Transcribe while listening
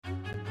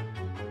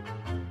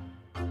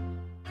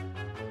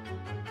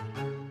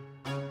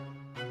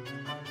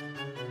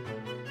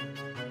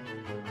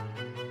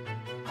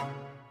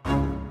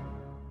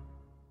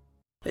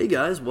Hey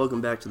guys,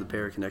 welcome back to the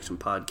Para Connection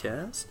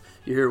Podcast.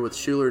 You're here with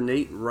Schuler,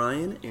 Nate,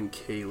 Ryan, and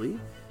Kaylee.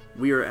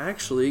 We are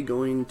actually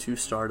going to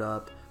start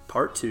up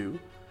part 2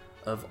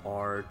 of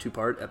our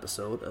 2-part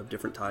episode of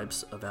different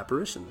types of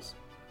apparitions.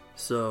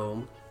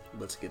 So,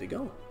 let's get it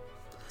going.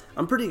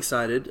 I'm pretty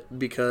excited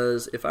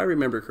because if I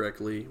remember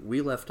correctly,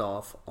 we left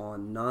off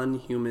on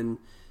non-human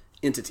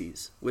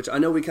entities, which I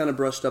know we kind of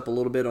brushed up a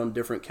little bit on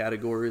different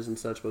categories and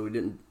such, but we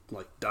didn't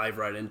dive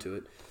right into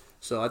it.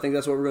 So I think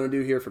that's what we're going to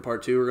do here for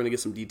part 2. We're going to get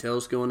some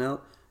details going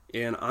out.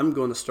 And I'm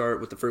going to start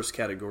with the first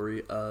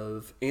category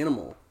of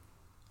animal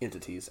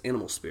entities,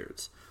 animal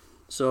spirits.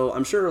 So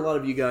I'm sure a lot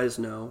of you guys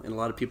know, and a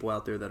lot of people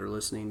out there that are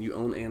listening, you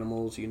own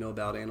animals, you know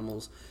about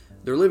animals.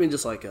 They're living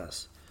just like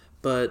us.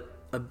 But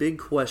a big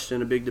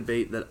question, a big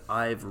debate that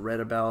I've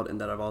read about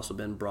and that I've also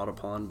been brought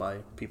upon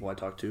by people I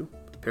talk to,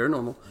 the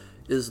paranormal,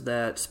 is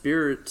that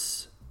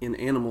spirits in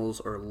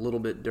animals are a little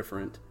bit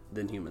different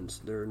than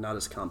humans. They're not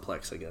as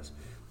complex, I guess.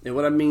 And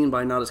what I mean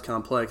by not as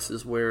complex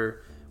is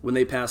where when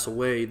they pass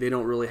away, they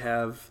don't really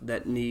have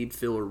that need,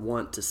 feel, or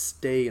want to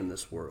stay in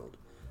this world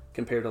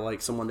compared to like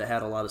someone that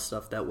had a lot of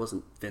stuff that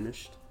wasn't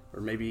finished.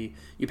 Or maybe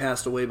you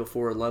passed away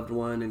before a loved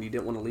one and you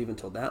didn't want to leave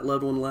until that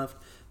loved one left.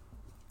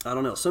 I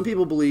don't know. Some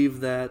people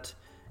believe that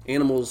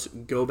animals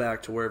go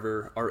back to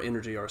wherever our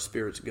energy, our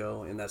spirits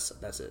go, and that's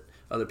it.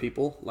 Other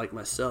people, like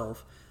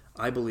myself,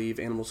 I believe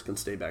animals can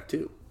stay back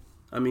too.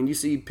 I mean, you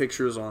see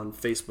pictures on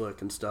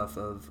Facebook and stuff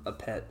of a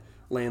pet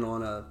laying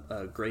on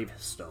a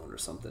gravestone or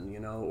something, you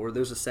know, or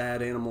there's a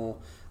sad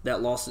animal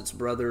that lost its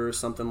brother or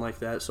something like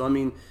that. So, I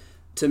mean,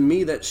 to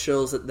me, that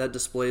shows that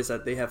displays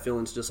that they have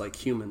feelings just like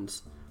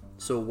humans.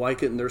 So why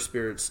couldn't their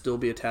spirits still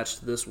be attached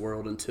to this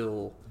world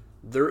until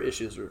their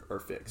issues are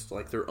fixed,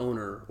 like their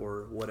owner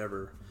or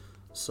whatever?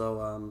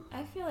 So,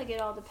 I feel like it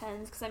all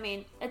depends, because, I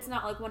mean, it's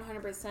not like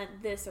 100%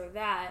 this or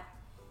that,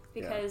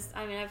 because,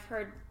 yeah. I mean,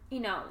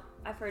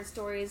 I've heard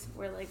stories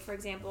where, like, for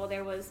example,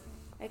 there was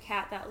a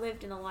cat that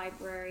lived in a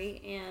library,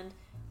 and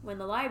when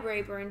the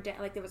library burned down,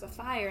 like there was a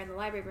fire and the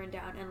library burned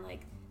down, and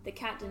like the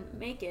cat didn't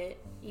make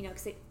it, you know,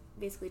 because it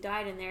basically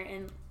died in there.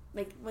 And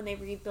like when they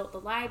rebuilt the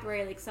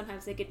library, like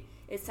sometimes it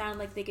sounded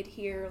like they could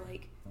hear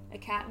like a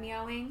cat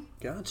meowing,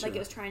 gotcha, like it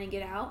was trying to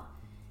get out.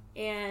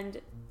 And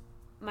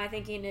my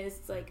thinking is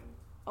like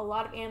a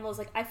lot of animals,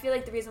 like I feel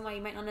like the reason why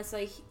you might not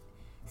necessarily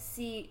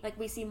see, like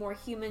we see more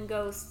human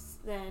ghosts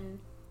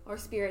or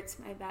spirits,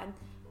 my bad,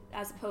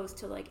 as opposed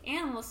to like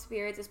animal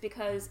spirits, is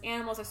because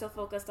animals are so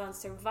focused on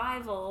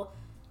survival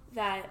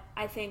that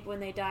I think when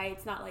they die,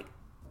 it's not like,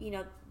 you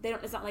know,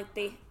 it's not like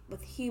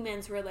with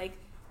humans where like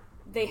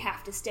they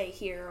have to stay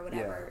here or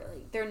whatever. Yeah.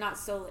 Like, they're not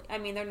so, I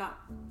mean,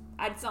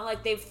 it's not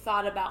like they've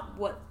thought about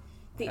what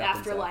the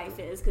afterlife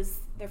is, because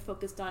they're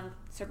focused on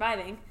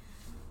surviving.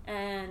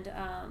 And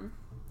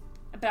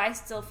but I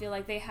still feel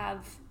like they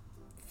have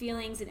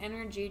feelings and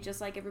energy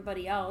just like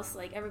everybody else.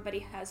 Like everybody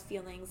has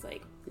feelings,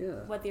 like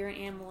whether you're an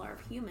animal or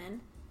human.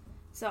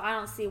 So I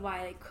don't see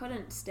why they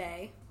couldn't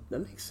stay. That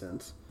makes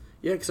sense.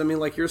 Yeah, because I mean,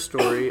 like your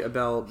story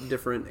about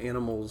different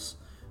animals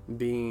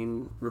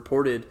being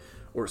reported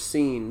or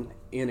seen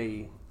in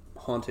a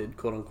haunted,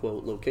 quote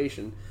unquote,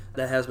 location,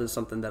 that has been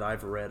something that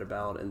I've read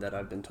about and that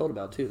I've been told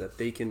about too, that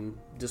they can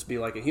just be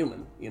like a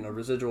human, you know,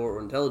 residual or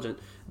intelligent.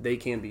 They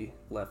can be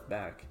left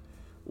back.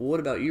 What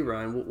about you,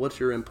 Ryan? What's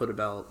your input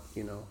about,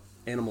 you know,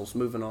 animals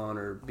moving on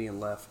or being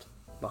left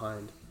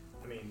behind?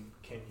 I mean,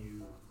 can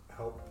you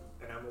help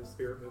an animal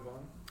spirit move on?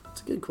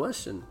 That's a good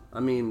question.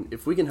 I mean,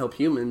 if we can help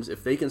humans,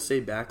 if they can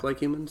stay back like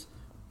humans,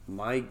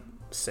 my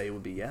say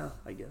would be yeah,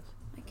 I guess.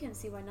 I can't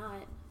see why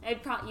not. You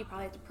probably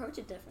have to approach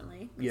it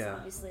differently. Yeah.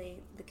 Obviously,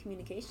 the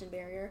communication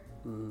barrier.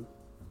 Mm-hmm.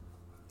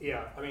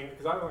 Yeah, I mean,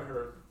 because I've only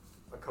heard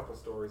a couple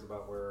stories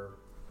about where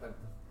an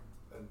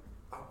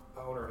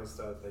owner has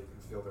said they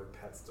can feel their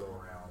pet still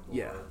around.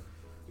 Yeah. Or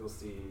you'll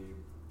see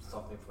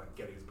something from like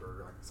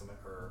Gettysburg,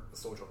 or a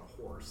soldier on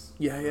a horse.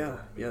 Yeah.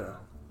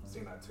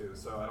 Seen that too.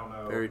 So I don't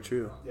know. Very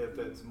true. If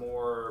it's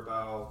more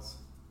about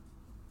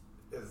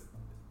is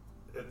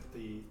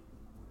the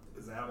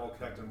animal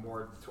connected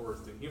more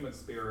towards the human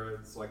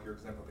spirits, like your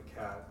example of the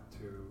cat,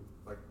 to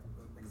like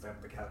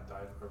example the cat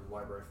died of a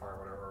library fire,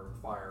 or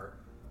fire.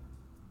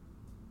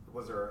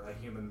 Was there a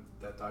human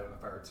that died in the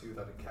fire too,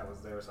 that the cat was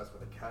there, so that's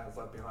where the cat is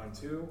left behind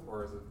too?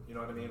 Or is it, you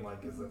know what I mean?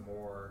 Like, is it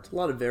more... It's a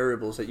lot of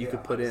variables that you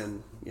could put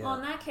in. Yeah. Well,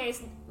 in that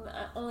case,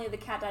 only the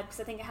cat died, because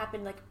I think it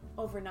happened, like,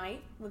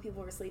 overnight, when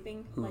people were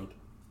sleeping. Like,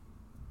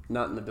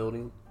 not in the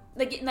building?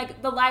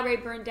 Like the library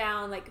burned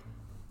down, like,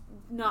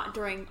 not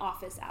during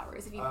office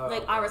hours.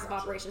 Hours of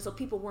operation, so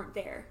people weren't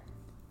there.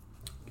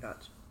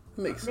 Gotcha.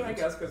 That makes sense. I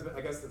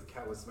guess if the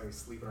cat was maybe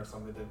sleeping or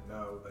something, they didn't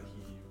know that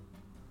he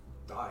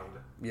died.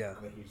 Yeah.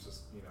 And then he's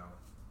just, you know...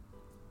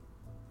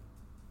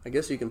 I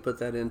guess you can put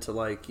that into,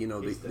 like, you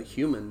know, the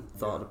human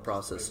thought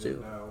process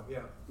too.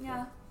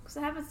 Yeah, because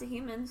it happens to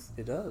humans.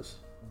 It does.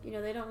 You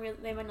know,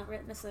 they might not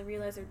necessarily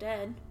realize they're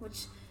dead,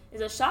 which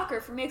is a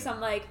shocker for me, because I'm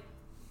like,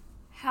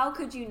 how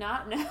could you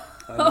not know?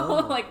 I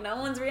know. Like, no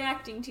one's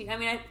reacting to you. I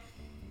mean,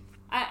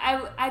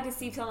 I could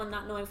see someone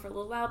not knowing for a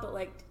little while, but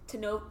like to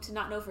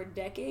not know for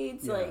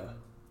decades, like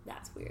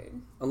That's weird.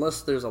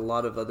 Unless there's a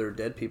lot of other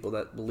dead people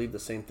that believe the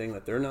same thing,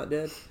 that they're not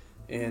dead,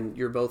 and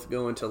you're both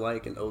going to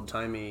like an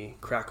old-timey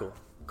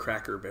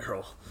cracker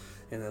barrel,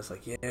 and it's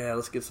like, yeah,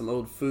 let's get some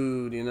old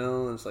food, you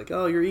know, and it's like,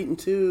 oh, you're eating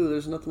too,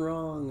 there's nothing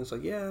wrong. It's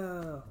like,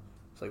 yeah.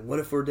 It's like, what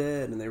if we're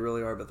dead? And they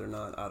really are, but they're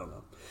not. I don't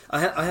know.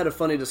 I had a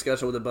funny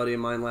discussion with a buddy of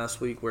mine last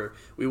week where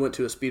we went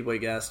to a Speedway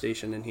gas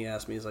station, and he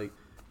asked me, he's like,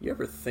 you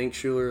ever think,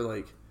 Schuler,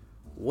 like,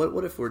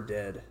 what if we're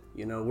dead?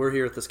 You know, we're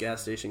here at this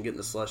gas station getting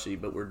the slushy,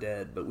 but we're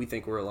dead, but we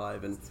think we're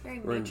alive, and it's very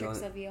we're Matrix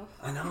enjoying it. Of you.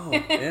 I know,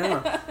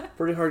 yeah.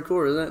 Pretty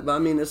hardcore, isn't it? But I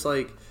mean, it's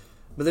like,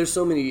 but there's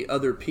so many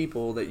other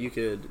people that you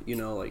could, you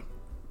know, like,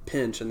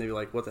 pinch, and they're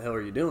like, what the hell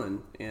are you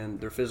doing? And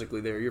they're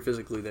physically there, you're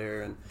physically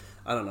there, and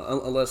I don't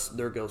know, unless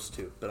they're ghosts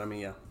too. But I mean,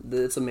 yeah,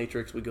 it's a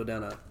Matrix. We go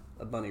down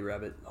a bunny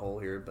rabbit hole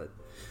here. But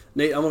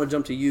Nate, I want to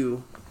jump to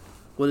you.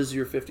 What is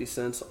your 50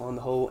 cents on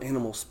the whole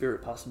animal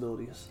spirit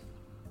possibilities?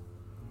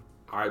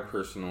 I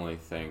personally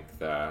think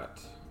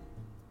that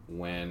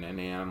when an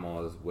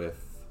animal is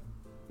with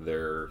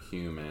their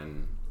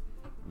human,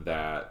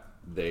 that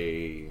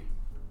they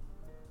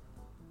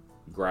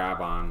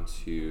grab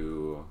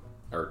onto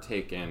or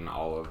take in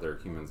all of their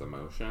human's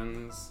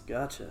emotions.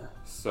 Gotcha.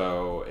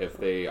 So if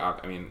they,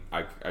 I mean,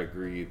 I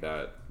agree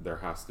that there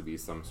has to be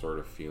some sort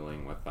of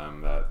feeling with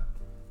them that,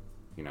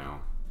 you know,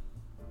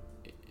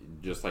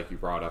 just like you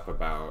brought up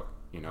about,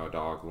 you know, a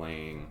dog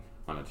laying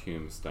on a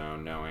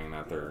tombstone knowing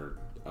that their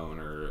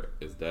owner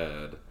is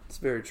dead. It's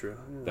very true.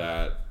 Yeah.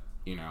 That,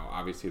 you know,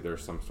 obviously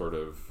there's some sort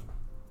of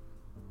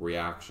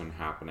reaction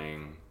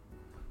happening.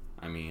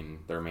 I mean,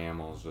 they're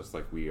mammals just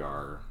like we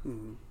are.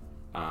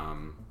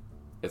 Mm-hmm.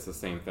 It's the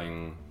same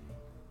thing,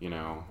 you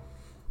know,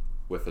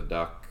 with a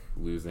duck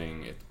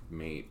losing its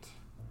mate.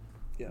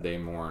 Yeah. They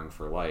mourn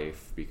for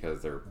life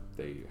because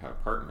they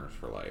have partners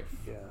for life.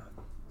 Yeah.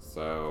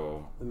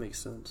 So that makes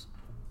sense.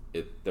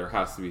 There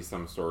has to be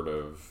some sort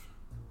of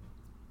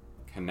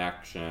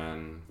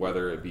connection,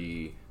 whether it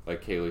be,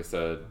 like Kaylee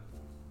said,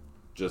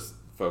 just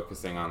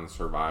focusing on the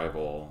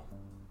survival.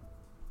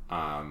 But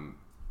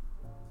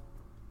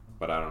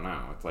I don't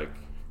know. It's like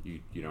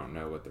you don't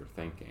know what they're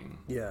thinking.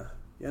 Yeah.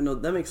 Yeah, no,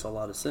 that makes a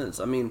lot of sense.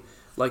 I mean,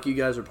 like you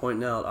guys are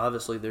pointing out,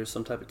 obviously there's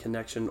some type of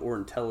connection or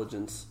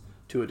intelligence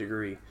to a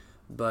degree,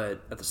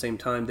 but at the same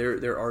time,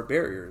 there are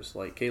barriers.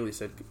 Like Kaylee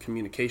said,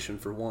 communication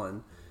for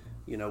one.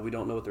 You know, we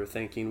don't know what they're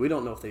thinking. We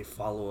don't know if they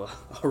follow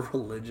a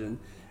religion,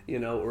 you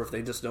know, or if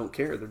they just don't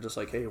care. They're just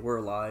like, hey, we're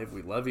alive.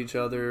 We love each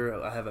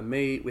other. I have a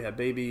mate. We have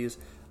babies.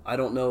 I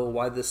don't know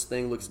why this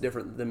thing looks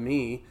different than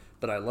me,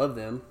 but I love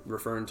them,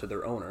 referring to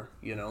their owner,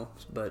 you know.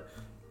 But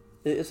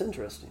it's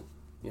interesting.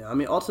 Yeah, I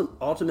mean,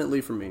 ultimately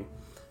for me,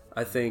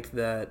 I think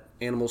that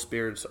animal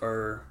spirits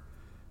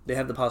they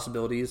have the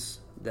possibilities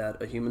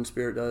that a human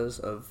spirit does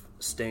of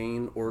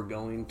staying or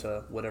going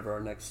to whatever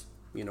our next,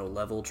 you know,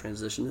 level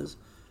transition is.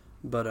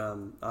 But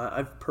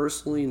I've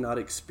personally not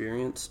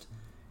experienced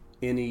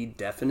any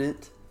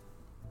definite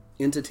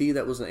entity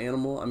that was an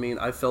animal. I mean,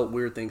 I felt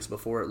weird things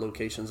before at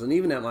locations and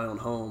even at my own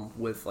home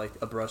with like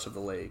a brush of the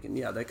leg. And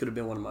yeah, that could have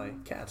been one of my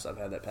cats I've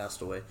had that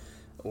passed away.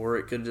 Or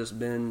it could have just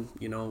been,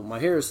 you know, my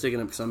hair is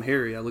sticking up because I'm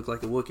hairy. I look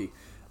like a Wookiee.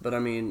 But I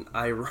mean,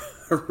 I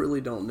really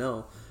don't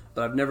know.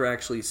 But I've never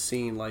actually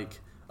seen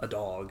like a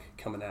dog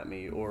coming at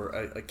me or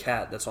a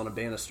cat that's on a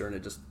banister and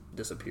it just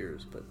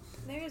disappears. But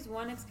there is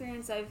one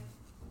experience I've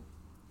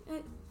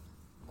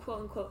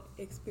quote unquote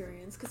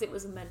experience because it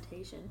was a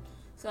meditation.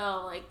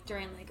 So like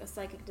during like a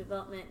psychic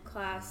development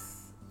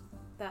class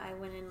that I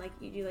went in, like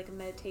you do like a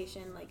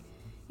meditation, like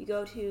you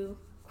go to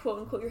quote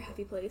unquote your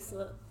happy place.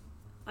 So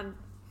I'm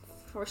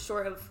for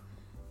short of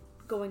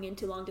going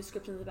into long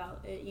descriptions about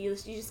it, you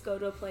just go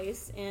to a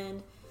place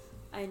and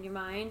in your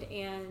mind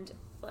and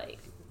like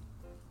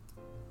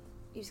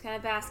you just kind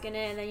of bask in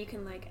it, and then you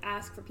can like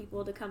ask for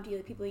people to come to you,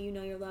 the people you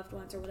know, your loved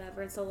ones or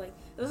whatever. And so like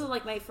this was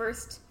like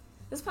this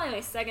is probably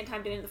my second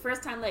time doing it. The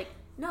first time, like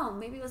no,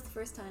 maybe it was the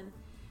first time.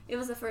 It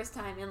was the first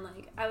time, and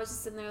like I was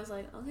just sitting there. I was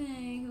like,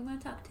 okay, who am I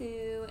gonna talk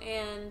to?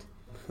 And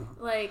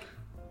like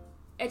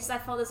I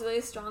felt this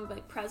really strong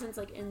like presence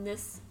like in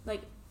this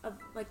like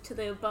to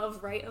the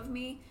above right of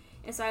me.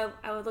 And so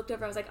I looked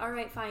over. I was like, all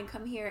right, fine,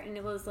 come here. And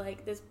it was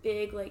like this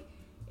big like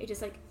it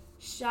just like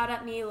shot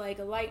at me like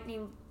a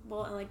lightning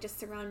bolt and like just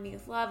surrounded me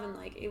with love. And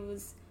like it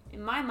was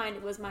in my mind,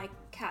 it was my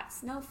cat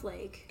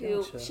Snowflake,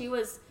 who Gotcha. she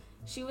was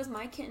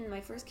my kitten,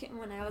 my first kitten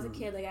when I was a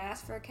kid. Like I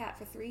asked for a cat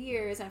for 3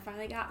 years and I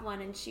finally got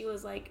one, and she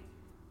was like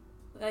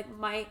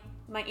my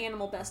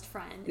animal best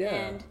friend.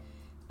 Yeah.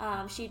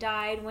 And she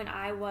died when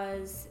I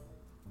was,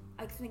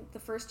 I think, the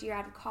first year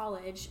out of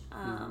college,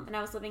 and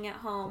I was living at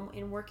home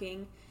and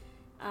working,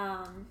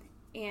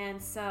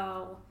 and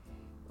so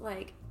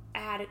like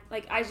I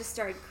just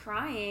started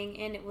crying,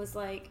 and it was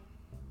like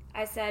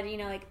I said,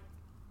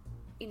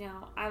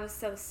 I was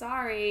so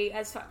sorry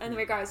in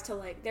regards to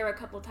like there were a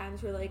couple of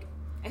times where like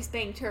I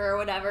spanked her or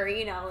whatever,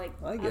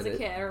 as a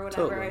kid or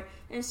whatever. Totally.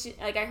 And she,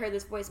 like, I heard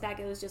this voice back.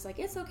 It was just like,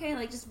 it's okay.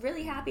 Like, just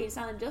really happy. It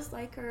sounded just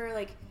like her.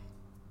 Like,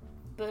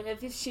 but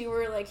if she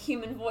were like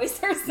human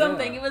voice or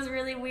something, Yeah. It was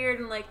really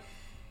weird. And like,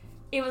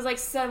 it was like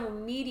so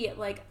immediate.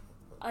 Like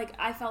like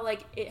I felt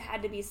like it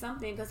had to be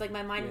something because like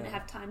my mind Yeah. didn't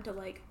have time to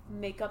like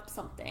make up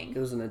something. It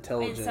was an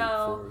intelligent And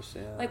so, force.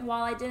 Yeah. Like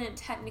while I didn't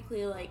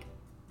technically like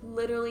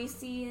literally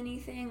see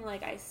anything,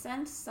 like I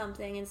sensed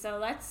something, and so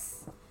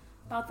that's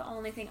about the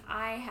only thing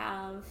I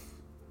have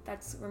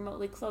that's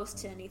remotely close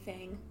to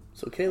anything.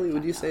 So Kaylee,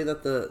 would you say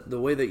that the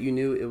way that you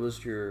knew it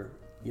was your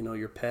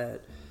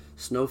pet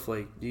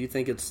Snowflake, do you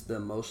think it's the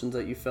emotions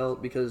that you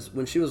felt? Because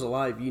when she was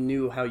alive, you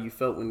knew how you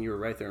felt when you were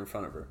right there in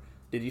front of her.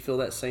 Did you feel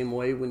that same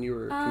way when you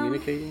were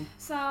communicating?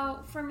 So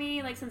for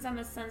me, like since I'm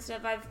a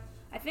sensitive,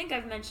 I think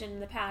I've mentioned in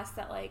the past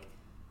that like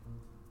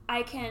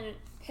I can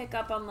pick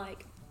up on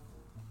like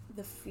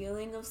the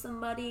feeling of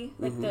somebody,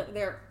 like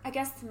their I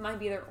guess it might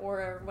be their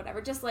aura or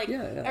whatever. Just like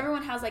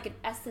everyone has like an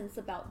essence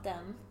about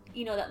them,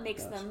 that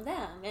makes them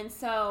them. And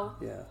so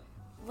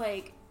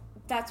like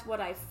that's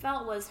what I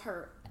felt was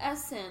her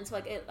essence.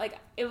 Like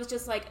it was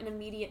just like an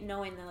immediate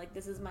knowing that like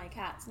this is my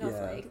cat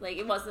Snowflake. Like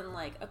it wasn't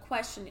like a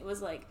question. It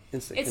was like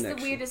it's the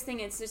weirdest thing.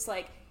 It's just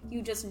like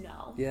you just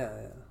know.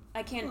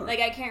 I can't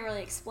I can't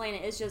really explain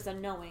it. It's just a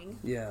knowing.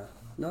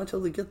 No, I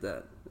totally get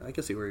that. I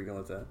can see where you're going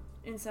with that.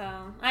 And so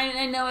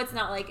I know it's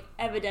not like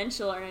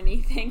evidential or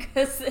anything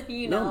because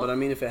No, but I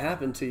mean if it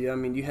happened to you, I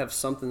mean you have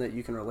something that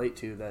you can relate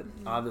to that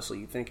obviously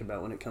you think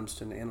about when it comes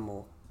to an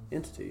animal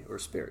entity or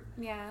spirit.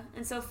 Yeah,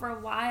 and so for a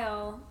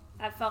while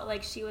I felt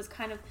like she was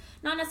kind of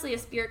not necessarily a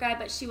spirit guide,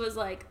 but she was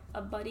like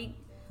a buddy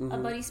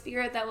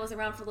spirit that was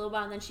around for a little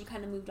while, and then she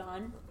kind of moved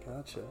on.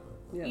 Gotcha.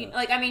 Yeah.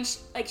 Like I mean,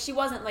 she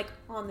wasn't like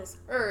on this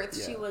earth.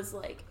 Yeah. She was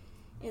like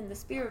in the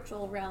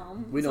spiritual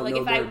realm. We don't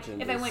know their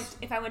genders.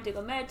 If I went to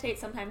go meditate,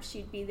 sometimes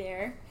she'd be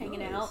there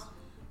hanging out.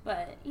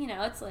 But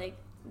it's like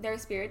they're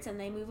spirits and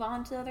they move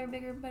on to other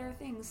bigger, better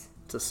things.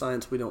 It's a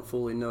science we don't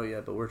fully know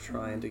yet, but we're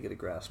trying to get a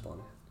grasp on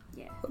it.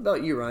 Yeah. What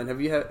about you, Ryan?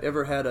 Have you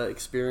ever had an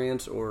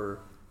experience or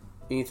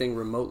anything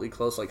remotely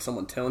close, like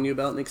someone telling you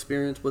about an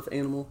experience with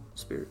animal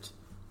spirits?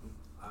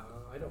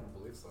 I don't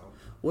believe so.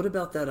 What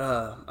about that?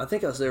 I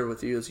think I was there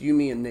with you. It's you,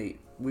 me, and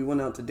Nate. We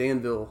went out to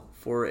Danville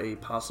for a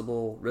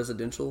possible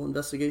residential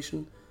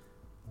investigation,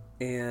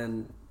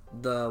 and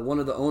one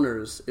of the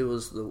owners, it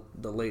was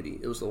the lady,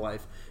 it was the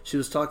wife. She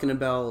was talking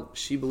about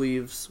she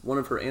believes one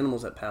of her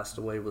animals that passed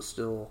away was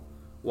still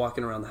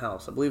walking around the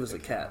house. I believe it was a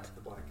cat.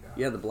 The black cat.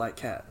 Yeah, the black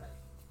cat.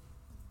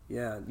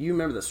 Yeah, you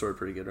remember that story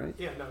pretty good, right?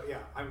 Yeah,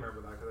 I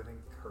remember that because I think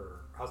her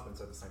husband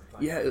said the same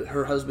thing. Yeah,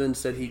 her husband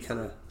said he kind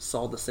of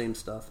saw the same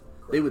stuff.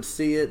 Correct. They would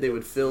see it, they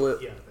would feel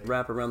it,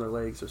 wrap around their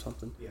legs or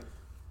something.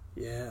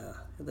 Yeah,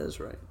 that is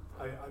right.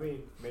 I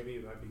mean, maybe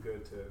it might be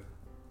good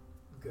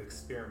to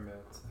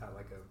experiment at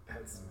like a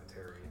pet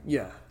cemetery.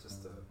 Yeah.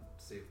 Just to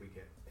see if we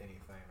get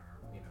anything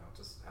or,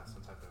 just have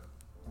some type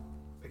of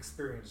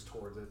experience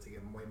towards it to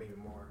get maybe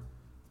more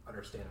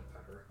understand it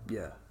better.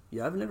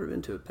 Yeah, I've never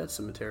been to a pet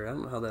cemetery. I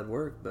don't know how that'd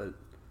work, but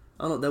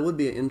I don't know. That would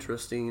be an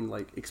interesting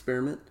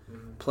experiment.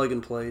 Plug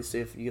and play, see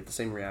if you get the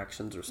same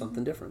reactions or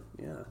something different.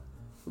 Yeah.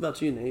 What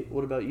about you, Nate?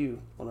 What about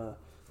you on a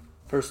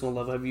personal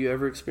level? Have you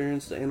ever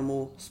experienced an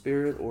animal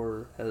spirit,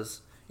 or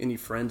has any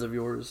friends of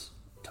yours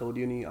told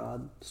you any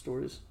odd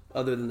stories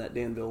other than that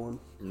Danville one?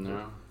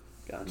 No.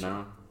 Gotcha.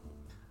 No.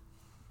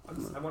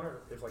 I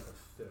wonder if like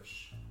a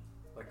fish,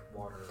 like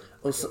water.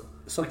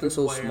 Something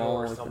so small.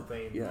 Or like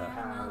something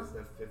yeah.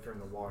 If you're in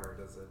the water,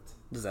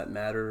 does that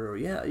matter? Or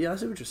yeah, I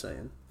see what you're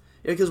saying.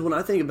 Yeah, because when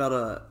I think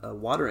about a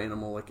water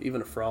animal, like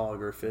even a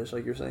frog or a fish,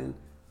 like you're saying,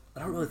 I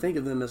don't really think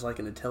of them as like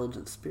an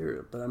intelligent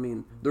spirit. But I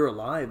mean, they're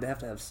alive. They have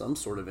to have some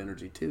sort of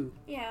energy too.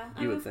 Yeah.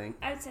 You would think.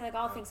 I would say like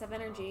all things have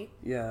energy.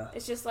 Yeah.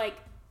 It's just like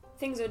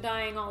things are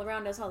dying all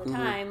around us all the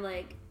time.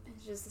 Like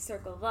it's just the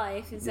circle of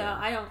life. And so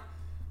I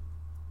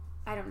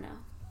don't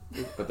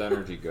know. But the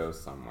energy goes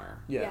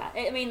somewhere. Yeah.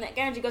 I mean, like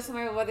energy goes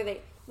somewhere, whether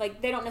they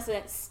don't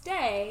necessarily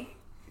stay,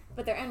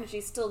 but their energy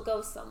still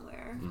goes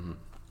somewhere. Mm-hmm.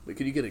 But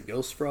could you get a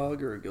ghost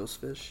frog or a ghost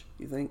fish,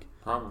 you think?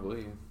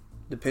 Probably.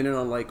 Depending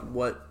on like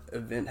what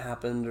event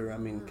happened, or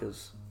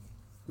because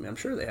I'm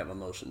sure they have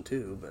emotion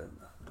too, but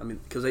I mean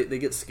because they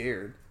get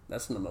scared.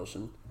 That's an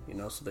emotion,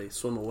 so they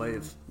swim away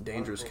if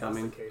danger's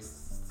coming. That's the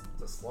case.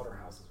 The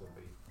slaughterhouses will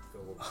be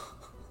filled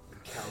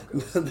with cow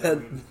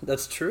ghosts.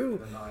 That's true.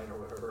 In the night or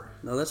whatever.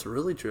 No, that's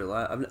really true.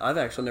 I've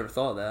actually never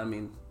thought of that. I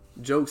mean,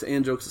 jokes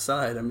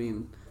aside, I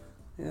mean,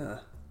 yeah,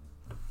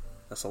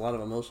 that's a lot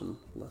of emotion.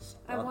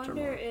 I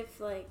wonder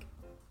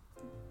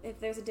if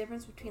there's a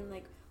difference between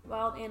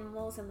wild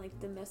animals and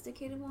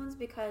domesticated ones,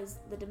 because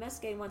the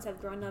domesticated ones have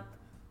grown up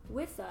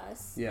with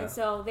us, and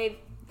so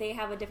they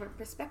have a different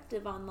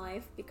perspective on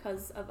life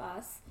because of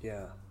us.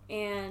 Yeah.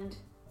 And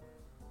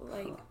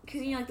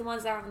because the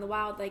ones that are in the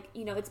wild,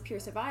 it's pure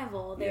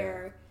survival.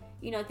 They're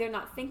they're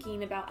not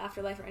thinking about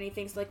afterlife or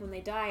anything. So when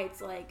they die,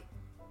 it's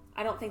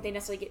I don't think they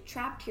necessarily get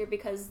trapped here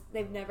because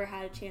they've never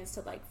had a chance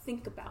to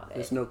think about it.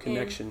 There's no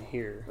connection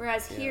here.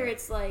 Whereas here,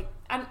 it's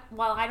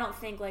while I don't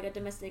think a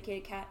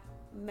domesticated cat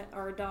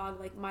or a dog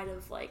might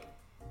have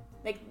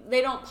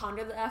they don't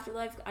ponder the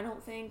afterlife. I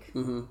don't think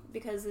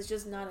because it's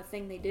just not a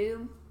thing they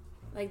do.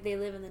 They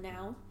live in the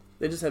now.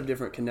 They just have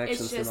different It's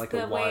connections than just like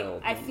the a way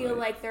wild I one, feel right?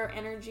 like their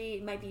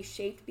energy might be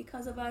shaped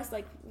because of us,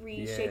 like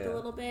reshaped Yeah. a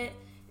little bit.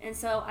 And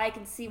so I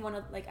can see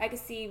I could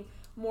see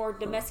more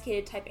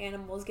domesticated type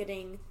animals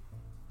getting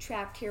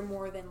trapped here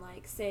more than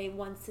like say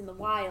once in the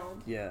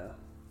wild. Yeah.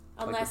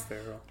 Unless, like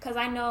a pharaoh. because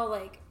I know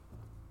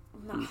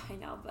I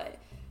know, but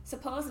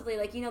supposedly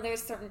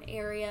there's certain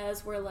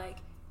areas where like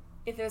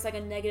if there's like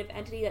a negative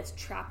entity that's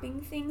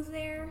trapping things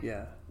there,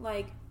 Yeah.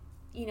 like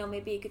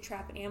maybe it could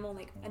trap an animal,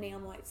 like an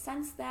animal might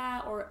sense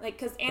that, or like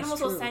because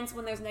animals will true. sense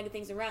when there's negative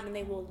things around and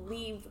they will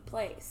leave the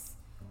place.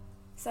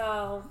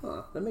 So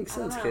Huh, that makes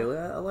I don't sense, know.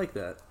 Kaylee. I like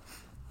that.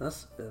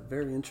 That's a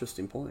very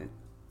interesting point.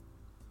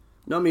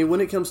 No, I mean,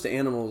 when it comes to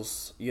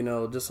animals,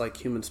 just like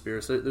human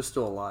spirits, there's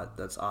still a lot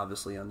that's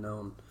obviously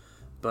unknown.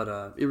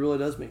 But it really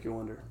does make you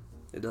wonder.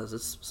 It does.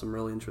 It's some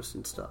really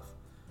interesting stuff.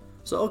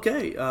 So,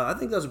 okay, I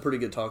think that was a pretty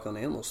good talk on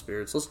animal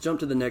spirits. Let's jump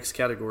to the next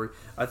category.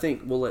 I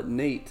think we'll let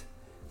Nate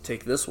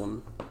take this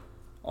one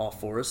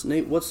off for us.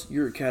 Nate, what's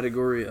your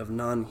category of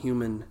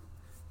non-human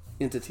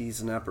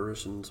entities and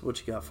apparitions? What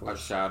you got for A us?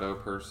 shadow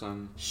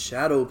person.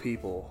 Shadow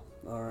people.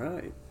 All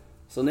right.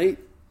 So, Nate,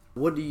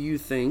 what do you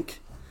think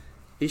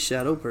a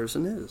shadow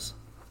person is?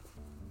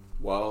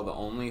 Well, the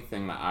only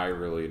thing that I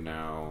really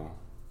know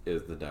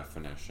is the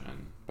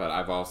definition. But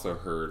I've also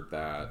heard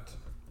that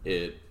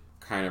it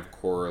kind of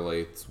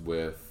correlates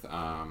with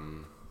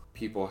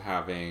people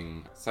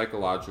having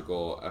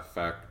psychological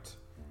effect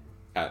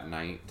at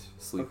night,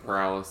 sleep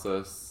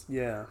paralysis.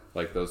 Yeah.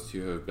 Like those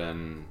two have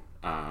been,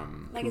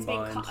 like it's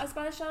being Combined. caused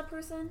by the shadow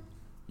person.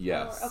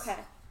 yes. Or, okay.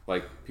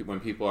 Like when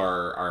people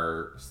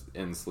are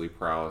in sleep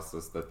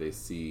paralysis, that they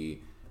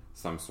see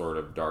some sort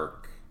of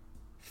dark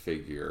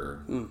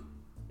figure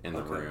in the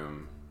Okay.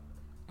 room,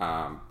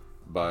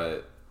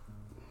 but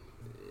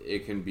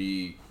it can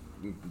be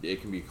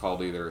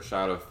called either a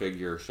shadow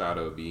figure,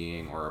 shadow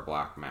being, or a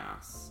black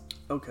mass.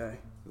 Okay.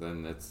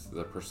 Then it's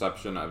the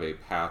perception of a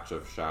patch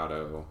of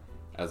shadow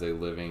as a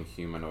living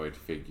humanoid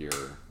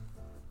figure,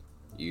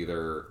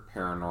 either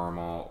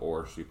paranormal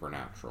or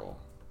supernatural.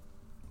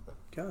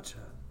 Gotcha.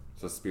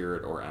 It's a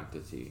spirit or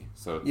entity.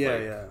 So it's Yeah,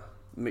 like, yeah.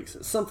 Makes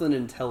it something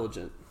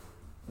intelligent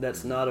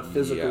that's not a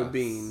physical Yes.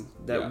 being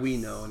that we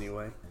Yes. know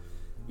anyway.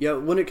 Yeah,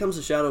 when it comes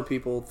to shadow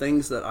people,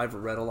 things that I've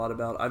read a lot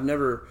about, I've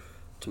never,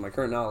 to my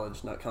current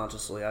knowledge, not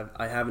consciously,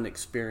 I haven't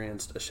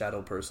experienced a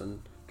shadow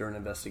person during an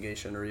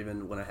investigation or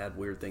even when I had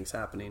weird things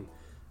happening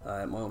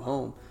at my own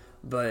home.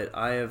 But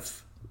I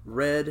have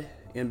read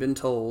and been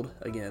told,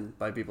 again,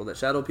 by people that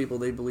shadow people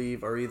they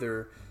believe are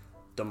either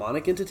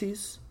demonic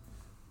entities,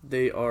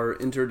 they are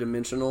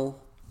interdimensional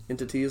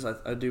entities.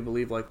 I do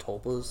believe like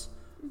tulpas,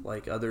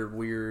 like other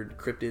weird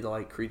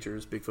cryptid-like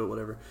creatures, Bigfoot,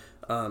 whatever.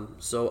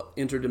 So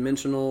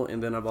interdimensional,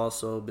 and then I've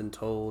also been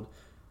told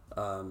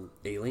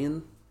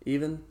alien,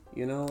 even.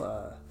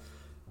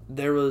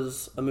 There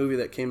was a movie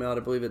that came out,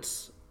 I believe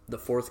it's The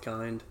Fourth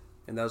Kind,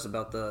 and that was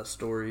about the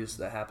stories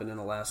that happened in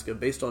Alaska,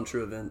 based on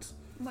true events.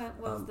 What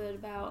was it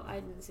about? I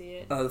didn't see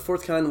it. The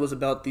Fourth Kind was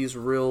about these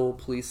real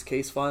police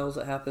case files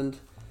that happened.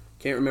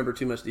 Can't remember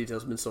too much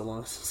details. It's been so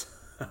long since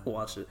I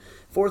watched it.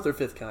 Fourth or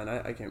Fifth Kind,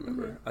 I can't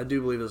remember. Mm-hmm. I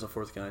do believe it was a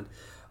Fourth Kind.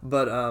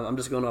 But I'm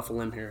just going off a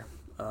limb here.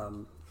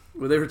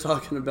 Where they were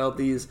talking about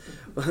these...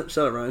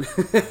 Shut up, Ryan.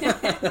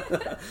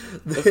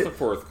 It's the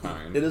fourth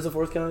kind. It is a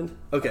Fourth Kind?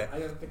 Okay. I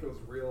didn't think it was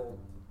real.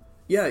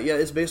 Yeah,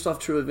 it's based off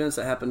true events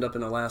that happened up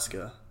in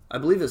Alaska. I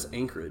believe it's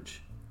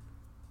Anchorage.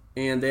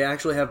 And they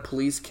actually have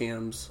police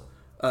cams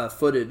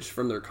footage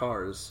from their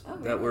cars Oh,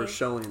 that were really?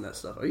 showing that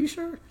stuff. Are you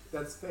sure?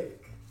 That's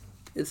fake.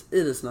 It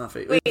is not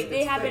fake. Wait, It's-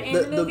 they have it in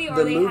the movie,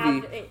 or they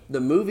have it? the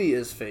movie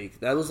is fake.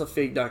 That was a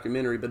fake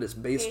documentary, but it's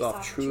based Based off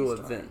off true true story.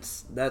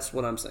 events. That's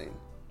what I'm saying.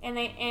 And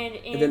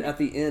And then at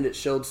the end, it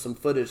showed some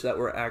footage that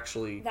were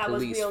actually that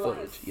was police real footage.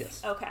 life.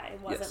 Yes. Okay,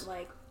 it wasn't Yes.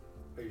 like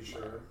Are you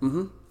sure?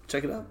 Mm-hmm.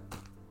 Check it out.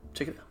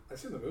 Check it out. I've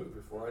seen the movie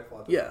before. I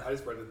thought. Yeah. I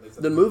just read it. They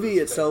said The movie movie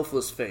was itself fake.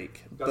 was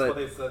fake, That's what but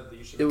they said. That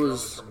you should it make your own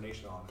was-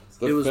 determination on it.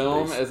 The It was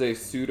film based- is a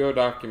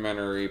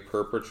pseudo-documentary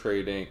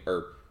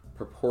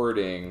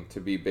purporting to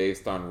be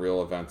based on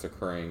real events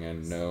occurring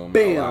in Nome,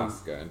 Bam.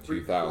 Alaska in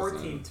 2000.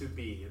 Reporting to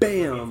be.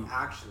 Bam.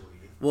 Actually.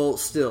 well,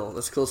 still,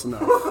 that's close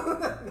enough.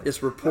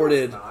 It's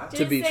reported No, it's not. to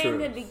just be saying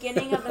true. the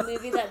beginning of the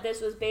movie that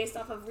this was based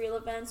off of real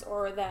events,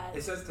 or that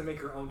It says to make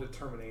your own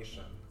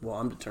determination. Well,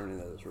 I'm determining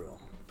that it's real.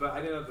 But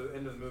I didn't know the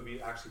end of the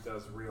movie actually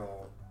does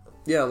real.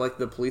 Yeah, like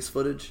the police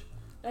footage.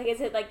 like is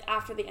it like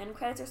after the end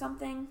credits or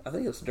something? I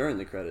think it's during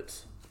the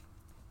credits.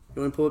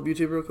 You want to pull up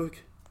YouTube real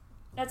quick?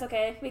 That's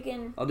okay. We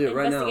can I'll do it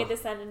right now. investigate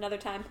this at another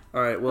time.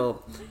 All right.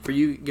 Well, for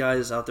you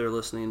guys out there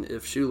listening,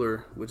 if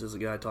Schuler, which is the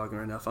guy talking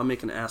right now, if I'm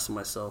making an ass of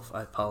myself,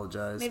 I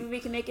apologize. Maybe we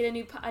can make it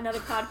another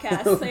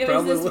podcast. Is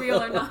Probably this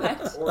real or will.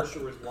 not? Or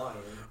Schuler's lying.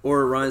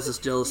 Or Ryan's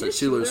just jealous that You're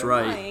Schuler's Schuler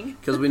right, lying.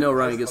 because we know I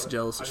Ryan just gets thought-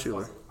 jealous I of just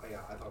Schuler. thought- Yeah,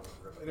 I thought it was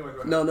real. Anyway, go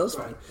ahead. No, it's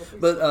Go fine. ahead. Well,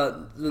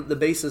 please. But the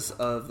basis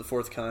of the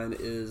Fourth Kind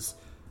is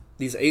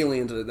these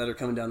aliens that are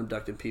coming down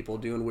abducting people,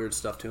 doing weird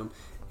stuff to them.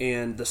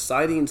 And the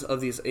sightings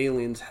of these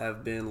aliens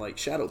have been like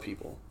shadow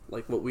people.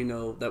 like what we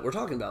know that we're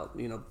talking about.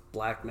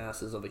 Black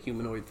masses of a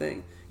humanoid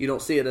thing. You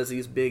don't see it as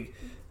these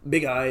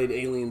big-eyed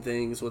alien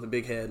things with a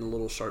big head and a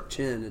little sharp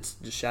chin. It's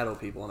just shadow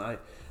people, and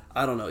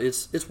I don't know.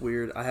 It's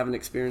weird. I haven't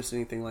experienced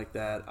anything like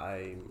that.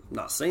 I'm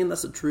not saying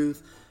that's the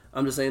truth.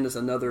 I'm just saying it's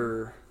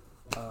another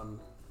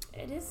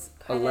it is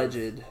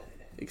alleged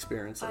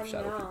experience of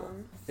shadow people.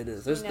 It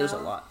is. There's a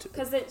lot to it.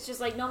 Because it's just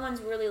like no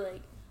one's really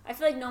like. I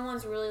feel like no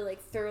one's really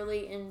like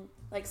thoroughly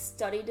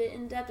studied it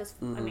in depth.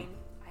 I mean,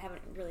 I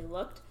haven't really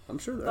looked. I'm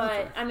sure there but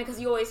are. I mean, because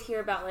you always hear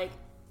about like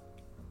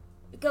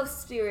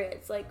ghost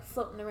spirits like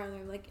floating around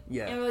there, like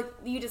and like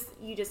you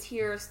just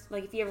hear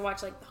like if you ever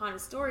watch like the haunted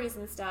stories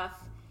and stuff.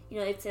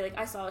 They'd say, like,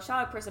 I saw a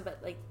shadow person, but,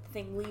 like, the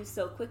thing leaves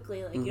so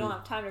quickly, like, you don't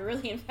have time to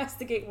really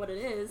investigate what it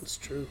is. It's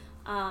true.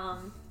 I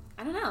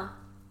don't know.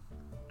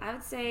 I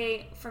would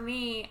say, for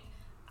me,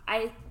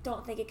 I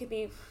don't think it could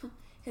be...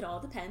 It all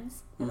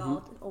depends. It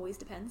always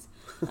depends.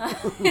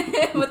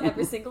 With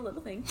every single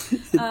little thing.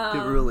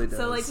 It really does.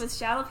 So, like, with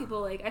shadow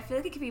people, like, I feel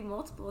like it could be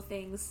multiple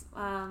things.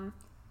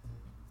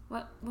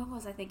 What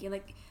was I thinking?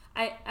 Like,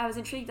 I was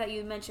intrigued that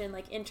you mentioned,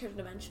 like,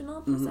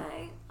 interdimensional, per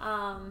se.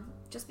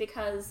 Just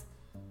because...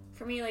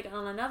 For me, like,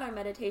 on another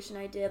meditation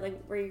I did,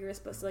 like, where you were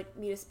supposed to, like,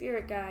 meet a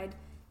spirit guide,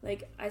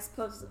 like, I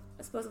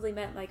supposedly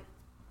met, like,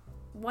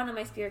 one of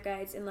my spirit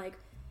guides, and, like,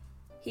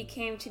 he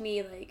came to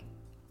me, like,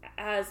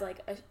 as,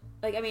 like,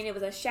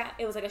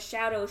 it was like a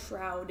shadow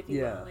shroud, if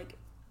you will, like,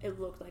 it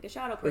looked like a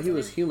shadow person. But he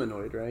was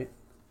humanoid, right?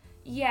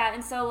 Yeah,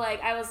 and so,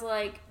 like, I was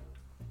like,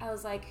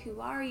 who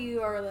are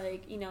you? Or,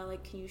 like,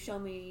 like, can you show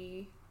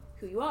me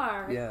who you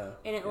are? Yeah.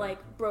 And it,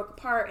 like, broke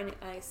apart, and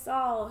I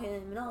saw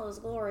him in all his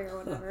glory, or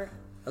whatever.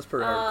 That's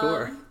pretty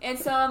hardcore. And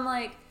so I'm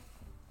like,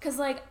 because,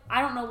 like, I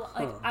don't know,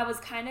 like, I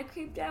was kind of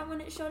creeped out when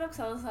it showed up,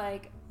 so I was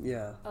like,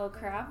 oh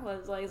crap,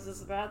 is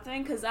this a bad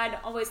thing? Because I'd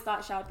always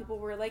thought shadow people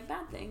were, like,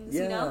 bad things,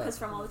 because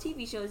from all the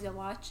TV shows you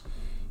watch,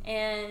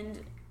 and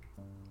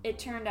it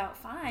turned out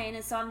fine,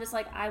 and so I'm just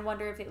like, I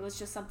wonder if it was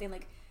just something,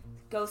 like,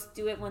 ghosts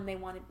do it when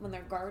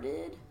they're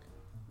guarded.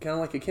 Kind of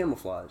like a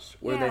camouflage,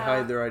 where they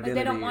hide their identity. Like,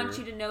 they don't want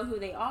you to know who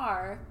they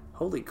are.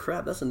 Holy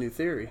crap, that's a new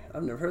theory.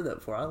 I've never heard that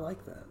before. I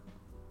like that.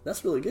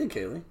 That's really good,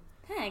 Kaylee.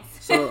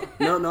 Thanks. So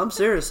no, I'm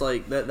serious.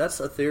 Like that's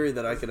a theory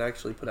that I could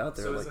actually put out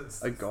there, so like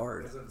a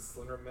guard. Isn't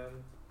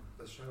Slenderman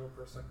the shadow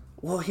person?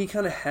 Well, he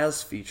kind of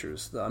has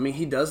features, though. I mean,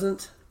 he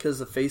doesn't because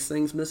the face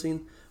thing's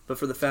missing. But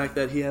for the fact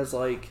that he has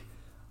like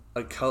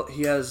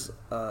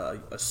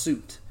a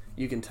suit,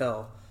 you can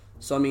tell.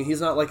 So I mean,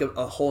 he's not like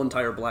a whole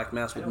entire black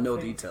mask with no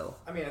detail.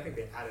 I mean, I think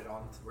they added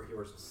on to where he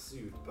wears a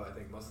suit, but I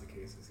think most of the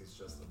cases he's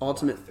just a black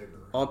figure.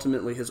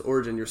 Ultimately, his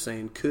origin, you're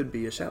saying, could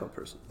be a shadow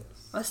person.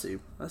 Yes. I see.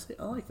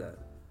 I like that.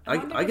 I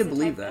could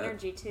believe that.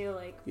 Energy too,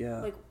 like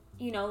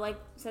like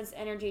since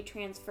energy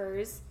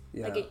transfers,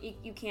 like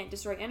you can't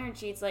destroy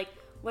energy. It's like,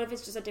 what if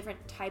it's just a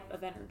different type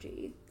of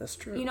energy? That's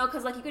true.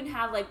 Because like you can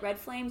have like red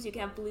flames, you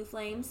can have blue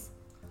flames,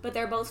 but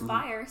they're both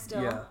fire still.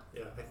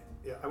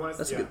 I want to.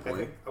 That's a good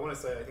point.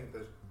 I think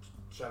the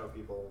shadow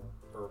people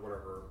or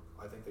whatever.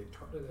 I think they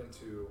turned it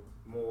into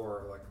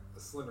more like a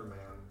Slender Man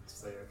to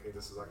say, okay,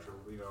 this is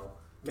actually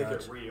make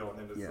it real,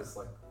 and then just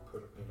like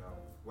put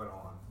went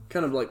on.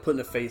 Kind of like putting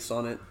a face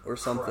on it or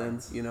something,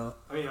 Correct.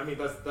 I mean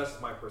that's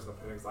just my personal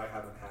opinion because I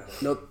haven't had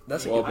it. No,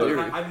 that's a good theory.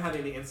 I haven't had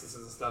any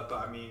instances and stuff,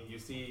 but I mean, you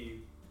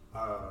see,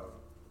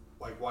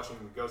 like watching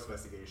ghost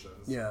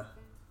investigations. Yeah.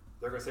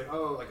 They're gonna say,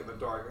 oh, like in the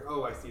dark,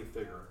 oh, I see a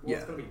figure. Well,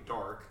 it's gonna be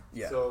dark.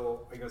 Yeah.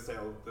 So are you gonna say,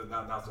 oh,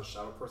 now it's a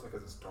shadow person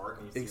because it's dark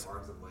and you see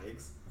arms and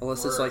legs?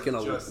 Unless it's like in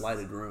a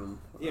lighted room.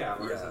 Yeah,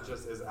 whereas it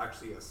just is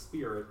actually a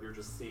spirit. You're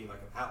just seeing like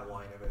an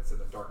outline of it. It's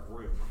in a dark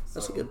room. So,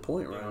 that's a good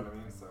point, right? You know what I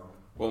mean? So.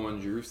 Well,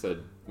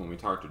 when we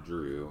talked to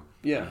Drew,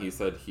 and he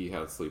said he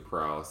had sleep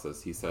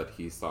paralysis, he said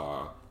he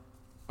saw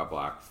a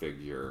black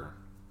figure.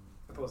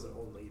 I thought it was an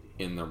old lady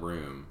in the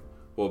room.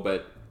 Well,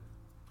 but.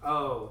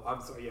 Oh,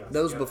 I'm sorry. Yeah,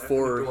 that was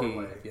before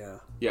he.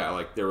 Yeah,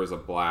 like there was a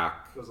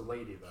black. It was a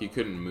lady though. He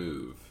couldn't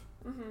move.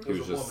 Mm-hmm. He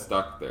was just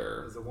stuck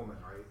there. It was a woman,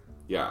 right?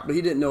 Yeah, but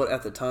he didn't know it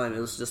at the time. It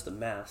was just a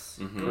mass.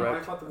 Mm-hmm.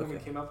 Correct. I thought the woman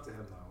came up to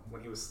him though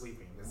when he was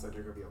sleeping and said,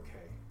 "You're gonna be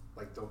okay.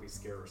 Like, don't be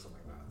scared or something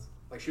like that."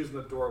 Like she was in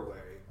the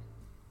doorway,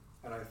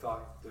 and I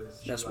thought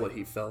that that's what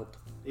he felt.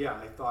 Yeah,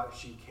 I thought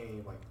she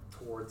came like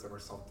towards him or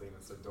something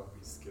and said, "Don't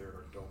be scared"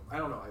 or "Don't." I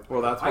don't know.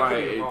 Well, that's why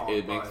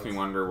it makes me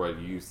wonder what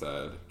you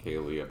said,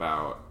 Kaylee,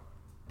 about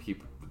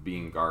people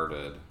being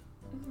guarded.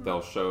 Mm-hmm.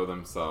 They'll show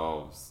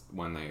themselves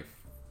when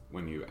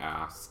you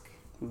ask,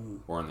 or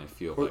when they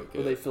feel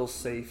or they feel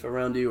safe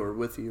around you or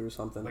with you or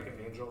something. Like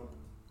an angel,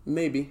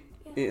 maybe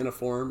in a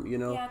form,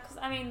 Yeah, because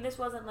I mean, this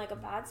wasn't like a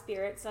bad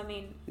spirit, so I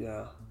mean,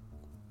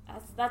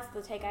 that's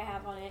the take I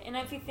have on it. And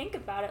if you think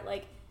about it,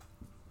 like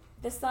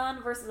the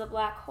sun versus a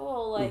black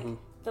hole, like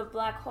the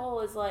black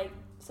hole is like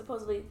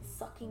supposedly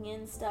sucking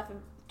in stuff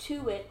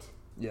to it.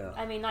 Yeah.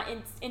 I mean, not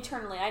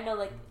internally. I know,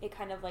 like it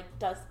kind of like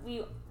does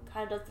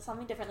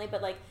something differently,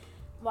 but like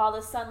while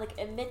the sun like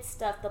emits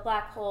stuff, the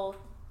black hole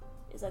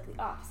is like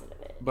the opposite of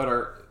it. But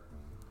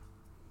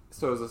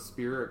so as a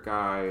spirit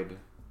guide,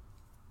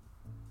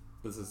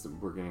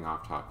 we're getting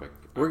off topic.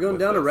 We're going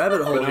with down a this.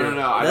 rabbit hole But here.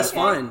 no. That's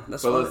fine.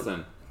 That's but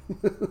fine.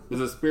 listen,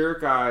 is a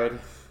spirit guide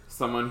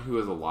someone who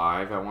is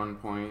alive at one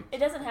point? It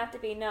doesn't have to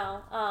be,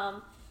 no.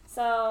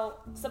 So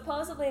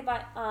supposedly,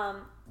 by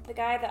the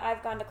guy that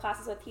I've gone to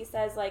classes with, he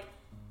says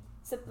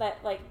that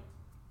like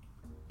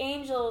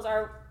angels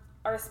are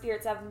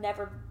spirits that have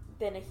never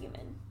been a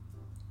human.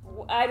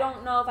 I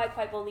don't know if I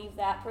quite believe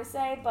that per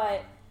se,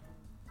 but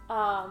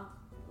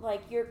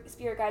like your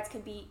spirit guides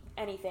can be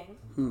anything.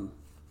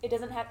 It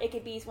doesn't have. It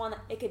could be one.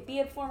 It could be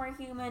a former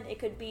human. It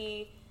could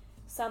be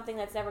something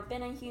that's never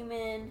been a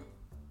human,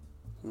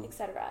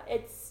 etc.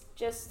 It's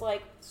just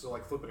like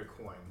like flipping a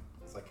coin.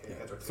 It's like hey,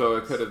 heads or tails. So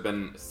it could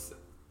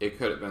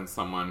have been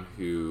someone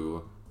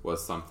who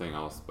was something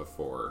else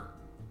before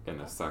in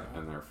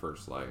their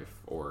first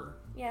life, or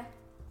yeah.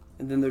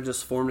 And then they're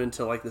just formed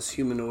into like this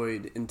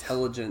humanoid,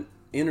 intelligent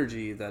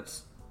energy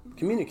that's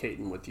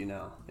communicating with you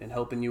now and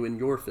helping you in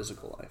your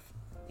physical life.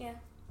 Yeah.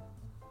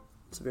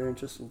 It's a very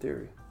interesting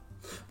theory.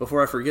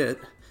 Before I forget,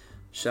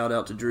 shout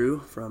out to Drew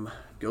from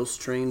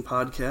Ghost Train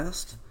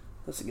Podcast.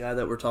 That's the guy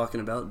that we're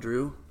talking about.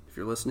 Drew, if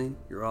you're listening,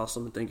 you're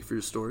awesome, and thank you for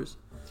your stories.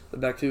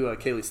 But back to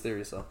Kaylee's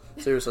theory, so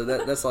seriously,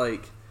 that's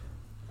like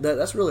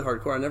that's really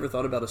hardcore. I never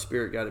thought about a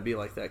spirit guide to be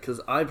like that,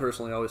 because I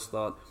personally always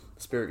thought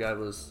the spirit guide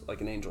was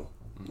like an angel.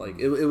 Like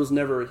it was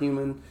never a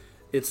human.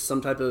 It's some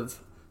type of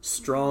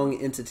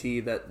strong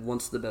entity that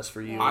wants the best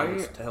for you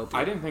and to help you.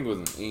 I didn't think it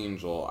was an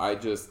angel. I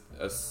just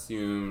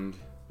assumed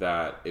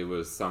that it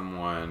was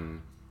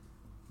someone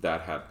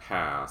that had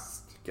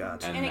passed.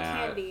 Gotcha. And it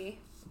that can be.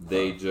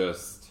 they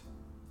just,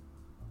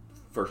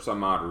 for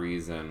some odd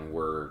reason,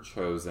 were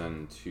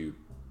chosen to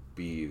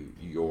be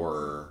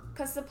your...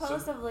 Because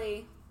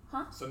supposedly...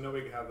 So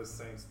nobody can have the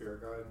same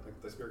spirit guide?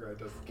 Like, the spirit guide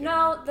doesn't...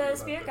 No, the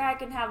spirit guide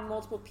can have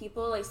multiple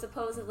people. Like,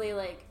 supposedly,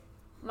 like,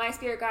 my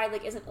spirit guide,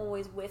 like, isn't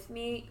always with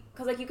me.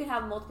 Because, like, you can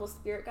have multiple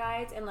spirit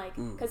guides, and, like,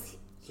 because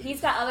he's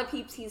got other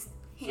peeps he's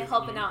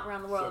helping out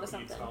around the world or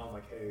something. So you tell him,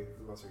 like, hey,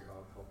 who else are you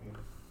helping?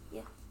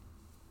 Yeah.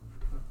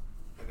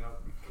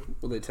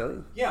 Will they tell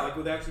you? Yeah, like,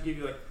 would they actually give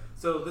you, like...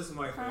 So this is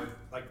my thing.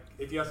 Like,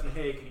 if you ask me,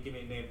 hey, can you give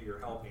me a name who you're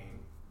helping?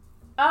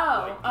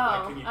 Like,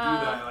 can you do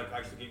that? Like,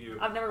 actually give you?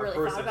 I've never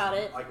really thought about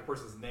it. Like a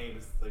person's name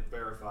is like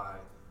verify.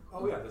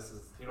 Oh yeah, this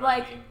is. You know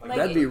like, what I mean? like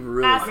that'd be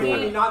really cool. I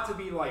mean, not to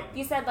be like.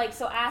 You said like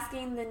so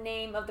asking the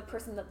name of the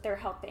person that they're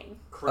helping.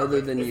 Correct.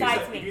 Other than you.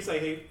 If you say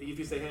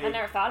hey. I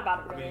never thought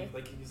about it really. I mean,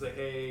 like, can you say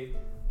hey?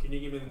 Can you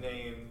give me the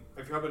name?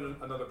 If you're helping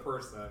another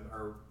person,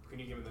 or can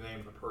you give me the name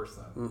of the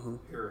person who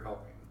you're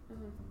helping?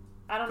 Mm-hmm.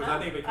 I don't know. I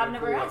think I've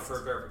never asked.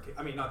 For verification.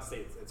 I mean, not to say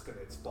it's good.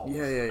 It's false.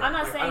 Yeah. I'm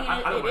not saying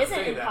it isn't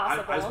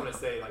impossible. I just want to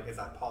say, like, is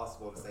that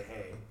possible to say,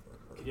 hey,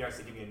 can you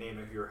actually give me a name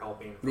of who you're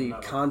helping? You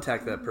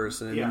contact that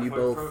person and then you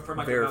both from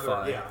like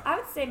verify. Another, I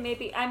would say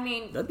maybe. I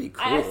mean, that'd be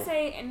cool. I'd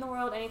say in the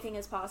world anything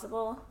is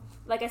possible.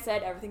 Like I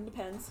said, everything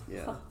depends.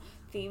 Yeah.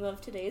 Theme of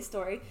today's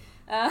story.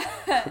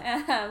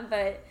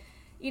 But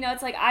you know,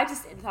 it's like I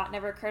just thought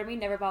never occurred to me.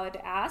 Never bothered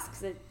to ask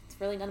because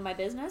it's really none of my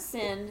business.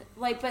 And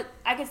like, but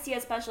I could see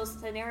a special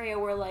scenario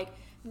where like.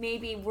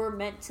 Maybe we're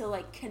meant to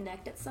like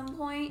connect at some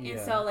point, and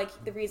so like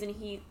the reason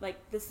he like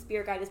the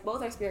spirit guide is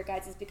both our spirit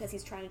guides is because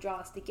he's trying to draw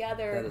us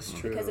together. That is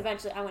true. Because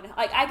eventually I want to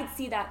like I could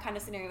see that kind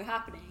of scenario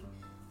happening.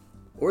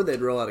 Or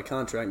they'd roll out a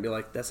contract and be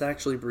like, "That's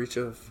actually breach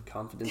of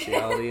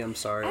confidentiality. I'm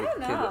sorry." I don't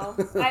know.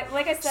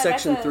 Like I said,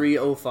 Section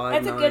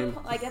 3059. That's a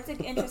good like that's an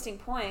interesting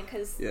point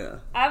because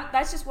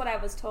that's just what I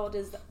was told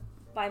is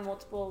by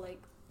multiple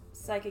like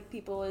psychic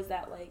people is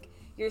that like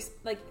you're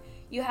like.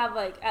 You have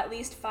like at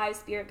least 5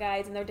 spirit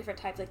guides, and they're different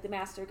types, like the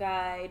master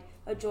guide,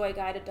 a joy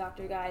guide, a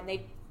doctor guide. And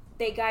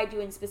they guide you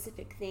in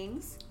specific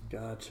things,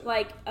 Gotcha.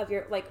 like of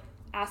your like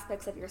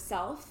aspects of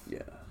yourself. Yeah.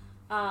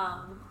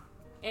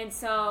 And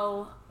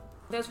so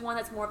there's one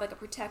that's more of like a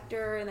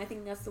protector, and I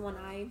think that's the one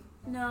I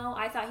know.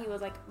 I thought he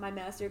was like my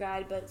master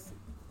guide, but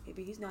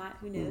maybe he's not.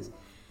 Who knows?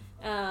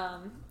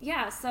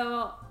 Yeah.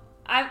 So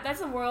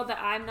that's a world that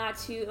I'm not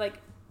too like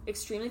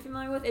extremely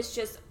familiar with. It's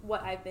just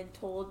what I've been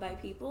told by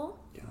people.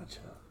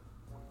 Gotcha.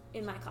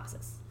 In my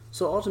classes.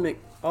 So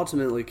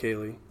ultimately,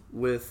 Kaylee,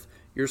 with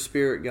your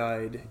spirit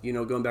guide, you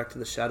know, going back to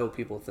the shadow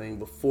people thing,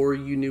 before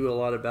you knew a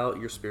lot about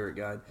your spirit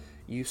guide,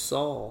 you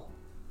saw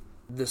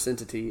this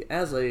entity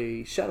as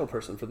a shadow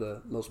person for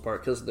the most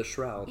part because of the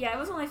shroud. Yeah, it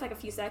was only for like a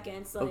few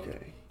seconds. Like,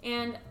 okay.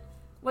 And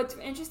what's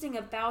interesting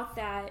about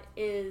that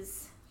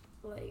is,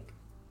 like,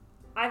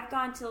 I've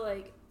gone to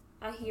like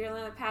a healer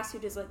in the past who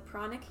does like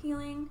pranic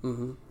healing.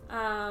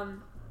 Mm-hmm.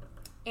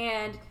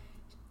 And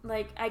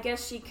like I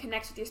guess she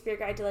connects with your spirit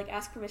guide to like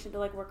ask permission to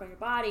like work on your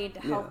body and to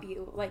help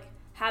you, like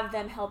have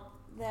them help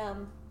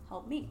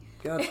me.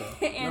 Gotcha.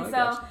 And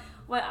so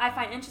what I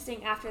find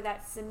interesting after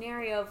that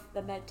scenario of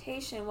the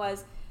meditation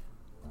was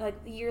like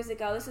years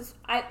ago. This was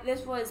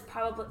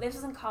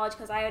in college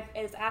because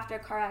it was after a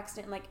car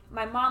accident. Like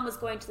my mom was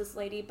going to this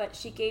lady, but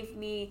she gave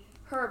me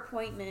her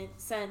appointment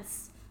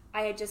since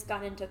I had just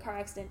gotten into a car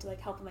accident to like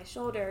help with my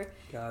shoulder.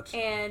 Gotcha.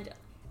 And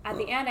at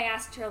the end, I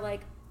asked her like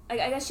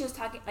I guess she was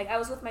talking, like, I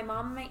was with my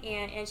mom and my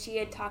aunt, and she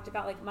had talked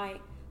about, like, my,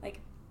 like,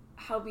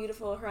 how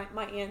beautiful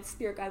my aunt's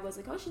spirit guide was.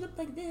 Like, oh, she looked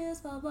like this,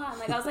 blah blah. And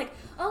like I was like,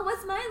 oh,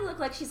 what's mine look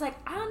like? She's like,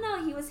 I don't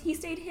know. He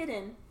stayed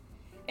hidden,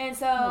 and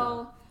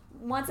so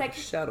once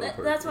Shadow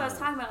that's what I was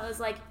talking about. It was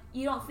like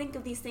you don't think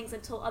of these things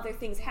until other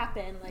things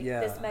happen, like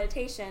this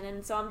meditation.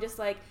 And so I'm just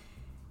like,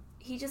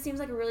 he just seems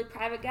like a really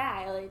private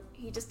guy. Like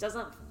he just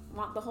doesn't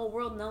want the whole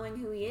world knowing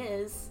who he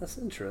is. That's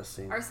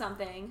interesting. Or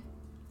something.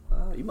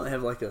 You might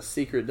have like a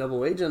secret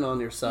double agent on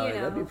your side.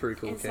 That'd be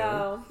pretty cool. And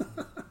so,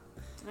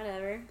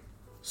 whatever.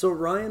 So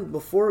Ryan,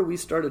 before we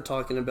started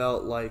talking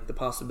about like the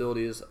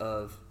possibilities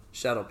of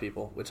shadow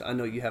people, which I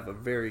know you have a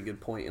very good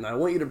point, and I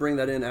want you to bring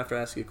that in after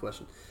I ask you a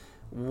question.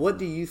 What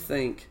did you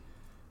think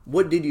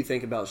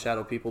about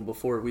shadow people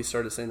before we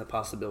started saying the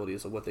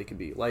possibilities of what they could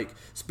be? Like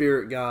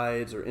spirit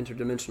guides or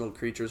interdimensional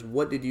creatures.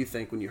 What did you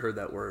think when you heard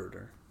that word?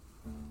 Or...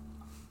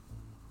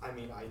 I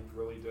mean, I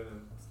really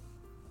didn't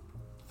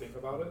think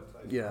about it.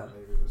 I thought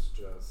maybe it was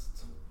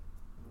just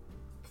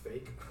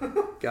fake.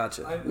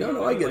 Gotcha. I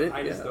get it.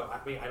 I just don't.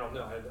 I mean, I don't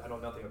know. I know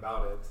nothing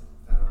about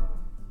it.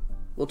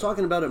 Well,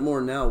 talking about it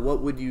more now,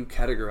 what would you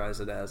categorize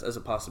it as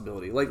a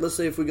possibility? Like, let's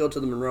say if we go to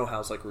the Monroe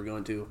house, like we're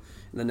going to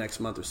in the next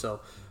month or so,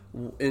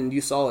 and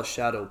you saw a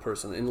shadow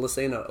person, and let's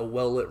say in a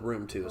well-lit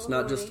room too. It's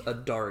not just a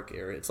dark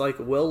area. It's like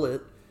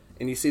well-lit,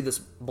 and you see this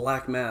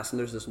black mass, and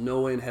there's this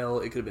no way in hell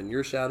it could have been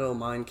your shadow,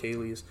 mine,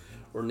 Kaylee's,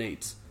 or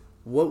Nate's.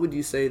 What would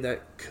you say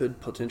that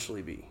could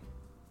potentially be?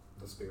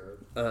 The spirit.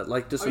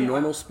 Like just a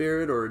normal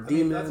spirit or a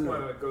demon? That's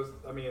when it goes.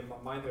 I mean, my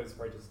mind is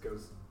probably just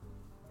goes.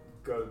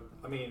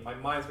 I mean, my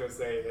mind's going to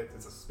say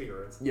it's a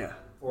spirit. Yeah.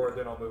 Or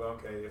then I'll move.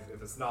 Okay,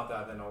 if it's not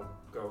that, then I'll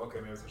go. Okay,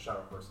 maybe it's a shadow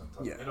person.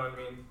 Yeah. You know what I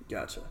mean?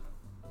 Gotcha.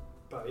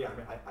 But yeah, I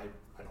mean,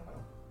 I don't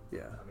know.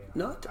 Yeah. I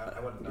mean, I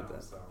wouldn't know.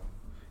 That. So.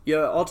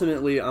 Yeah.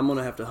 Ultimately, I'm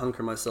gonna have to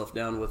hunker myself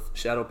down with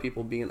shadow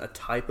people being a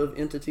type of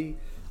entity.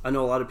 I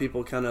know a lot of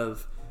people kind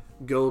of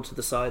go to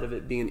the side of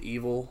it being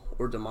evil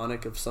or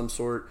demonic of some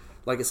sort.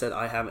 Like I said,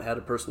 I haven't had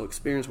a personal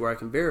experience where I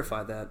can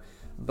verify that,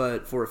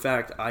 but for a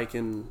fact, I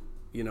can,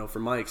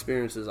 from my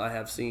experiences, I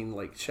have seen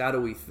like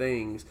shadowy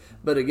things.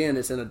 But again,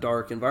 it's in a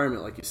dark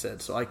environment, like you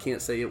said, so I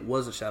can't say it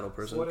was a shadow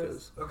person.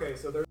 Okay,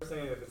 so they're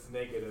saying if it's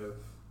negative,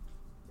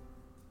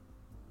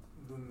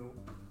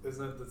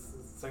 isn't it the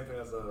same thing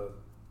as a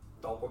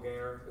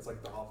doppelganger? It's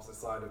like the opposite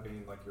side of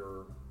being like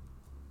your...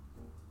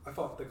 I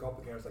thought the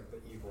doppelganger is like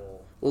the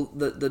evil. Well,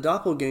 the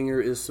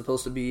doppelganger is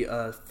supposed to be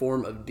a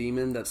form of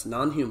demon that's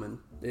non-human.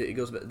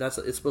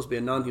 It's supposed to be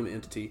a non-human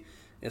entity,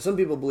 and some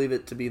people believe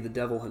it to be the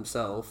devil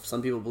himself.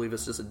 Some people believe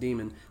it's just a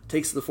demon. It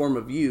takes the form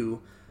of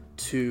you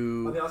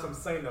to. I think that's what I'm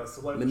saying though.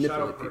 So like the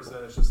shadow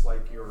person is just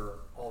like your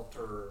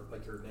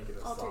like your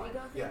negative alter side.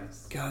 Ego?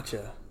 Yes.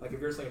 Gotcha. Like if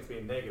you're saying it's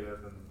being negative,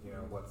 then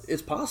what's...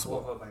 It's possible.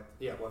 What if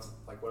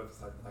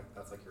it's like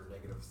that's like your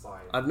negative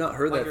side? I've not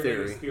heard like that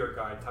your theory. Spirit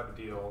guide type of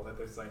deal that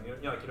they're saying. You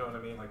know what I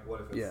mean? Like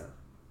what if it's... Yeah.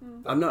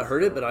 I've not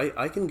heard it, but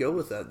I can go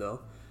with that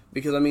though.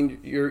 Because I mean,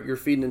 you're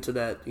feeding into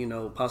that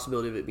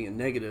possibility of it being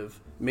negative.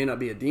 It may not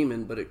be a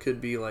demon, but it could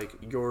be like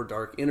your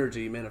dark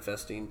energy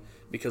manifesting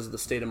because of the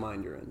state of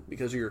mind you're in,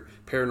 because you're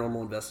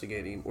paranormal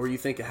investigating, or you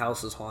think a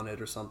house is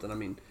haunted or something. I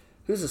mean,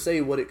 who's to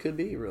say what it could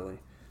be really?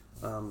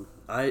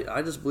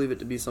 I just believe it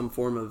to be some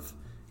form of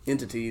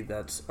entity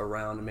that's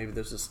around, and maybe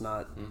there's just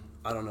not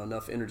I don't know,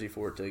 enough energy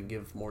for it to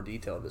give more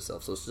detail of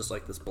itself. So it's just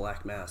like this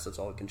black mass. That's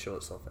all it can show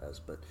itself as.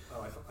 But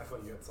I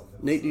thought you had something.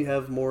 Nate, do you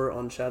have more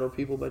on shadow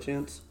people by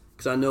chance?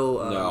 Because I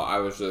know. No, I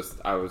was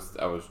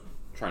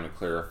trying to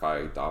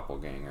clarify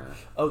doppelganger.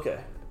 Okay,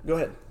 go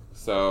ahead.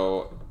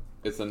 So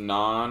it's a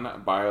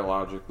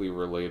non-biologically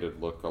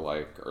related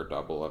look-alike or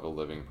double of a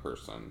living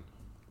person,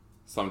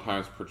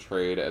 sometimes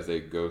portrayed as a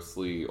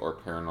ghostly or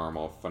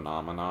paranormal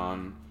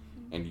phenomenon,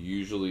 and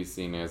usually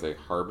seen as a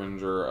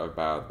harbinger of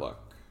bad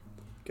luck.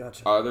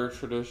 Gotcha. Other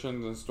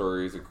traditions and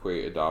stories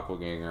equate a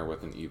doppelganger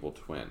with an evil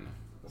twin.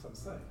 That's what I'm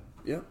saying.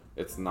 Yeah.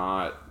 It's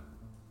not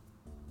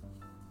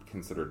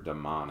considered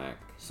demonic.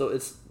 So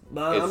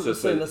I'm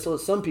just saying that's what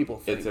some people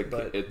think.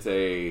 It's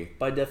a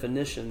by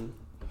definition.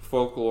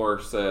 Folklore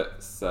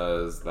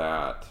says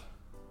that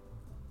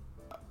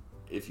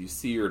if you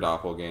see your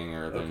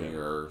doppelganger, then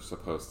you're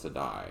supposed to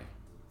die.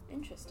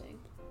 Interesting.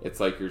 It's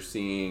like you're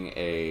seeing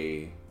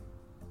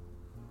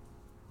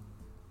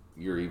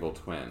your evil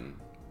twin,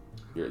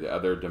 the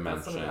other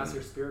dimension. Someone asks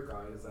your spirit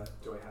guide,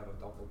 do I have a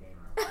doppelganger?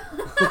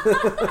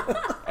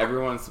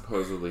 Everyone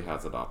supposedly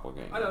has a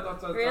doppelganger. I know,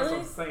 that's really? what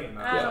I'm saying.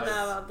 I don't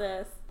know about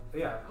this.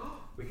 Yeah,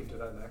 we can do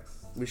that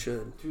next. We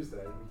should.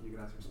 Tuesday, you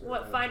can ask your spirit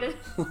What, guide. find it?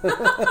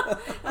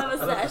 Have a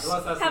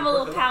sesh. Have a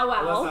little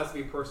powwow. Unless it has to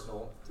be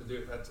personal to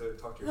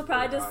talk to your He'll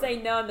probably just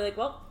say no and be like,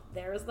 well,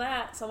 there's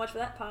that. So much for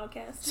that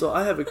podcast. So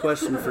I have a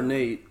question for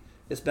Nate.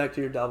 It's back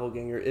to your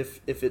doppelganger.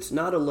 If it's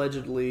not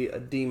allegedly a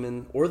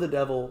demon or the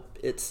devil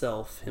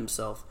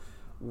himself,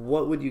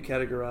 what would you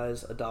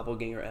categorize a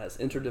doppelganger as?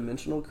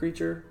 Interdimensional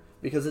creature?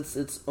 Because it's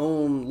its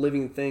own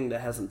living thing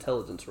that has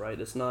intelligence, right?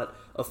 It's not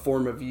a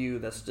form of you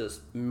that's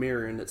just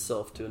mirroring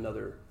itself to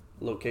another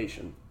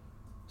location.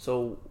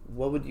 So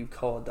what would you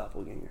call a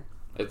doppelganger?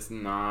 It's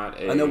not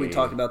a... I know we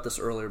talked about this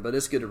earlier, but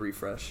it's good to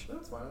refresh.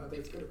 That's fine. I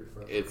think it's good to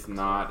refresh. It's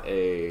not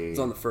a... It's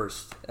on the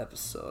first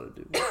episode,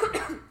 dude.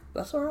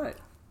 That's all right.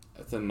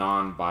 It's a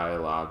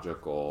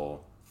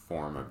non-biological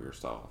form of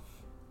yourself.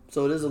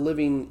 So it is a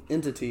living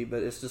entity,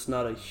 but it's just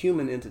not a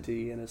human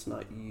entity, and it's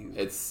not you.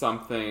 It's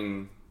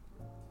something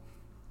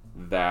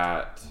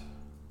that...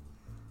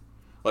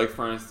 Like,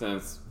 for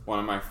instance, one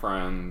of my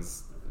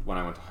friends, when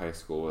I went to high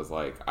school, was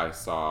like, I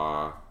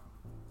saw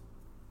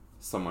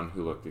someone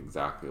who looked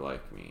exactly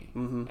like me,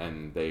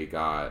 and they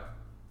got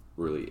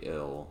really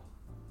ill.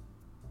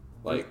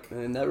 Like,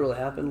 and that really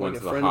happened? went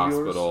Like to a the friend of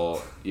yours?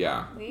 hospital.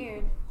 Yeah.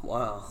 Weird.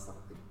 Wow.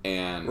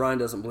 And Ryan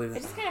doesn't believe It's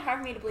it. just kind of hard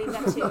for me to believe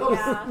that too.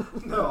 Yeah.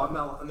 No, I'm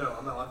not. No,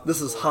 I'm not. Laughing.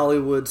 This is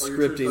Hollywood Or you're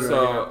scripting truthfully right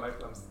saying here. I'm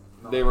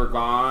not- they were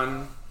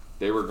gone.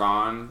 They were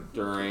gone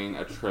during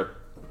a trip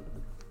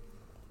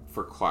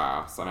for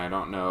class, and I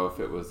don't know if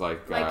it was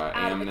like out of the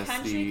Amnesty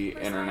country, per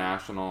se?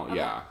 International, Okay.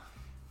 yeah,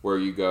 where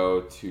you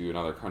go to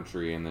another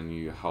country and then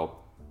you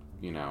help,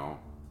 you know,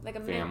 Like a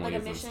families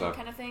and mission stuff,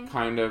 kind of thing.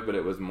 kind of, but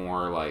it was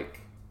more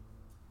like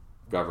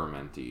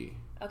governmenty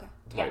Okay.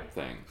 type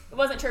thing, It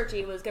wasn't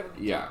churchy. It was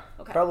government. yeah.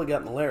 Okay. Probably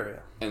got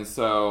malaria. And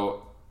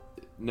so,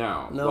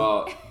 no. No?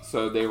 Well,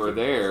 so they were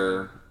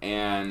there,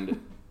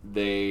 and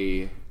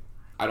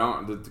I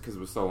don't, because it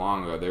was so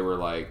long ago, they were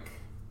like,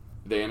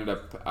 they ended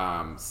up,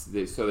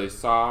 they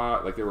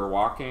saw, like, they were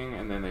walking,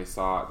 and then they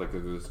saw, like,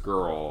 this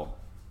girl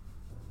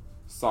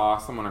saw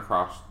someone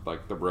across,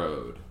 like, the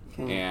road,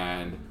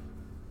 and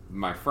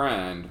my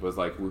friend was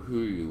like, well,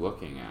 who are you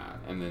looking at?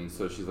 And then,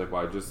 so she's like,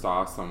 well, I just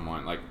saw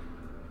someone, like,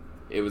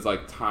 it was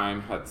like time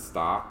had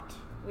stopped.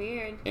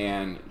 Weird.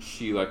 And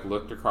she like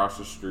looked across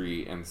the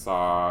street and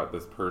saw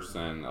this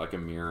person, like a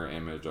mirror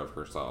image of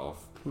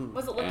herself.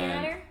 Was it looking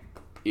And- at her?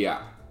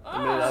 Yeah.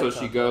 Oh. So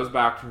she goes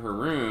back to her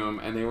room,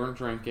 and they weren't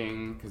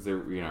drinking because they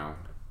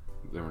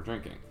weren't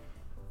drinking,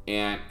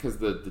 and because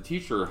the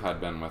teacher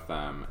had been with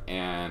them,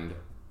 and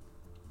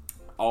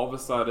all of a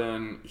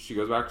sudden she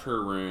goes back to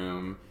her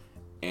room,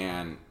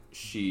 and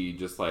she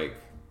just like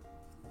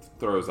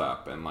throws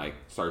up and like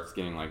starts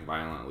getting like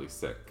violently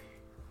sick.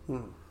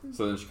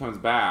 So then she comes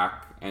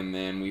back, and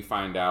then we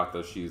find out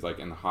that she's like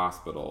in the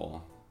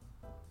hospital,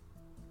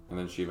 and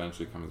then she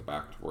eventually comes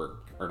back to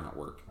work, or not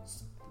work,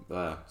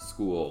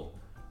 school.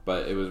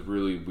 But it was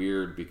really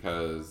weird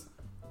because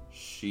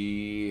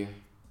she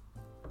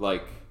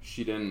wouldn't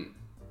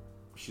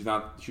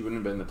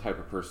have been the type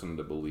of person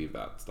to believe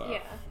that stuff. Yeah.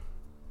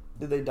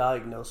 Did they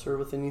diagnose her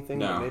with anything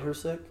No. that made her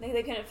sick?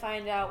 They couldn't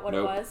find out what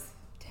Nope. it was.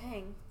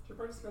 Dang. She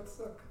probably just got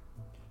sick.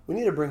 We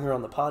need to bring her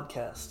on the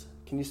podcast.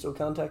 Can you still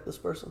contact this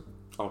person?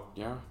 Oh,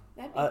 yeah.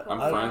 That'd be I- cool.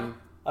 I'm I- friend.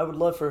 I would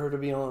love for her to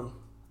be on.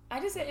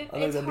 It's that'd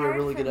hard be a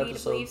really for good me to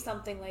episode. believe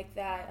something like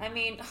that. I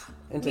mean,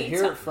 And to me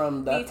hear it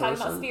from that me talking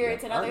person, about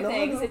spirits and I other know, I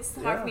things, know. it's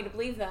hard Yeah. for me to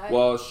believe that.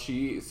 Well,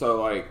 she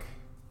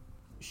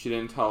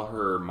didn't tell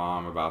her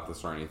mom about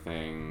this or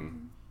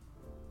anything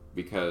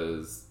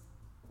because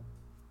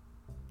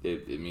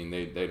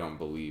they don't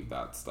believe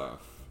that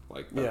stuff.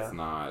 Like, that's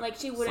not like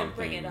she wouldn't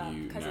bring it up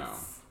something because know.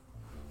 it's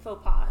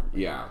faux pas.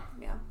 Yeah.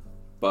 Yeah.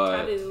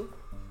 But Taboo.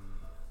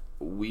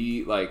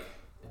 we like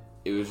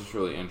it was just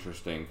really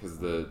interesting because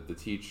the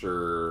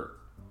teacher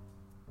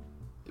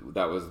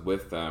that was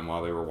with them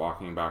while they were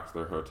walking back to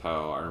their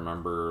hotel, I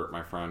remember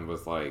my friend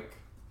was like,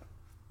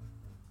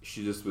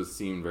 she just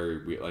seemed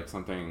very weird, like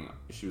something,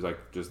 she was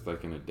like just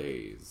like in a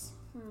daze.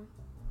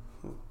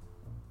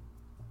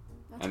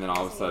 That's And then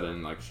all of a crazy.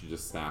 sudden, like, she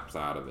just snaps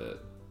out of it.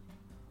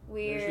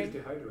 Maybe she's Weird.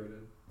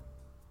 dehydrated.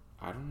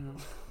 I don't know.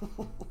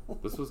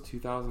 This was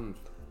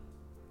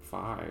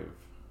 2005.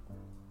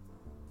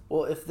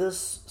 Well, if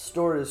this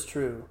story is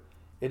true,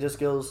 it just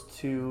goes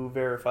to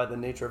verify the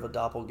nature of a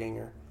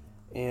doppelganger.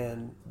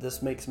 And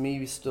this makes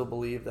me still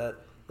believe that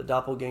the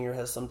doppelganger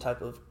has some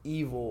type of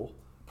evil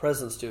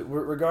presence to it.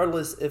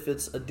 Regardless if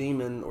it's a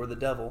demon or the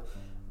devil.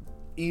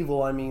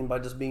 Evil, I mean, by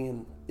just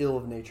being ill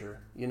of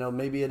nature. You know,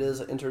 maybe it is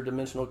an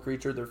interdimensional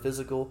creature. They're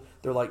physical.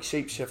 They're like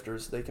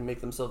shapeshifters. They can make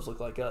themselves look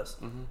like us.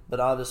 But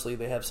obviously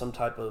they have some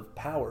type of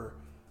power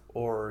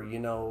or, you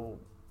know,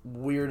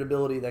 weird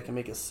ability that can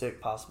make us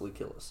sick, possibly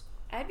kill us.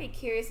 I'd be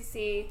curious to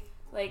see,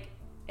 like,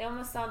 it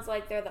almost sounds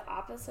like they're the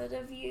opposite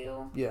of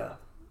you, Yeah.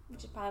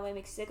 which is probably what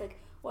makes you sick. Like,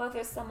 what if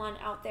there's someone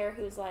out there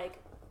who's, like,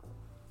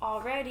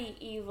 already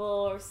evil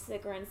or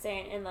sick or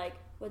insane, and, like,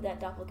 would that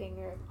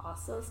doppelganger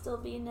also still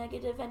be a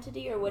negative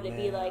entity, or would it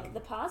be, Man. like,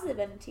 the positive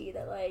entity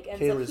that, like, ends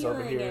Kaylee's up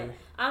over healing here it?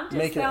 I'm just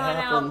making it throwing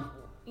happen. out,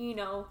 you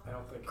know, I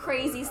don't think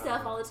Crazy Hitler had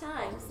stuff a all the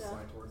time, positive so.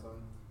 sign towards him.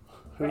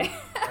 right?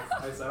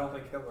 I don't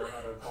think Hitler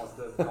had a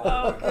positive.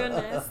 Oh,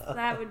 goodness.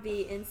 That would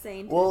be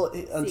insane. to Well,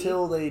 see.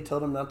 until they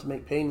told him not to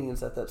make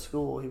paintings at that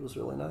school, he was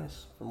really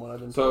nice, from what I've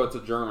been So told. it's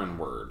a German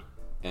word,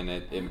 and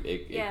it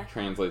Yeah.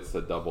 translates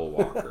to double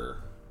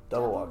walker.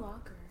 Double walk.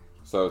 Walker.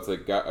 So it's a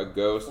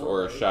ghost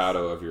or a Nice.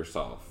 shadow of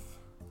yourself.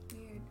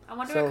 Weird. I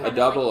wonder So- what kind A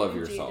double like, of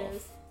energy it yourself.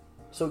 is.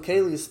 So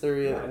Kaylee's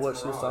theory, Yeah, it's what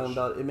she was talking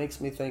Mirage. about, it makes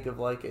me think of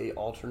like a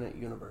alternate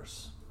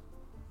universe.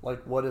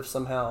 Like, what if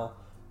somehow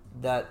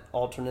that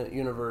alternate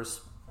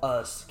universe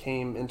us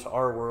came into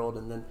our world,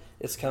 and then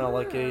it's kind of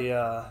like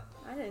a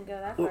I didn't go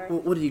that far.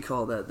 what do you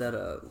call that?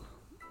 That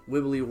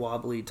wibbly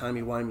wobbly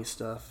timey wimey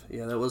stuff.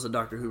 Yeah, that was a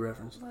Doctor Who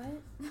reference.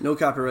 What? No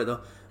copyright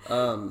though.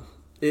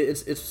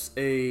 It's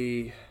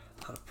a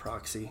not a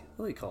proxy.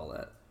 What do you call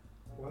that?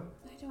 What?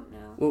 I don't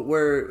know.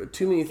 Where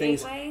too many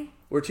things Gateway?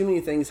 where too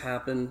many things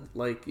happen,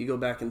 like you go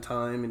back in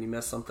time and you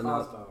mess something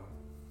up.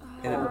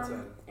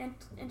 Cosmo.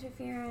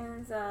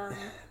 Interference.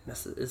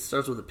 It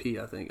starts with a P,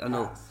 I think. I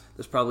know Pass.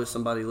 there's probably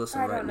somebody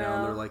listening I right don't now,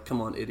 and know. they're like,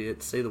 "Come on,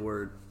 idiot, say the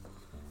word."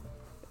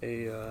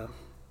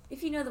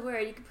 If you know the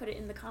word, you can put it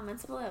in the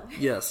comments below.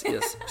 Yes.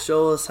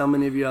 Show us how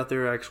many of you out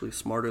there are actually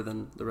smarter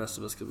than the rest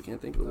of us because we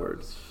can't think of the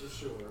word.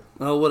 Sure.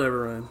 Oh,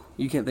 whatever, Ryan.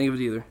 You can't think of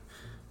it either.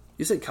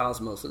 You said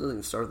cosmos. It doesn't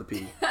even start with a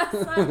P. That's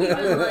not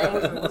even like. I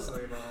wasn't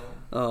listening,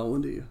 Oh,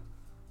 when do you?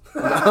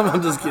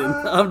 I'm just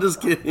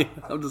kidding.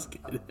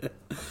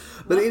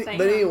 But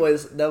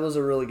anyways, that was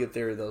a really good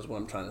theory. That was what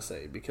I'm trying to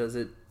say because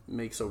it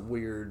makes a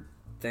weird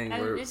thing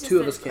And where it's just two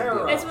of us can't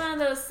do It's it. one of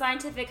those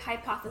scientific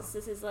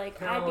hypotheses. Is like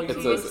I'd be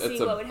It's curious to see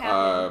what would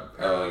happen.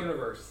 Parallel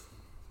universe.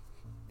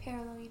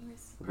 Parallel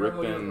universe.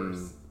 Parallel Ripping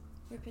universe.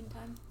 Rip in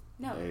time.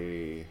 No.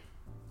 a what's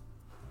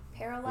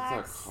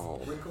Parallax. that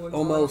called? Wrinkle in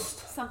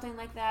Almost. Something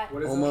like that.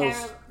 What is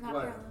Almost. Not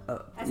What?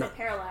 parallax. I said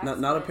parallax.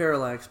 Not a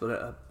parallax, but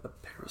a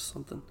paras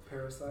something. time?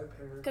 Parasite.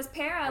 Because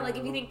like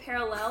if you think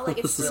parallel, like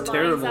it's This is lines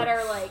terrible. that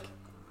are like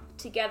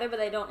together but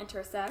they don't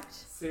intersect.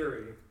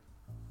 Siri.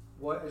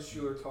 What is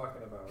Schuler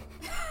talking about?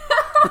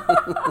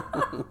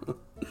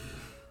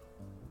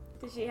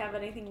 Does she have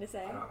anything to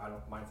say? I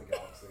don't. Mine's a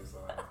galaxy, so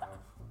I don't have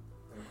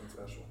anything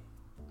special.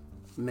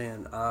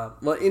 Man,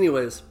 well,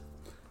 anyways,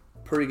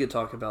 pretty good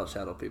talk about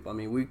shadow people. I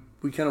mean,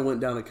 we kind of went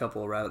down a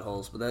couple of rabbit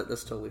holes, but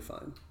that's totally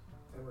fine.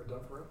 And we're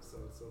done for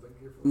episodes, so thank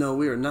you for No,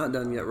 we are not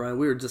done yet, Ryan.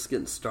 We are just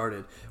getting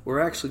started. We're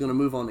actually going to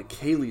move on to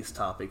Kaylee's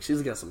topic.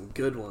 She's got some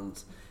good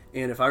ones.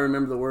 And if I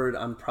remember the word,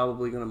 I'm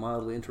probably going to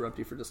mildly interrupt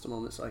you for just a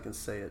moment so I can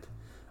say it.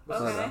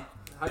 Okay.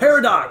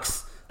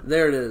 Paradox!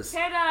 There it is.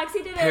 Paradox, he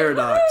did it.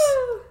 Paradox.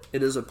 Woo!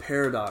 It is a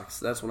paradox.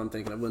 That's what I'm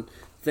thinking of. When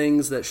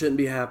things that shouldn't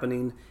be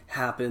happening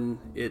happen,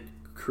 it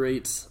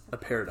creates a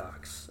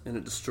paradox and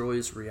it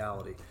destroys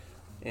reality.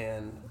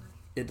 And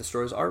it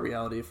destroys our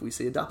reality if we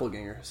see a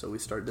doppelganger. So we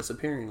start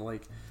disappearing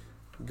like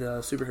the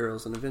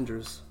superheroes and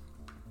Avengers.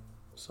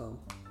 So,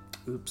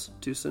 oops,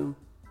 too soon?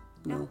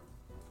 No?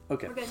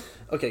 Okay. We're good.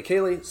 Okay,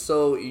 Kaylee,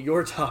 so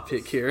your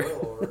topic here.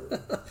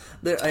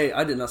 Hey,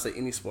 I did not say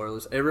any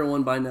spoilers.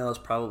 Everyone by now has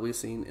probably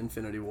seen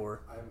Infinity War.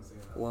 I haven't seen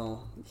that.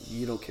 Well,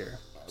 you don't care.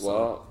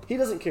 Well, He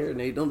doesn't care,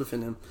 Nate. Don't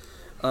defend him.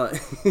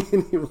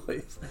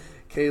 Anyways,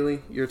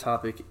 Kaylee, your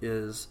topic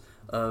is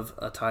of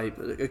a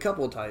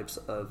couple of types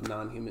of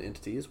non-human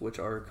entities, which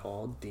are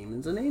called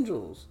demons and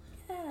angels.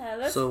 Yeah,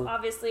 that's So-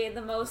 obviously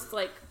the most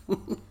like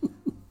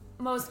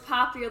most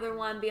popular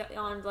one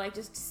beyond like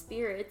just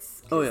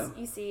spirits. 'Cause Oh, yeah.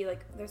 You see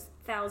like there's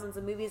thousands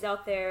of movies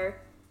out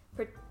there,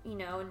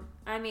 and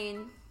I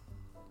mean,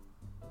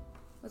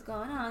 what's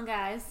going on,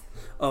 guys?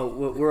 Oh,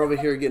 we're over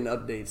here getting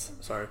updates.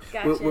 Sorry.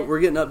 Gotcha. We're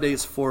getting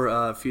updates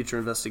for future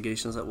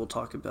investigations that we'll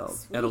talk about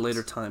at a Sweet.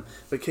 later time.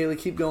 But Kaylee,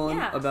 keep going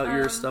Yeah, about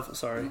your stuff.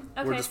 Sorry.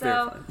 We're Okay, just so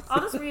verifying.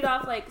 I'll just read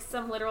off like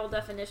some literal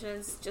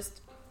definitions,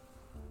 just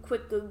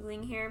quick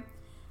googling here.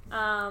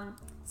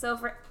 So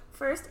for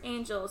first,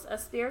 angels, a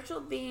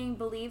spiritual being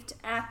believed to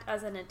act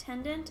as an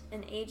attendant,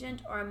 an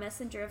agent, or a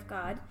messenger of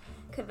God,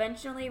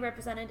 conventionally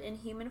represented in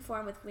human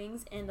form with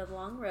wings and a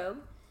long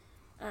robe.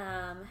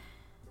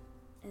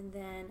 And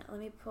then let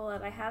me pull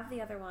up. I have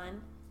the other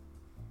one.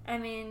 I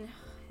mean,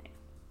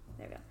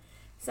 there we go.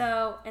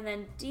 So, and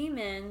then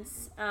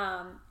demons.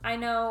 I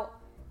know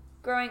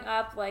growing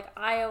up, like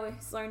I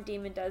always learned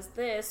demon does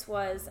this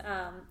was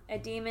a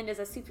demon is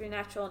a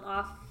supernatural and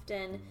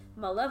often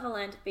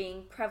malevolent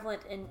being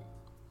prevalent in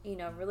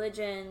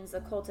religions,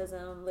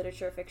 occultism,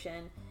 literature,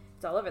 fiction.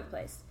 It's all over the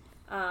place.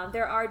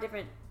 There are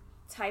different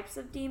types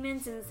of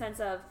demons in the sense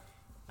of,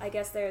 I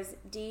guess there's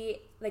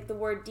like the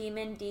word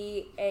demon,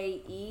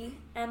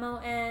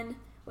 Daemon,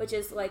 which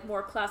is like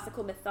more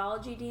classical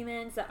mythology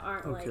demons that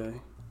aren't Okay.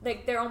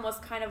 like they're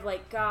almost kind of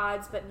like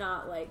gods, but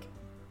not like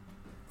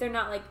they're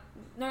not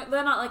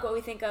like what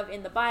we think of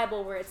in the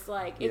Bible, where it's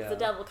like it's the Yeah.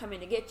 devil coming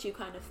to get you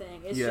kind of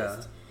thing. It's Yeah.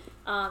 just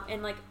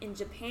and like in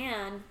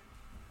Japan,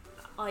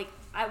 like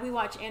we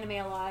watch anime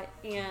a lot,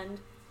 and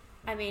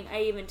I mean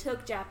I even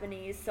took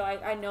Japanese, so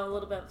I know a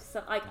little bit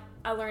of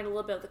I learned a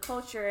little bit of the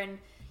culture, and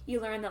you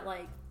learn that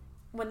like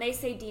when they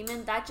say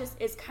demon, that just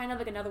is kind of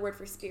like another word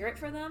for spirit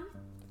for them.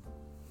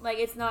 Like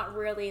it's not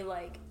really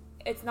like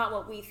it's not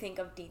what we think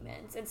of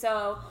demons, and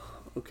so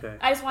Okay.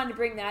 I just wanted to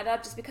bring that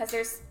up just because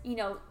there's,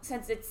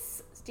 since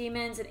it's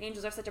demons and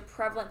angels are such a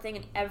prevalent thing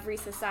in every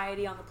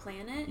society on the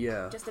planet.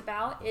 Yeah. Just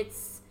about.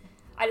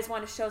 I just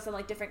want to show some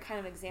like different kind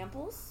of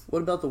examples.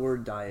 What about the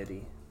word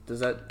deity? Does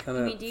that kind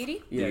of... You mean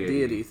deity? Yeah, Deity.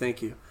 deity.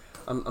 Thank you.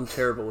 I'm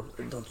terrible with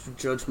it. Don't you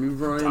judge me,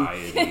 Ryan.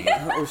 Deity.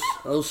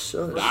 Oh,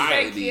 shush.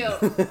 Very Deity. cute.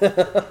 So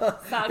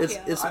It's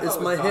cute. it's I thought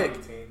it my was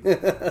hick.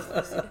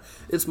 Dieting.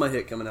 It's my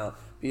hick coming out.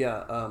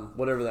 Yeah,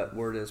 whatever that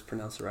word is,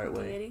 pronounced the right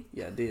way. Deity?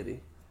 Yeah,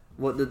 deity.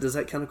 What does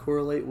that kind of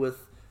correlate with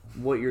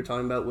what you're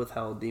talking about with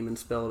how demon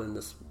spelled in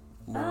this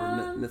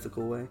more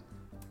mythical way?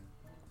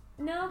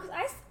 No,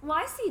 because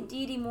I see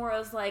deity more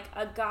as like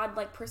a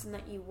godlike person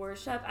that you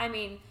worship. I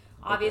mean,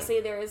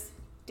 obviously there's.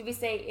 Did we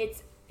say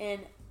it's an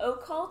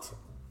occult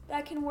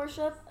that can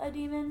worship a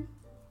demon?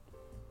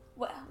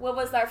 What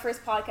was our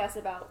first podcast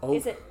about?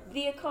 Is it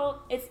the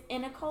occult? It's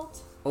an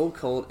occult.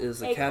 Occult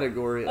is a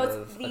category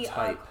of a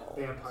type. Occult.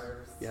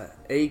 Vampires. Yeah,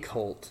 a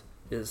cult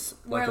is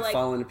like Where, a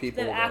following of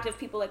people. The act of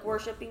people like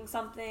worshiping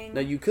something. Now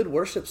you could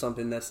worship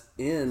something that's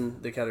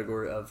in the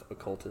category of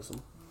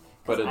occultism.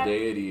 But a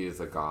deity is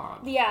a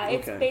god. Yeah,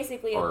 it's Okay.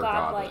 basically Or a a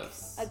god, like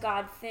goddess. a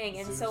god thing,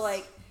 and so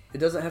like It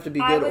doesn't have to be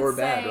I good would or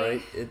bad, say-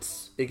 right?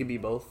 It could be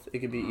both. It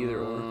could be either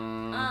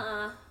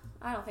or.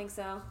 I don't think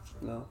so.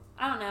 No.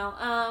 I don't know.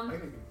 I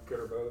think it'd be good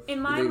or both.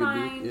 In my They would be-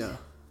 mind, yeah.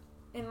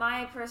 in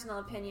my personal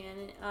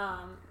opinion,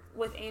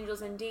 with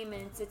angels and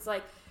demons, it's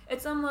like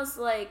it's almost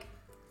like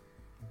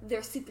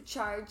they're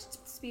supercharged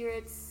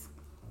spirits.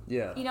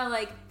 Yeah. You know,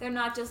 like they're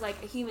not just like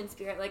a human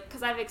spirit. Like,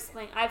 because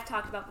I've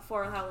talked about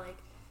before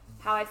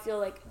how I feel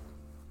like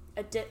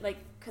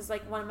because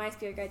like one of my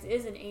spirit guides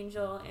is an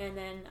angel, and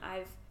then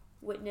I've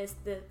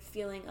witnessed the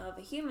feeling of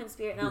a human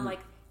spirit, and I'm like.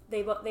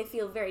 They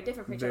feel very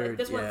different from each other. Like,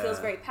 this one feels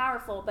very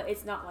powerful, but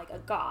it's not like a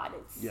god.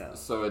 It's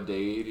So a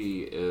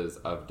deity is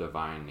of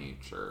divine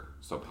nature,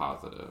 so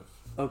positive,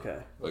 Okay.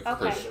 like Okay.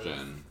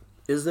 Christian.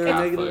 Is there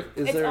Catholic. a negative?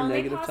 Is it's there a only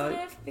negative positive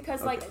type?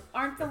 because like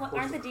aren't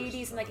the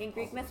deities in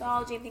Greek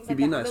mythology and things You'd like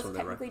be that? nice Those with that,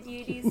 technically right?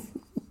 deities.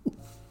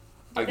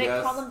 I They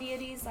guess. call them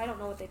deities. I don't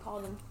know what they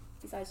call them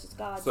besides just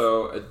gods.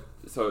 So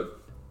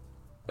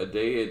a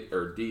deity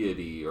or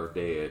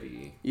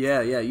deity.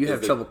 Yeah, you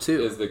have trouble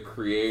too. Is the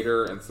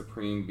creator and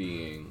supreme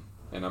being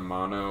in a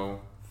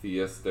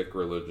monotheistic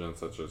religion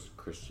such as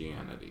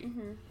Christianity.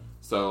 Mm-hmm.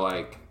 So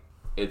like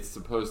it's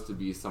supposed to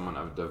be someone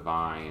of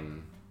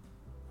divine,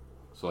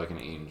 so like an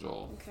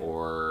angel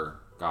or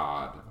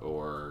God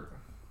or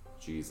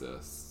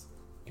Jesus.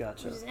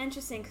 Gotcha. Which is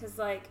interesting because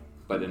like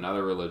But in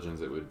other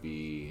religions it would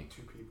be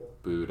Two people.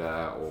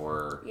 Buddha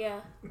or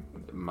yeah,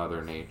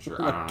 Mother Nature.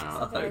 I don't know.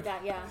 something like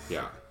that. Yeah.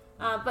 Yeah.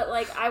 But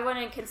like I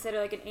wouldn't consider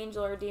like an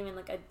angel or a demon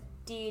like a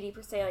deity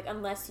per se, like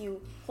unless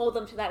you hold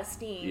them to that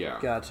esteem. Yeah.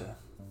 Gotcha.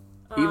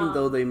 Even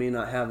though they may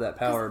not have that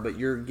power, but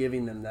you're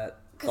giving them that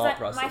thought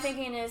process. My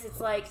thinking is, it's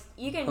like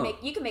you can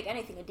make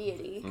anything a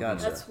deity.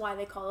 Gotcha. That's why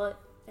they call it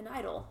an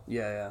idol.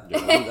 Yeah.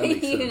 That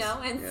makes sense. You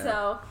know, and Yeah.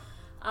 so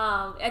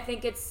I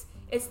think it's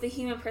the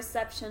human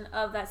perception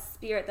of that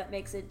spirit that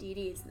makes it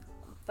deity.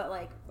 But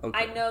like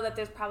I know that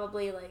there's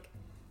probably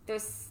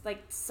there's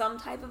some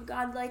type of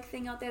godlike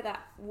thing out there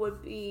that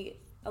would be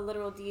a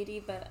literal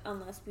deity, but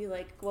unless we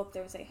go up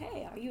there and say,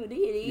 "Hey, are you a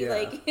deity?"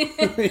 Yeah.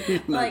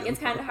 It's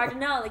kind of hard to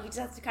know. You just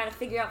have to kind of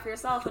figure out for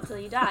yourself until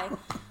you die.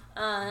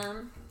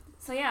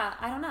 So yeah,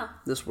 I don't know.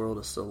 This world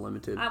is still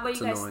limited. What do It's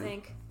you guys annoying.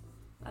 think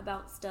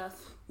about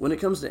stuff? When it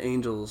comes to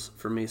angels,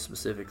 for me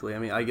specifically, I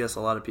mean, I guess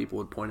a lot of people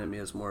would point at me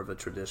as more of a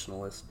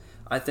traditionalist.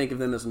 I think of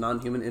them as a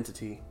non-human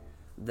entity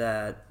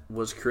that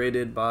was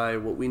created by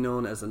what we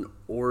know as an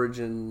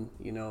origin,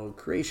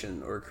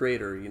 creation or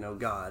creator,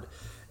 God,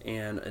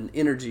 and an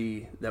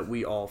energy that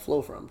we all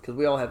flow from, because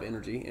we all have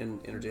energy, and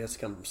energy has to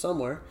come from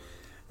somewhere.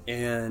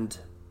 And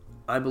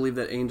I believe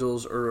that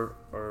angels are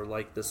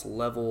like this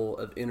level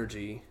of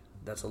energy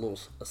that's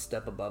a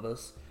step above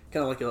us,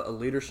 kind of like a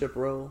leadership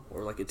role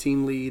or like a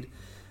team lead.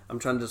 I'm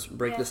trying to just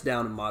break this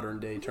down in modern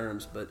day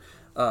terms, but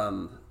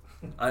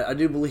I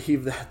do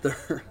believe that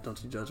they're.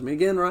 Don't you judge me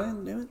again,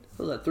 Ryan? Damn it!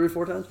 What was that 3 or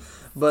 4 times?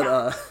 But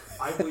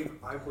I believe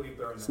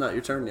they're in it's not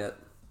your turn yet.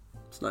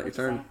 It's not your What'd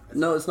you turn.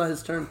 No, it's not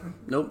his turn.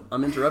 Nope,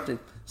 I'm interrupting.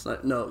 It's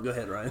not. No, go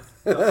ahead, Ryan.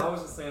 No, I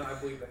was just saying I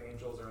believe the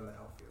angels are in the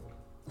outfield.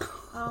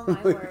 Oh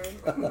my word!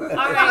 All right, going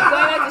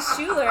back to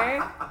Schuler.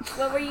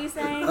 What were you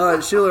saying? All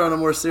right, Schuler. On a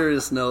more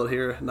serious note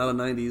here, not a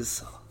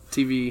 '90s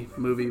TV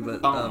movie,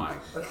 but Oh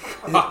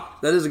my.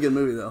 that is a good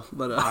movie though.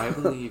 But I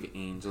believe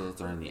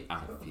angels are in the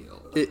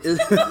outfield.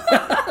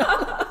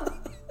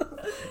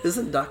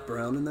 Isn't Doc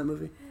Brown in that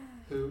movie?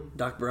 Who?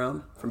 Doc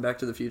Brown from Back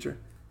to the Future.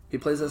 He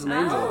plays as an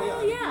Oh,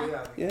 angel.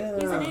 yeah. Yeah.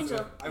 He's an I was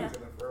angel. in Yeah. it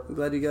forever. I'm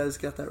glad you guys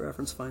got that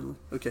reference finally.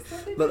 Okay,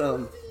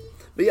 but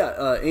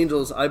yeah,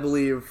 angels I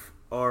believe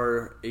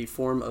are a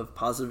form of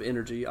positive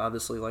energy.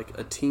 Obviously, like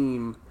a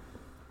team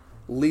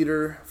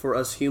leader for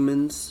us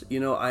humans.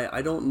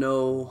 I don't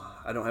know.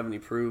 I don't have any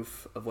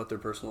proof of what their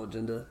personal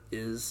agenda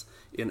is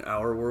in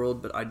our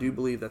world, but I do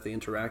believe that they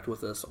interact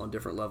with us on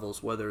different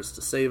levels, whether it's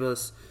to save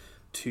us,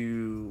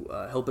 to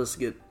help us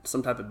get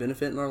some type of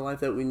benefit in our life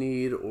that we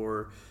need,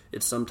 or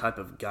it's some type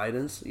of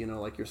guidance,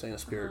 like you're saying, a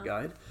spirit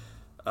guide.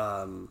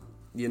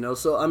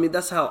 So I mean,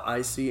 that's how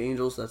I see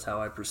angels. That's how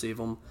I perceive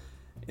them.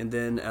 And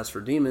then as for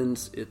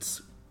demons,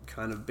 it's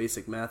kind of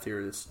basic math here.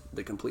 It's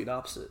the complete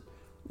opposite.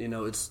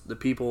 It's the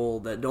people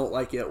that don't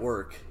like you at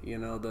work.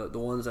 The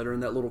ones that are in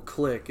that little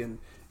clique, and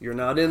you're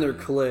not in their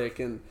clique,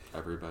 and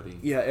Everybody.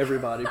 yeah,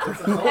 everybody.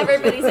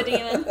 Everybody's a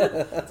demon.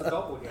 It's a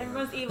doppelganger.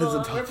 Everyone's evil.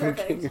 We're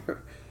perfect.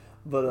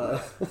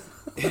 But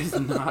It's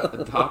not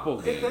a If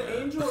doppelganger.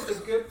 the angel is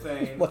a good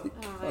thing, like,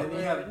 Oh, my and you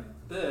word. have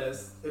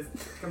this, it's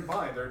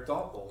combined. They're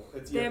doppel.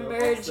 It's They're the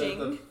opposite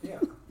merging. yeah,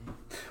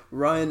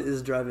 Ryan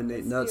is driving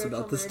Nate The nuts spiritual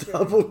about this merger.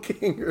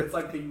 doppelganger. it's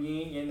like the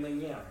yin and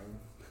the yang.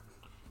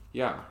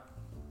 Yeah,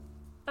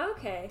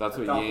 Okay. that's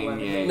what Doppel yin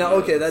and yang. No,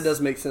 okay, is. that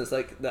does make sense.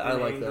 Like that, I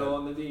The like angel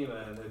that. and the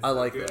demon. It's I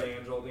like the good that.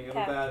 angel, the Okay.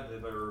 bad.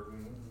 They're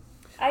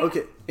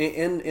Okay,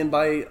 and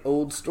by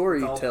old story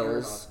it's all tells,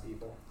 paradox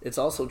people. it's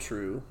also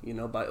true,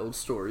 by old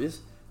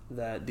stories,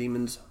 that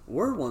demons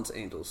were once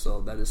angels.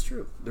 So that is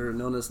true. They're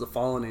known as the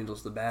fallen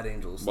angels, the bad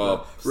angels,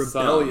 Well, the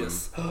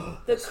rebellious.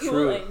 The cool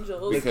true.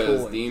 angels.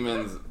 Because coin.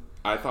 demons,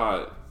 I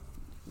thought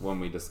when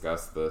we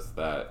discussed this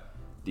that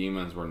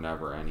demons were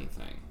never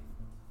anything.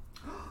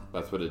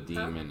 That's what a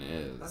demon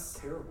That's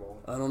is.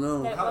 terrible. I don't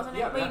know. That wasn't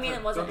it? What do you mean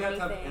it wasn't don't they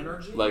have to anything? have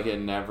energy? Like it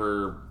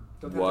never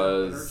Don't they have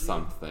was energy?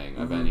 something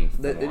of Mhm. any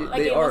They- form.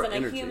 Like it are wasn't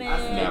energy. a human,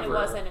 Never. it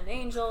wasn't an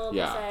angel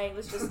Yeah. per se. It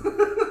was just.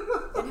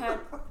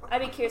 I'd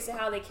be curious to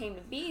how they came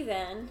to be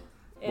then.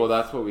 If- Well,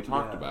 that's what we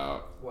talked Yeah.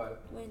 about.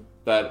 What? when,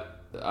 That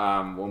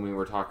when we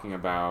were talking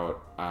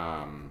about,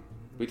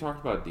 we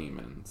talked about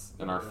demons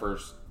in our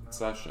first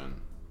session.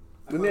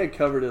 We may have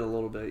covered it a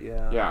little bit,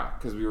 yeah. Yeah,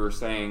 because we were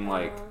saying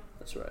like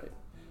That's right.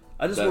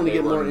 I just That want to they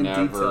get more were in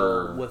never-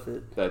 detail with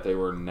it. that they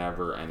were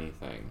never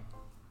anything.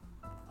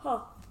 huh.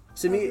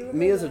 See,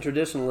 me as a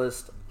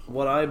traditionalist,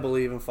 what I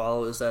believe and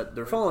follow is that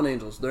they're fallen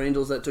angels. They're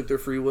angels that took their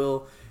free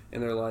will,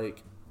 and they're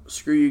like,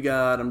 screw you,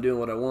 God, I'm doing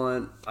what I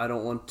want. I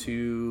don't want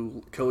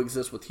to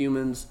coexist with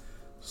humans,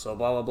 so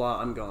blah, blah,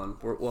 blah, I'm gone.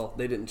 Well,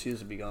 they didn't choose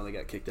to be gone, they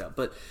got kicked out.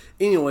 But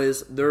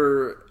anyways,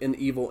 they're an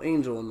evil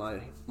angel in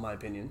my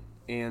opinion,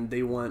 and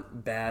they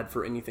want bad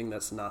for anything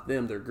that's not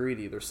them. They're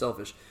greedy, they're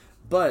selfish.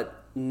 But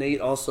Nate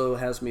also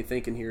has me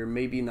thinking here,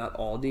 maybe not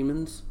all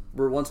demons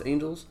were once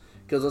angels,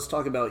 because let's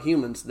talk about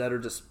humans that are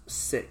just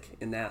sick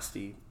and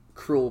nasty,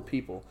 cruel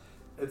people.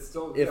 It's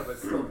still If- but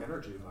it's still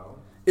energy though.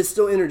 It's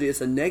still energy.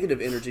 It's a negative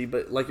energy,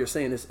 but like you're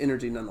saying, it's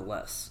energy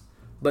nonetheless.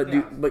 But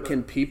Yeah, but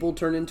can people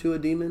turn into a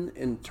demon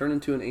and turn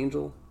into an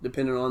angel,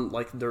 depending on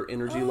like their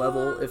energy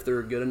level, if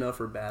they're good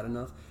enough or bad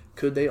enough?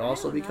 Could they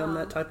also don't become know.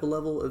 that type of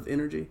level of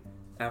energy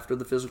after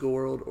the physical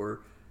world,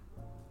 or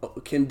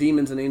can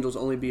demons and angels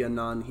only be a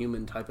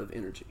non-human type of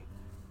energy?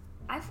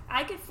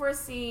 I could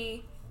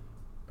foresee,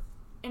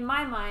 in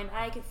my mind,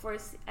 I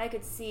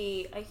could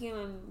see a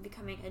human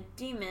becoming a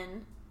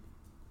demon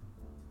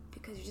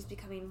because you're just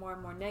becoming more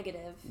and more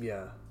negative.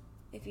 Yeah,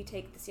 If you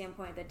take the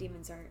standpoint that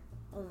demons aren't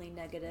only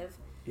negative,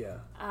 yeah.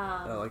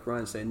 um, Like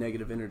Ryan's saying,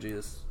 negative energy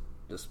is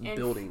just and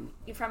building.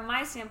 From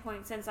my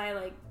standpoint, since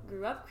I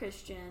grew up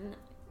Christian,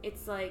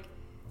 it's like,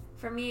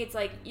 for me, it's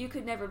like you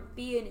could never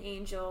be an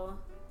angel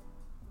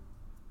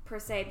per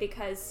se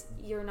because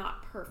you're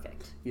not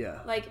perfect. Yeah,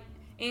 Like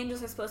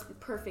angels are supposed to be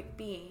perfect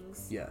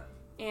beings. yeah.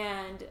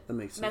 And That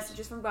makes sense.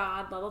 messages from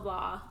God, blah blah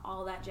blah,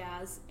 all that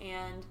jazz,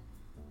 and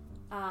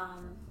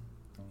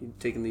You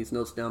taking these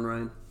notes down,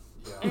 Ryan?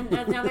 Yeah. and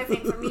another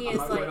thing for me I'm is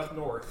not going like up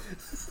north.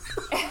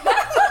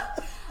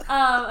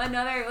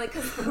 another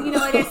cause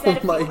like I said,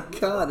 Oh my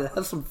God!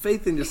 Have some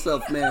faith in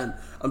yourself, man.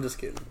 I'm just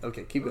kidding.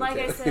 Okay, keep going. like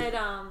I Kayla. said,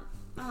 I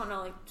don't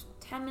know, like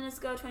 10 minutes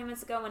ago, 20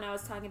 minutes ago, when I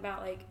was talking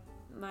about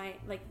my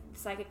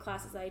psychic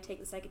classes that I take,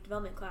 the psychic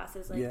development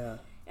classes, yeah,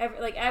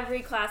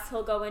 every class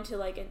he'll go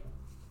into a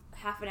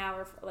half an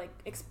hour for,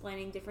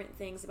 explaining different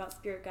things about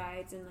spirit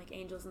guides and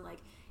angels, and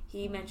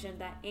he mentioned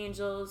that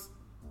angels,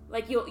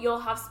 you'll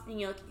have,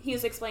 he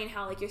was explaining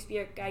how your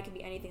spirit guide can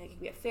be anything. It could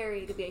be a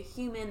fairy, it could be a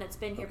human that's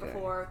been here Okay.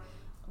 before,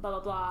 blah blah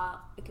blah.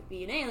 It could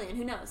be an alien,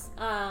 who knows.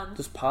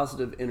 just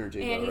positive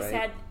energy. And though, he right?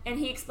 said, and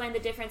he explained the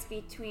difference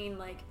between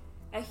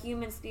a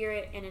human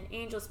spirit and an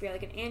angel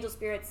spirit. An angel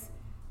spirit's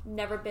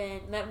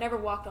never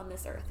walked on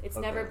this earth. It's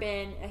never Okay.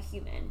 been a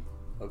human.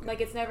 Okay.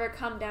 It's never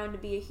come down to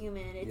be a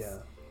human. It's Yeah.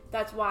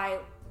 that's why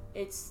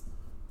its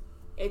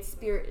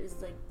spirit is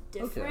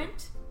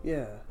different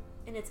Yeah,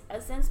 in its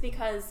essence,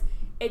 because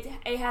it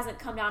hasn't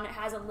come down, it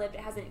hasn't lived,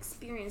 it hasn't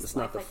experienced it's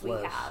life not the like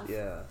flesh. we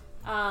have.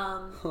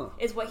 Yeah. Huh.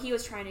 Is what he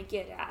was trying to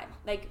get at.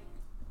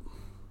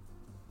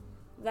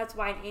 That's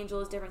why an angel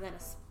is different than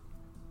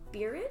a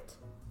spirit.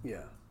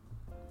 Yeah.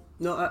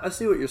 No, I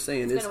see what you're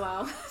saying. It's been a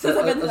while since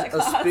I've been to that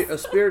class. A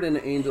spirit and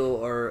an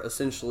angel are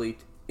essentially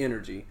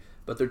energy,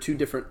 but they're two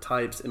different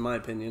types, in my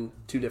opinion,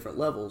 two different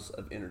levels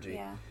of energy.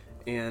 Yeah.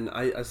 And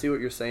I see what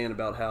you're saying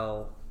about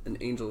how an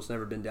angel's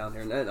never been down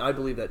here, and I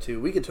believe that too.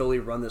 We could totally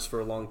run this for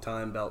a long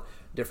time about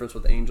difference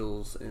with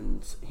angels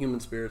and human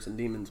spirits and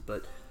demons,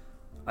 but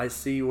I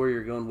see where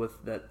you're going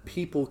with that.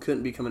 People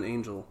couldn't become an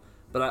angel,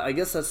 but I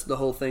guess that's the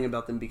whole thing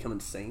about them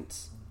becoming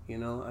saints.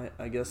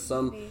 I guess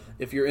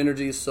if your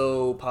energy is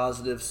so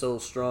positive, so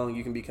strong,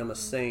 you can become a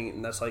saint,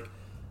 and that's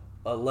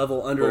a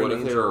level under But what an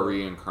if angel. they were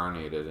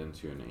reincarnated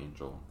into an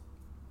angel?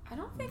 I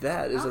don't think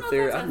That is I don't a know if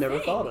theory that's I've never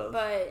thing, thought of.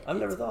 But I've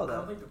never thought I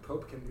don't of that. think the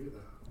Pope can do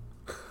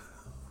that.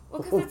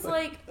 well, because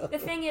it's the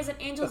thing is, an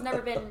angel's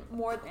never been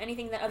more than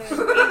anything that other than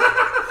an angel.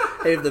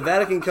 Hey, if the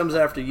Vatican comes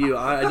after you,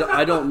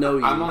 I don't know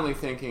you. I'm only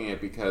thinking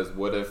it because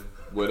what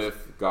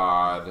if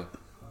God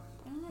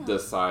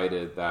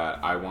decided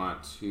that I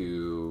want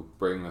to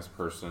bring this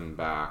person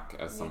back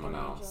as Make someone an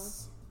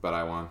else, but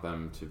I want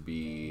them to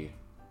be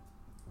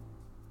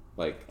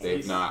like So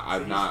he's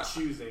not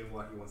choosing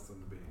what he wants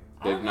them to be.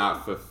 they've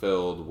not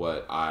fulfilled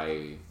what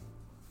I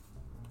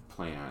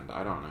planned.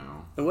 I don't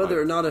know. And whether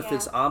or not if Yeah.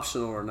 it's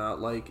optional or not,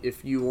 like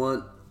if you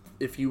want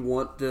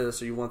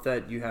this or you want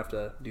that, you have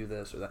to do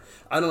this or that.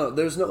 I don't know.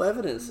 There's no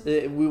evidence.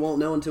 We won't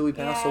know until we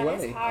pass Yeah, away.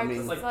 it's hard I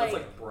mean, to That's like-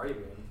 like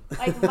bribing.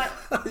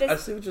 Like I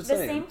see what you're the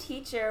saying. same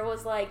teacher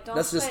was like, "Don't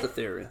That's put, just the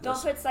theory. Don't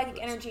That's- put psychic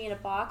energy in a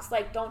box.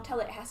 Like, don't tell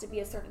it has to be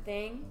a certain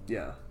thing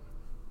yeah.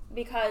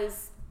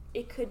 because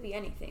it could be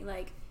anything.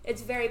 Like,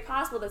 it's very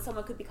possible that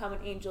someone could become an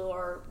angel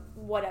or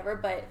whatever.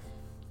 But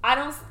I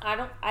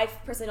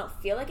personally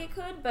don't feel like it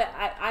could. But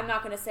I'm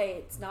not going to say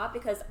it's not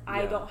because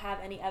I Yeah. don't have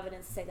any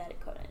evidence to say that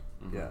it couldn't.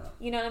 Yeah.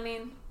 You know what I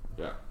mean?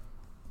 Yeah.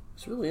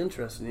 It's really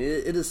interesting.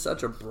 It is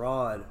such a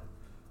broad,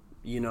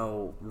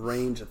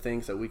 range of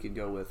things that we could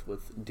go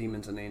with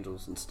demons and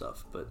angels and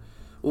stuff. But,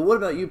 well, what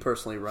about you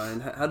personally, Ryan?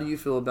 How do you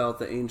feel about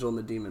the angel and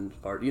the demon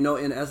part?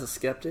 And as a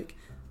skeptic,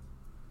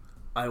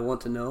 I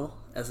want to know.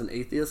 As an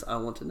atheist, I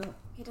want to know.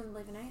 He doesn't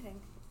believe in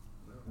anything.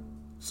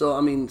 So,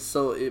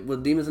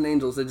 with demons and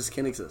angels, they just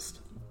can't exist.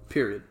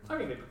 Period. I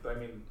mean, they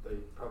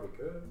probably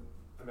could.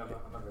 I mean,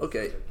 I'm not gonna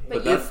Okay. say they can't.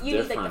 But that's you need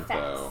like the different,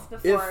 facts though.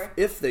 before.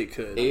 If they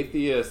could.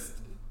 Atheist,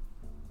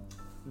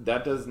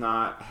 that does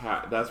not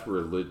have, that's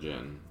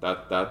religion.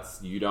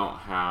 That's you don't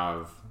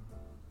have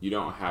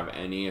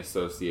any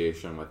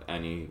association with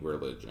any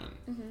religion.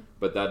 Mm-hmm.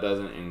 But that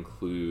doesn't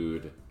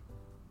include.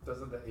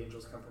 Doesn't the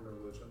angels come from a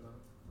religion though?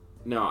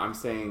 No, I'm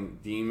saying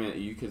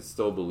demon. You could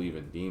still believe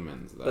in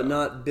demons, though. But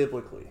not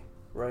biblically,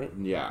 right?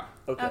 Yeah,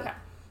 Okay.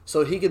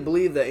 So he could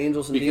believe that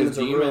angels and because demons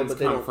are real, demons but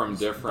they come don't from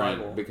different.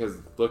 Bible. Because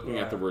looking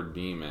Yeah. at the word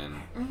demon,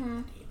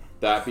 Mm-hmm.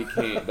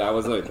 that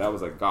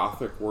was a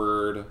Gothic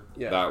word.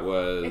 Yeah. That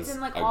was It's in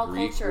like a all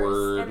Greek cultures,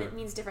 word. and it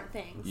means different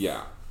things.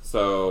 Yeah.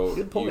 So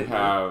Good point, you man.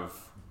 have.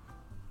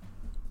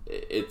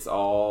 It's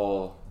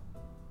all.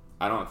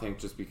 I don't think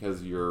just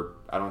because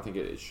I don't think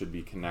it should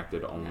be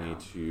connected only No.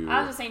 to. I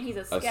was just saying he's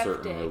a certain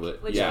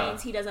skeptic, which yeah.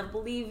 means he doesn't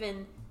believe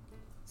in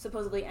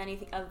supposedly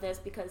anything of this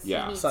because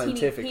Yeah.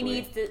 Scientifically.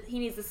 he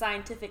needs the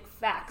scientific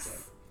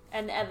facts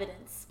and the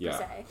evidence Yeah. per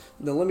se.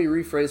 Now let me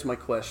rephrase my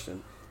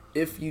question.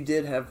 If you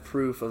did have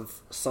proof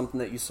of something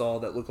that you saw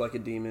that looked like a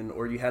demon,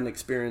 or you had an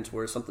experience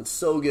where something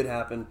so good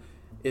happened,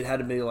 it had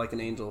to be like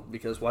an angel,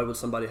 because why would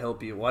somebody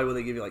help you? Why would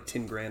they give you like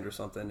 10 grand or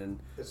something? And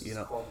It's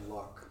just called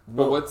luck.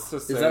 But what's to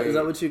say? is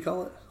that what you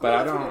call it? But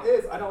I That's don't. what it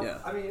is. I don't. Yeah.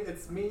 I mean,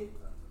 it's me.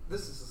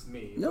 This is just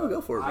me. No, but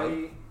go for it,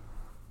 bro.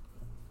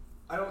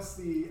 I don't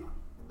see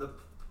the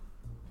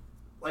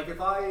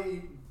if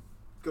I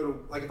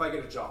if I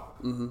get a job,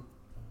 Mm-hmm.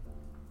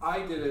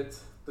 I did it.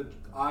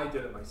 I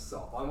did it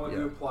myself. I'm the one who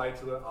Yeah. applied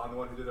to it. I'm the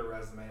one who did the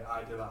resume.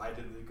 I did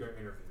the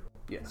interview.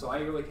 Yeah. So I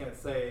really can't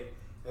say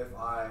if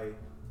I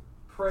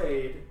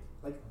prayed,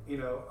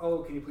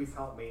 oh, can you please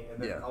help me?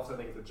 And then Yeah. all of a sudden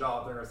they get the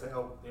job. They're going to say,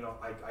 oh,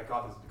 I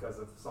got this because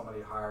of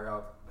somebody higher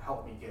up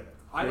helped me get it.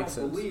 I Makes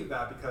don't sense. believe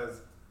that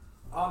because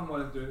I'm the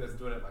one that's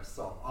doing it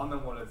myself. I'm the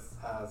one that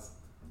has,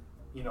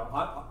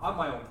 I'm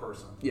my own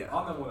person. Yeah.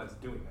 I'm the one that's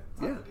doing it.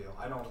 Type Yeah. of deal.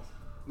 I don't Putting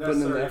in the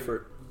necessarily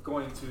effort.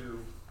 going to.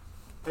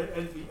 And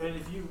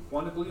if you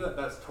want to believe that,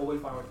 that's totally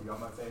fine with you. I'm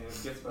not saying it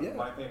gets Yeah.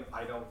 my thing.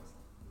 I don't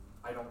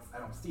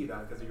see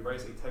that because you're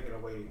basically taking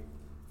away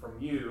from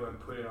you and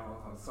putting it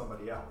on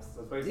somebody else.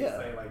 So it's basically Yeah.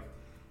 saying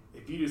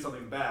if you do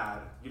something bad,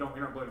 you're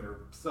not blaming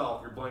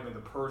yourself. You're blaming the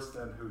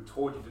person who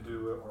told you to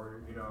do it,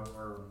 or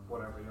or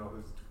whatever,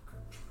 who's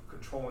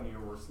controlling you,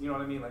 or you know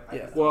what I mean.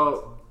 Yeah. Well, I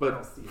don't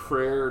but see it.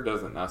 prayer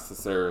doesn't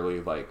necessarily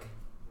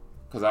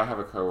because I have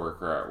a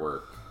coworker at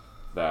work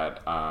that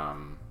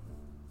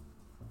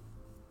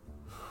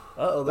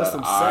Uh-oh, there's that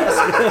some I-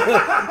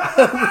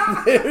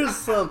 sass. There's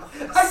some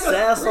just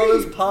sass on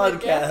this breathed.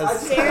 podcast.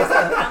 Stairs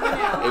are coming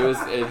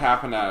out. it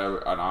happened at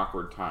an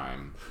awkward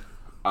time.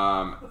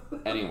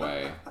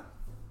 Anyway,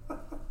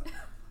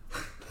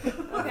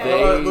 Okay.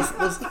 All right,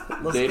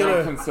 let's they get don't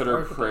our- consider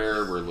our-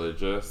 prayer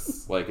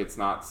religious. It's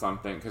not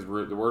something, because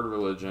the word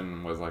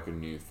religion was a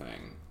new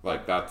thing.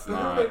 That's Who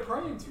are not. they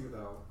praying to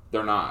though?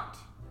 They're not.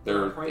 They're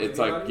not praying to It's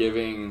like anybody?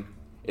 giving.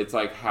 It's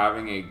like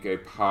having a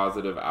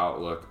positive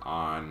outlook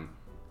on,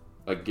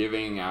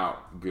 giving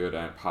out good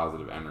and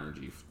positive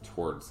energy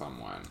towards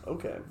someone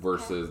Okay.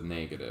 versus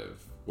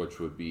negative,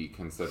 which would be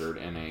considered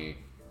in a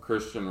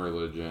Christian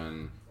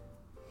religion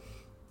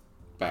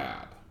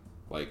bad.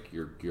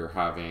 You're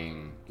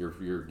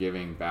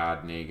giving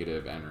bad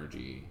negative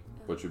energy,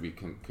 which would be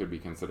could be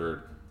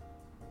considered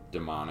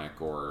demonic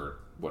or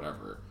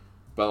whatever.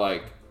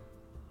 But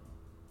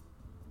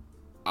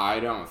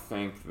I don't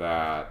think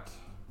that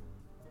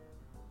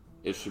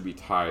it should be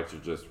tied to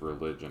just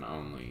religion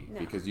only, No.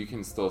 because you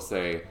can still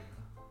say,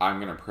 I'm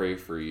going to pray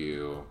for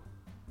you,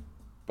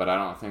 but I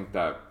don't think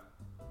that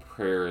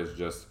prayer is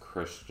just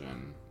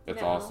Christian. It's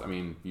No. also,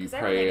 you 'Cause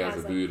pray everything as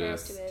has, a prayers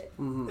Buddhist, to it.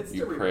 Mhm. It's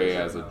you still pray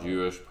religion, as a though,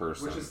 Jewish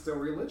person, which is still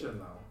religion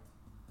though.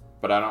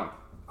 but I don't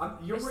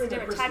You're It's a bringing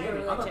different type of Christianity.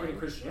 I'm not religion. bringing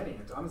Christianity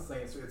into it. I'm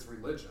saying it's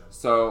religion.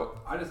 So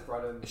I just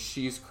brought in.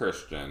 she's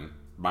Christian,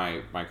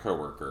 my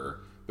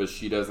coworker, but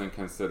she doesn't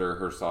consider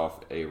herself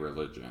a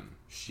religion.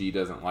 She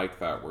doesn't like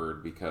that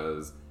word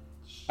because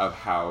of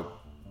how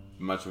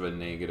much of a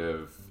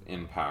negative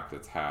impact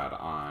it's had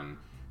on.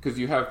 Because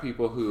you have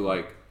people who,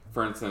 like,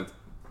 for instance,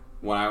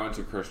 when I went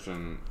to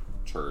Christian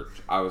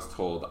church, I was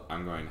told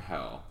I'm going to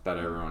hell, that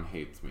everyone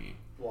hates me.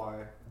 Why?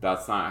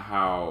 That's not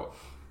how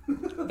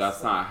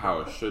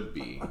it should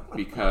be,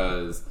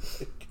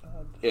 because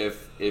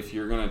if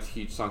you're going to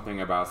teach something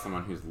about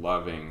someone who's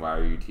loving, why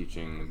are you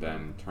teaching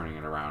then turning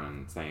it around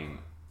and saying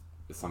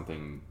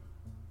something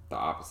the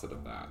opposite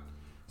of that?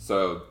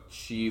 So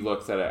she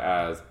looks at it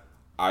as,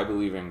 I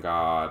believe in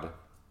God,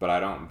 but I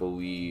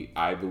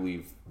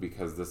believe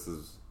because this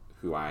is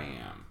who I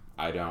am.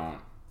 I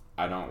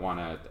don't want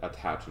to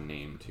attach a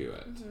name to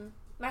it. Mm-hmm.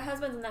 My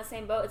husband's in that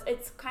same boat.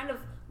 It's kind of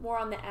more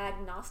on the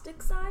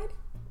agnostic side.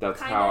 That's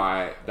kind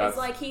how of. that's it's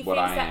like he what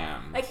thinks I that,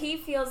 am. Like he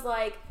feels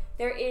like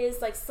there is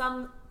like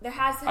there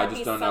has to I have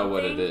just be don't something, know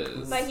what it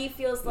is. but he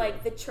feels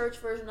like the church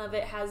version of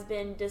it has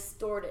been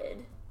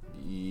distorted.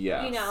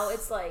 Yes. You know,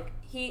 it's like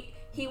he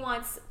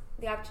wants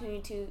the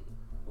opportunity to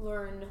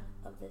learn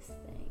of this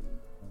thing,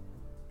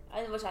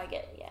 which I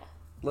get. Yeah.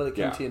 Let it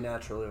come to you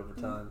naturally over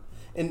time.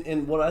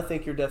 And what I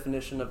think your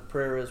definition of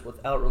prayer is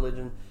without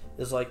religion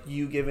is like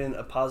you giving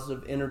a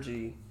positive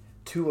energy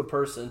to a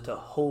person to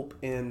hope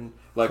and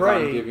like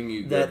pray I'm giving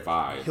you that good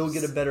vibes. he'll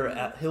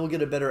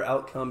get a better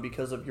outcome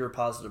because of your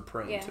positive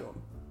praying to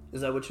him.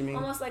 Is that what you mean?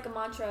 Almost like a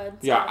mantra. And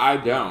Yeah, stuff. I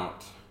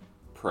don't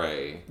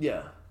pray.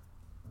 Yeah.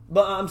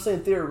 But I'm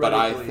saying theoretically. But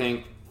I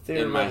think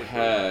in my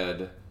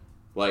head,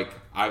 like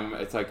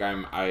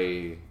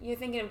You're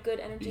thinking of good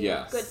energy,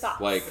 yes, good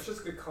thoughts. like It's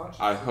just good conscience.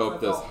 I hope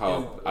That's this all.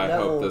 help. I that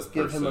hope will this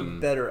give him a person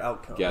better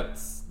outcome.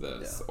 gets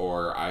this,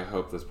 or I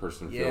hope this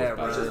person feels Yeah,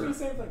 better. It's just the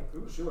same thing.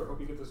 Ooh, sure. Hope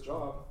you get this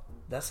job.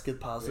 That's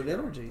good positive There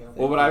you go. energy. Yeah.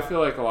 Well, but I feel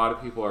like a lot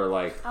of people are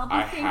like, I'll be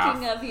I thinking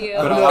have. of you.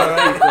 But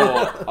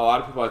a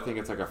lot of people, I think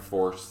it's like a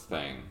forced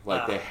thing.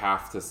 Like they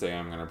have to say,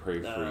 "I'm going to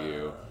pray for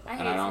you,"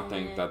 and I don't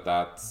think that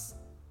that's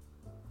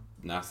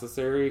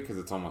necessary because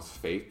it's almost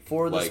fake.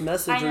 For this like,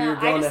 message, I or know. you're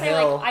going I just to say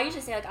hell. like I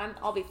usually say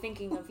like I'll be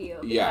thinking of you.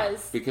 yeah,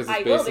 because I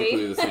it's will basically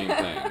be. the same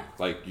thing.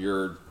 Like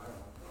you're.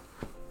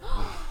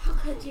 How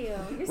could you?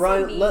 You're so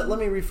Ryan, mean. let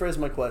me rephrase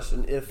my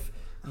question. If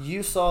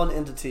you saw an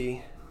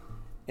entity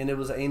and it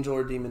was an angel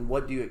or demon,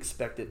 what do you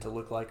expect it to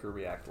look like or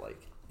react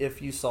like? If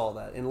you saw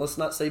that, and let's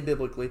not say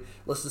biblically,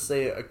 let's just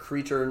say a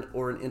creature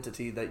or an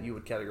entity that you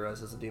would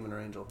categorize as a demon or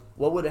angel,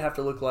 what would it have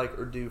to look like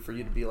or do for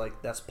you to be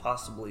like, that's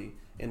possibly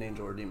an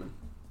angel or demon?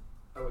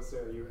 I would say,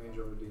 are you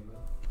angel or demon?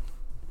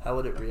 How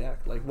would it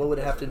react? Like, what would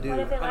it have to do? What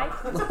if it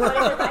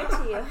lied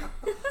to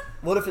you?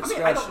 What if it I mean, I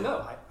scratched don't you? know.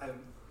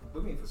 What do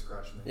you mean if it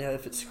scratched me? Yeah,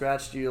 if it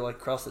scratched you like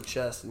across the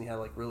chest and you had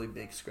like really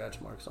big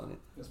scratch marks on it.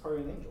 It's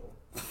probably an angel.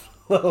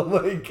 Oh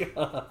my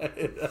god.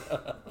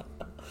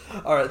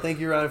 All right, thank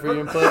you, Ryan, for your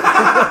input.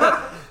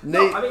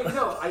 Nate, I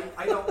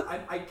don't.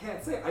 I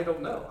can't say. I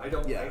don't know. I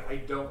don't. Yeah. I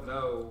don't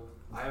know.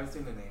 I haven't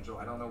seen an angel.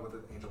 I don't know what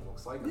an angel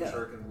looks like. I'm Yeah.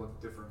 sure it can look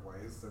different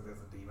ways than as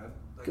a demon.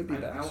 Like, Could be I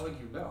bad. don't think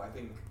you know.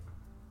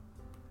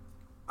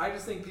 I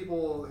just think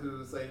people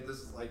who say this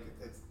is like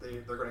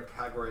they're going to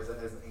categorize it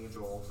as an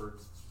angel for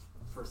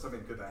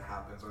something good that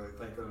happens, or they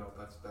think, oh no,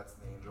 that's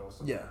an angel.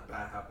 Something Yeah.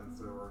 bad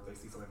happens, or they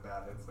see something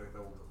bad, it's like,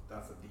 oh,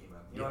 that's a demon.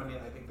 You know what I mean?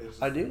 I think they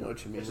just. I do know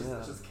what you mean. It's just, Yeah.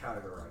 it's just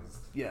categorized.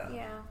 Yeah.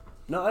 Yeah.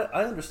 No,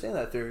 I understand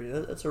that theory.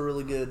 That's a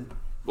really good.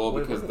 Well,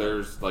 way of because looking at it.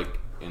 there's like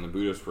in the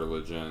Buddhist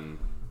religion,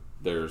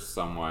 there's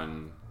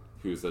someone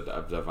who's a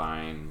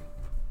divine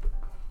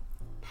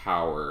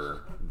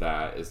power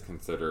that is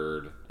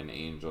considered an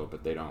angel,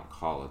 but they don't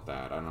call it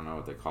that. I don't know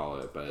what they call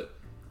it, but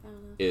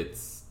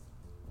it's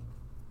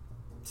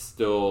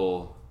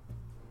still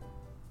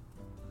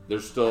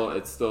it's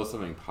still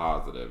something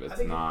positive.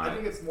 It's not. I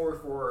think it's more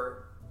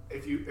for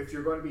if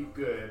you're going to be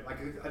good. Like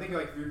I think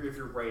like if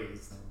you're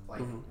raised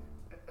like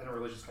in a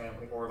religious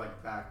family or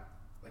like back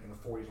like in the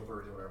 40s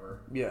or 30s or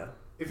whatever. Yeah.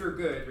 If you're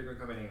good, you're going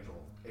to become an angel.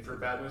 If you're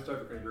bad with stuff,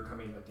 you're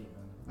becoming a demon.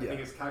 I think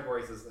it's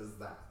categorized as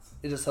that.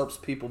 It just helps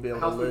people be able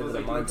It to helps live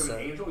people in a say, you become an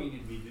mindset. angel, you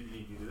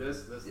need to do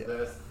this. Yeah.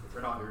 If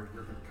you're not, you're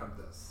going to become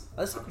this.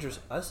 I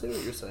see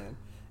what you're saying.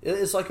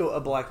 It's like a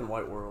black and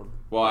white world.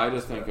 Well, I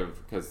just think of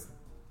because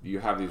you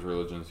have these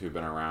religions who've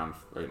been around,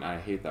 and I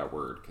hate that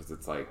word because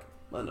it's like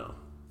I know.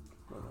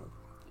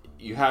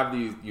 you have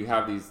these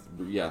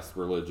yes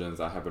religions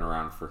that have been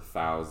around for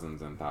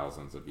thousands and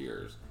thousands of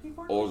years,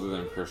 older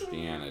than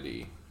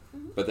Christianity,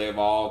 but they've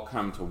all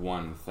come to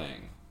one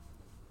thing,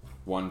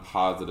 one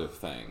positive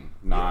thing.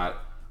 Not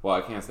well,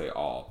 I can't say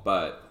all,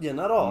 but Yeah,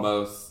 not all.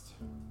 most.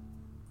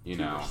 You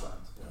know,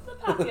 2%, The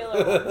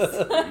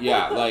popular ones.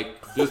 yeah,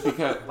 like just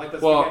because like the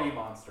well, spaghetti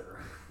monster.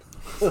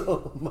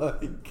 Oh my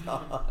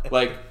god.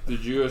 like the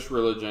Jewish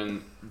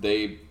religion,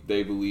 they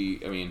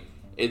believe. I mean,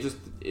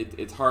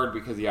 it's hard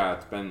because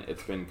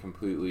it's been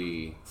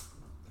completely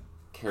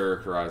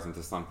characterized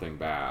into something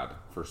bad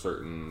for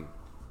certain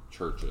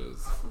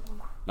churches.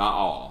 Not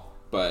all,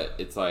 but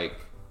it's like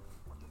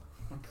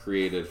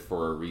created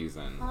for a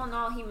reason. Well, and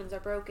all humans are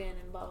broken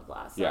and blah blah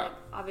blah. So Yeah. like,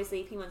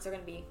 obviously humans are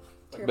going to be.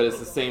 But it's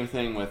the same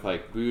thing with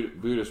like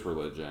Buddhist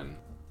religion.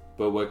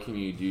 But what can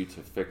you do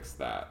to fix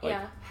that? Like,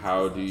 Yeah.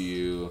 how do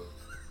you?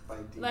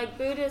 Like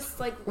Buddhist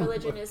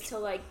religion is to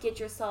like get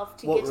yourself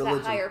to What get to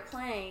religion? that higher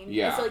plane.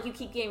 Yeah. And so like you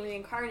keep getting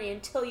reincarnated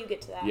until you get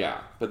to that.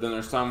 Yeah, but then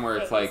there's some where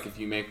it's Phase. like if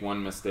you make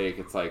one mistake,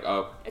 it's like,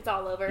 oh, It's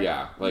all over.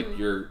 yeah, like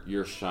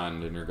you're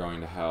shunned and you're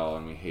going to hell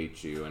and we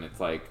hate you, and it's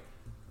like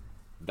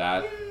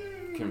that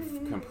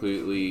can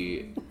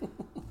completely.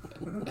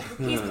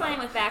 He's playing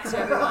with Baxter,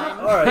 everyone.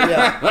 All right,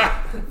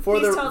 yeah. For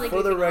He's the totally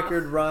for the goofing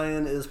record,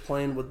 Ryan is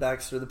playing with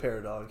Baxter the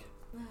Paradog.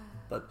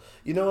 But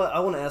you know what? I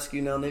want to ask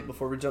you now, Nate,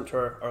 before we jump to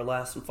our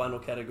last and final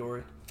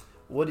category.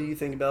 What do you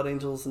think about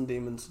angels and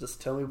demons?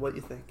 Just tell me what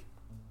you think.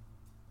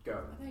 Go. I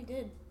thought I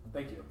did.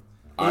 Thank you.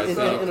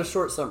 In a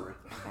short summary.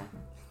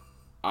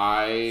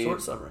 I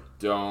Short summary.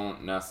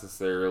 don't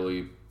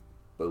necessarily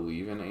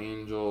believe in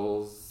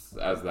angels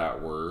as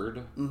that word.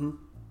 Mm-hmm.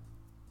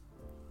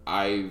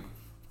 I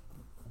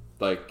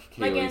like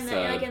Kaylee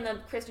said. Like in the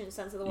Christian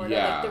sense of the word,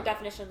 Yeah. like the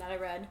definition that I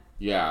read.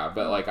 Yeah,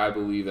 but like I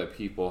believe that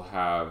people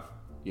have,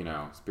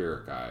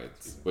 spirit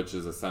guides, which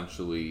is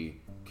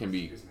essentially can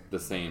be the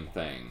same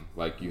thing.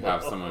 Like you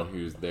have someone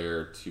who's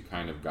there to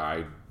kind of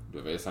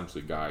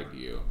essentially guide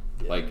you,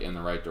 like in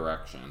the right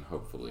direction,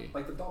 hopefully.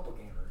 Like the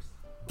doppelgangers.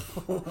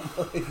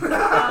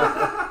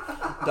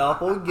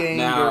 Doppelganger.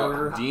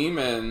 Now,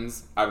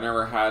 demons, I've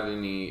never had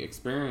any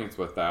experience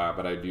with that,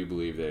 but I do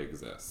believe they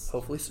exist.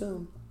 Hopefully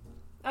soon.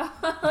 Let's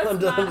I'm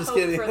not just hope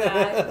kidding. for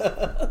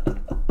that.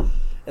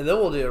 And then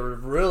we'll do a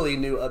really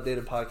new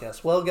updated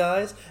podcast. Well,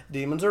 guys,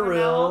 demons are We're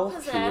now all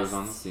real. She lives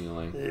on the possessed.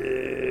 ceiling.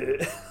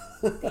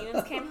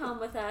 Demons came home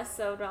with us,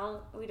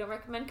 so we don't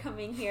recommend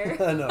coming here.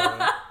 I know,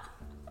 right?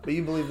 But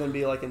you believe them to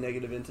be like a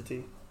negative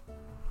entity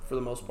for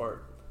the most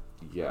part.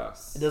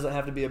 Yes. It doesn't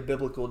have to be a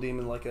biblical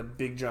demon like a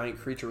big giant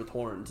creature with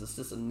horns. It's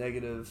just a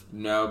negative.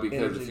 No, because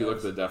energy if you look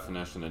at does. the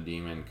definition, a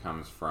demon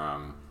comes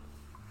from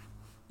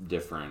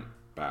different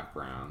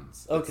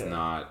backgrounds. Okay. It's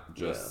not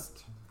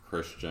just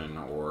Christian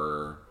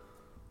or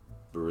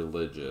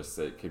religious.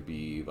 It could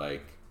be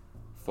like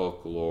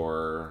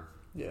folklore,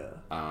 Yeah.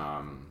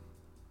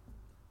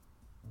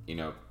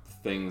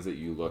 things that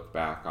you look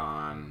back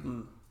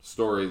on,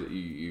 stories that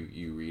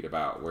you read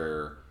about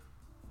where,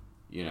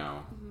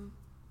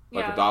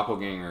 like Yeah. a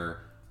doppelganger,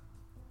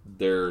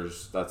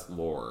 that's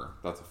lore.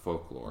 That's a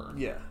folklore.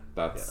 Yeah.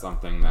 That's Yeah.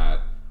 something that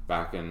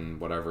back in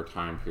whatever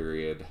time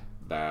period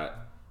that,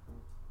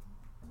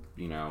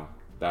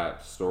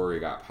 that story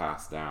got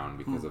passed down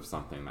because of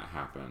something that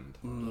happened.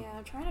 Yeah,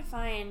 I'm trying to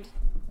find,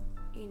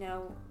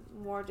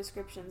 more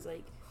descriptions.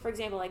 Like, for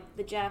example, like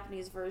the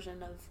Japanese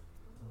version of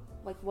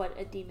like what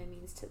a demon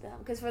means to them,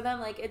 because for them,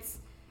 like it's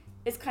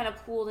kind of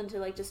pooled into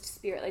like just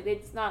spirit. Like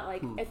it's not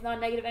like it's not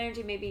negative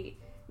energy. Maybe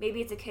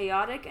it's a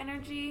chaotic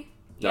energy.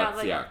 That's,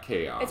 like,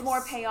 chaos. It's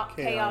more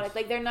chaotic.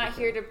 Like they're not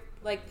here to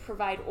like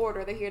provide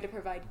order. They're here to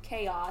provide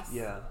chaos.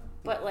 Yeah.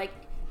 But like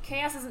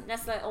chaos isn't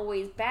necessarily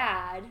always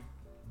bad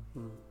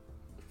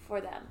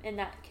for them in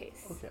that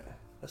case. Okay.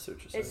 That's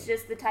what you're saying. It's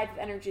just the type of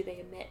energy they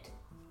emit.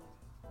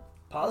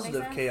 Positive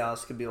Make sense?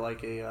 chaos could be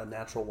like a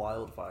natural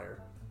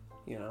wildfire,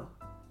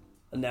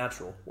 a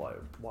natural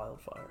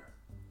wildfire.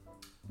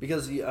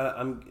 Because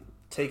I'm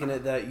taking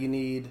it that you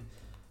need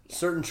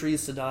certain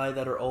trees to die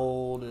that are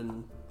old,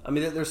 and I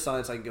mean there's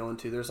science I can go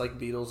into. There's like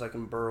beetles that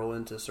can burrow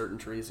into certain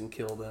trees and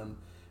kill them,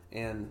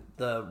 and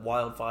the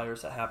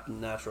wildfires that happen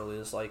naturally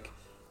is like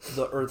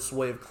the Earth's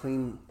way of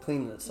cleaning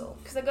itself.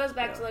 Because it goes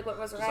back to like what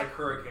was Just like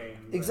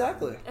hurricanes.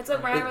 Exactly. That's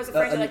what Ryan was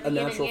referring to, like a the yin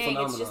and natural yang.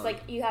 It's just phenomenon.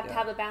 like you have to Yeah.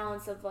 have a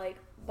balance of like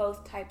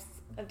both types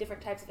of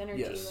different types of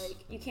energy. Yes.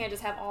 Like you can't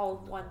just have all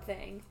one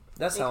thing.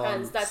 That's how I'm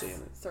because that's seeing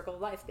it. circle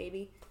of life,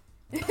 baby.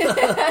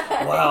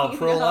 Wow, You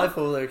pro know? life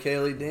over there,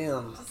 Kaylee.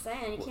 Damn. Just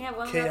saying, you can't have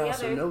one without Chaos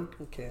the or other. no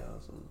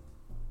chaos. And,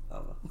 I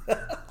don't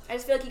know. I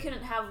just feel like you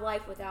couldn't have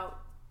life without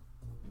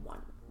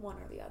one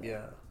or the other.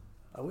 Yeah,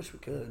 I wish we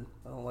could.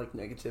 I don't like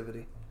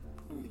negativity,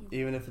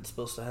 even if it's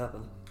supposed to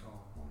happen.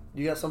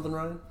 You got something,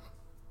 Ryan?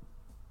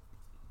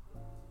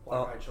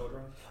 Black-eyed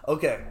children.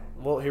 Okay,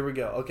 well, here we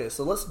go. Okay,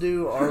 so let's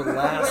do our What if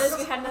last.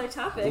 we had another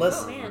topic?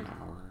 Let's- Oh man. An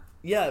hour.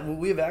 Yeah, well,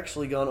 we've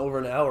actually gone over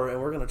an hour, and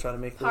we're gonna try to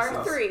make this.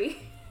 Part 3.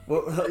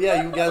 Well,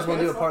 yeah, you guys want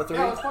to do a that's part fine. 3?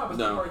 Yeah, it's fine. Let's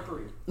do No.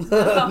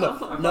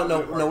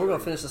 part 3. No, we're gonna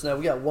finish this now.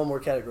 We got one more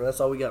category. That's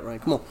all we got, Ryan.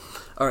 Come on.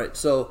 All right,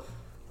 so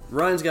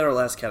Ryan's got our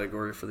last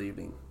category for the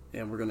evening,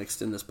 and we're gonna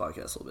extend this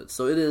podcast a little bit.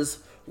 So it is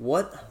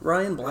what,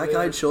 Ryan?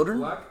 Black-eyed children?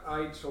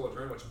 Black-eyed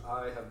children, which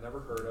I have never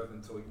heard of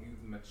until you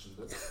mentioned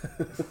it.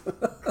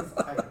 'Cause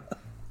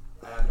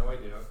I had no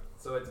idea.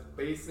 So it's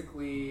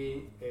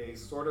basically a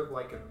sort of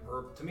like an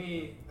to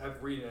me,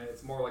 I've read it,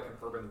 it's more like an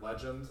urban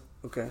legend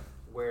Okay.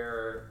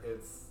 where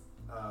it's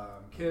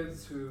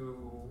kids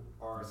who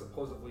are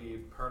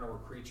supposedly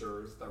paranormal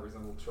creatures that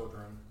resemble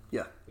children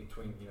Yeah.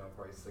 between,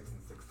 probably 6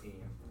 and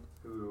 16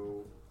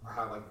 who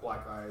have like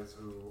black eyes,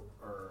 who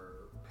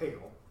are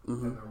pale,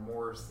 and they're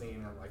more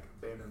seen at like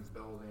abandoned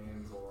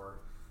buildings or,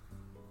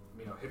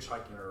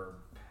 hitchhiking or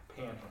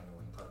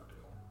panhandling type of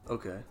deal.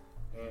 Okay.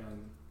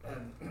 And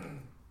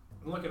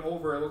looking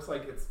over, it looks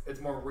like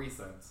it's more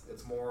recent.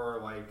 It's more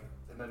like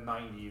in the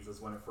 90s is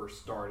when it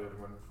first started,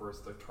 when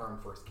the term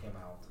first came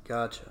out.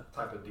 Gotcha.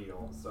 Type of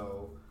deal.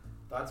 So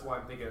that's why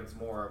I'm thinking it's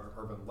more of an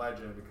urban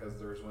legend, because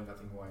there's really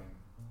nothing going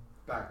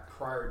back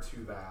prior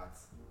to that.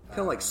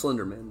 Kind of like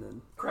Slender Man,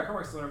 then. Correct. Kind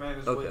of like Slender Man.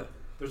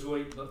 There's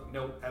really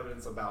no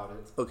evidence about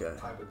it. Okay.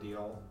 Type of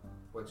deal,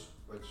 which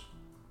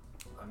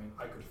I mean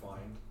I could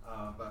find,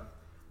 but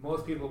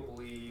most people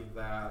believe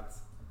that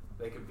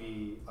they could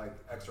be like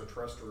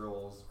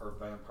extraterrestrials or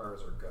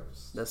vampires or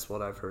ghosts. That's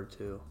what I've heard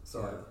too.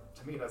 So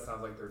to me, that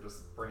sounds like they're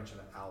just branching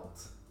it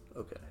out.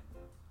 Okay.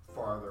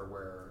 Farther,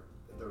 where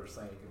they're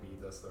saying it could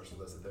be this, or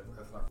this.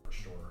 That's not for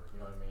sure. You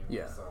know what I mean?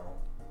 Yeah. So,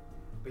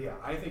 but yeah,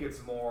 I think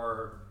it's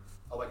more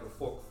like a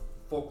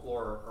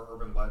folklore or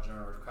urban legend,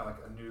 or kind of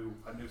like a new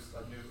kind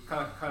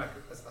of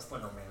a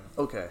Slender Man.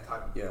 Okay.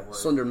 Type of Yeah. deal where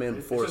Slender Man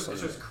before it's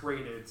Slender just Man.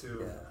 created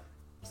to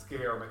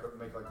scare or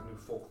make like a new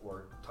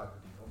folklore type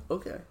of deal.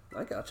 Okay,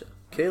 I gotcha.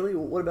 Kaylee,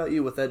 what about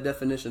you with that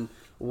definition?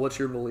 What's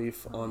your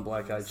belief on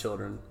black-eyed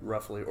children,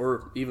 roughly,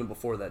 or even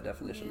before that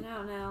definition? I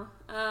don't know.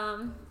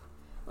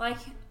 Like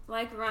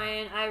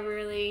Ryan, I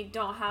really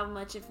don't have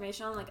much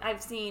information on. Like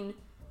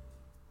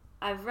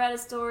I've read a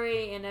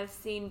story and I've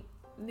seen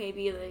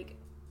maybe like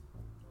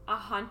a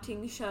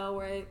haunting show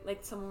where like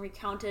someone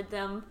recounted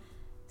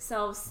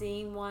themselves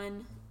seeing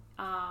one.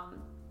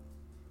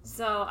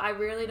 So I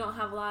really don't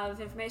have a lot of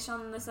information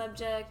on the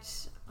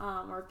subject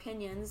or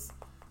opinions.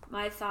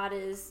 My thought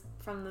is,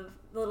 from the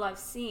little I've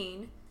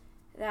seen,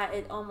 that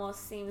it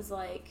almost seems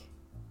like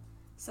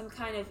some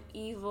kind of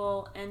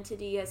evil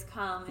entity has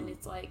come, and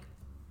it's like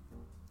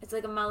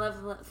a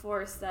malevolent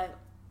force that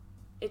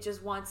it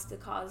just wants to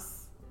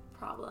cause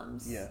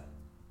problems. Yeah.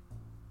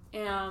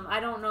 I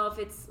don't know if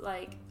it's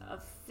like a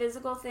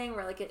physical thing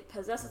where like it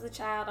possesses a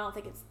child. I don't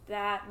think it's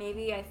that.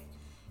 Maybe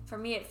for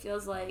me it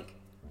feels like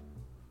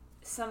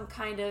some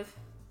kind of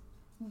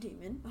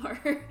demon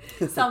or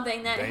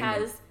something that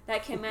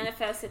that can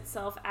manifest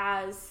itself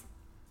as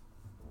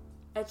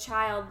a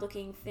child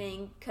looking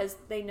thing, because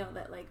they know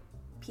that like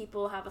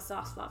people have a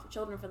soft spot for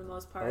children for the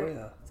most part. Oh,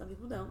 yeah. Some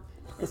people don't.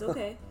 It's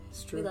okay.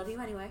 It's true. We love you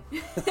anyway.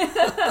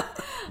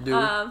 Do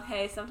we?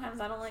 Hey, sometimes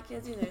I don't like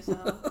kids either, so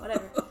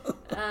whatever.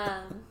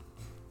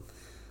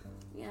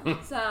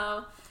 Yeah.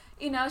 So,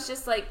 it's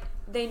just like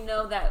they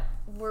know that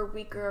we're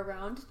weaker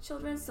around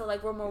children, so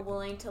like we're more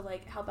willing to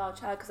like help out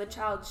a child, because a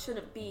child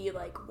shouldn't be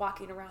like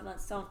walking around on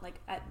its own like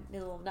at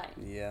middle of the night.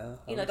 Yeah.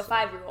 Like a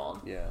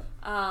 5-year-old. Yeah.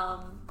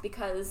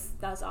 Because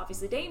that's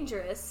obviously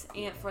dangerous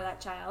and for that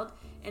child,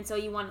 and so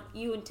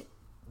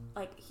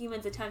like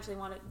humans intentionally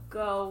want to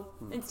go,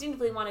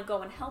 instinctively want to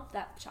go and help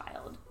that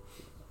child.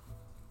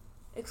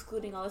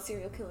 Excluding all the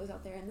serial killers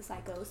out there and the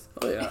psychos.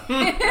 Oh yeah.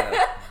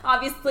 Yeah.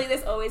 Obviously,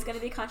 there's always going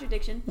to be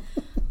contradiction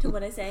to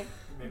what I say,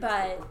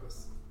 but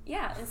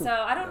yeah. And so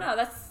I don't know.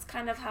 That's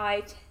kind of how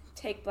I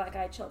take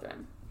black-eyed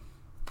children.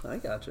 I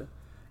gotcha.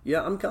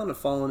 Yeah, I'm kind of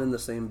falling in the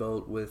same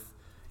boat with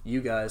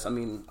you guys. I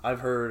mean,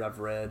 I've read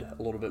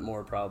a little bit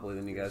more probably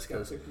than you guys,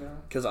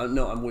 because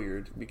I'm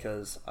weird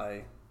because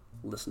I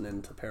listen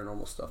into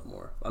paranormal stuff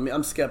more. I mean,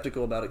 I'm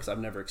skeptical about it because I've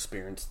never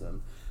experienced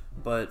them.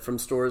 But from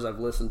stories I've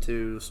listened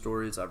to,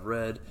 stories I've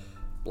read,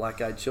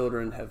 black-eyed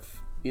children have,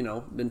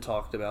 been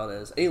talked about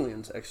as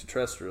aliens,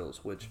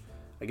 extraterrestrials, which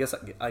I guess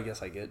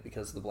I get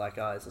because of the black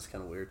eyes. It's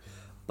kind of weird.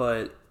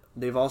 But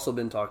they've also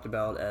been talked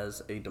about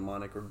as a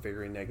demonic or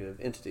very negative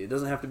entity. It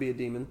doesn't have to be a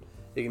demon.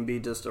 It can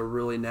be just a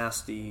really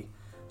nasty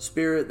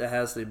spirit that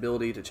has the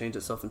ability to change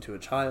itself into a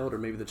child, or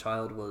maybe the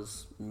child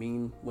was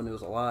mean when it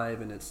was alive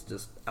and it's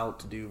just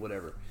out to do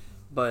whatever.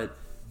 But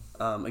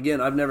again,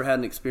 I've never had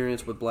an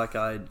experience with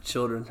black-eyed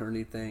children or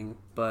anything,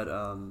 but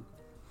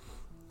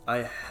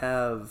I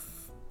have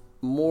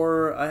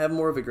more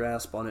of a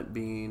grasp on it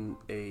being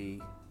a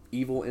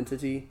evil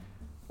entity.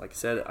 Like I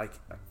said, I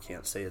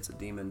can't say it's a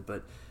demon,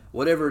 but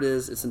whatever it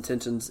is, its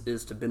intentions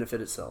is to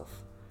benefit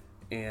itself.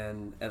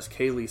 And as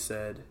Kaylee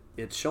said,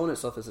 it's shown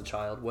itself as a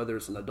child, whether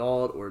it's an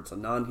adult or it's a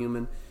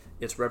non-human.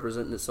 It's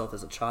representing itself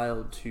as a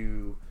child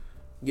to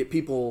get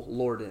people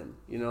lured in,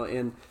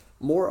 and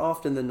more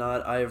often than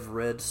not, I have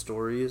read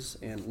stories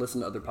and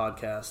listened to other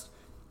podcasts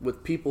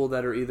with people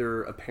that are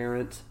either a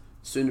parent,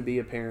 soon to be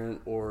a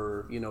parent,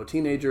 or, a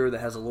teenager that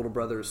has a little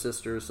brother or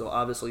sister. So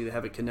obviously they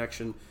have a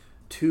connection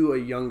to a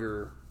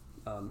younger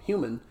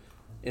human.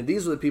 And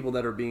these are the people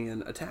that are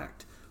being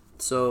attacked.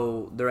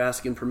 So they're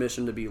asking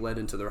permission to be led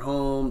into their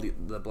home.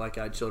 The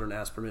black-eyed children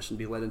ask permission to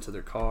be led into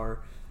their car.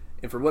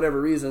 And for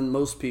whatever reason,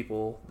 most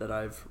people that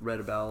I've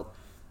read about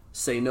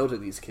say no to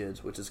these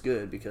kids, which is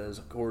good, because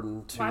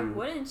according to... Why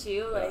wouldn't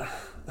you? Like,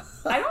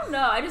 I don't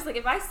know. I just, like,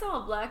 if I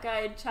saw a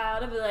black-eyed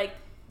child, I'd be like,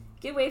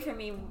 get away from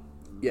me,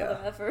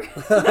 motherfucker.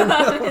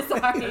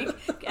 Sorry.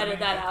 Edit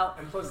that out.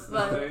 And plus,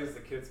 nowadays, the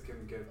kids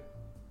can get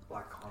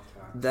black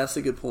contacts. That's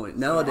a good point.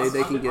 Nowadays,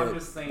 they can get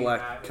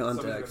black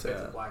contacts.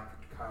 Yeah.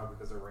 Black child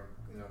because they're wearing,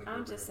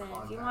 I'm just saying,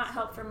 if you want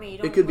help from me,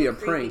 it could be a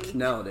prank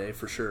nowadays,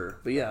 for sure.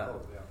 But yeah.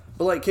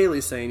 But like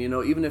Kaylee's saying,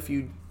 even if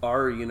you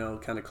are,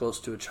 kind of close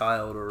to a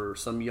child or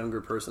some younger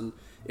person,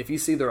 if you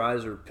see their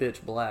eyes are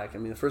pitch black, I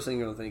mean, the first thing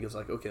you're going to think is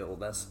like, okay, well,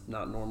 that's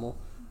not normal.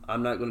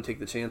 I'm not going to take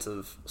the chance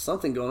of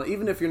something going on.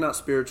 Even if you're not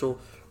spiritual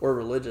or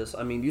religious,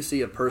 I mean, you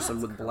see a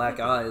person with black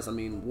eyes, I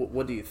mean,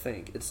 what do you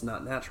think? It's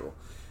not natural.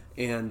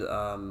 And,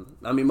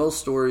 I mean, most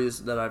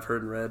stories that I've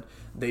heard and read,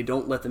 they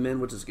don't let them in,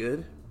 which is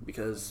good,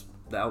 because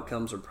the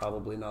outcomes are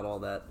probably not all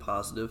that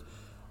positive.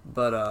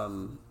 But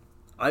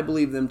I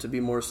believe them to be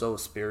more so a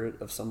spirit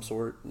of some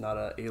sort, not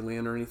an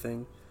alien or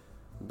anything.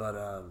 But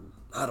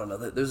I don't know.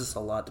 There's just a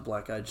lot to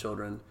black-eyed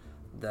children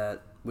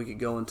that we could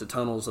go into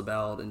tunnels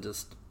about and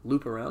just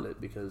loop around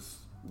it because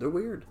they're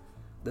weird.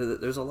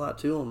 There's a lot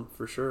to them,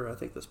 for sure. I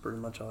think that's pretty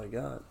much all I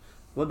got.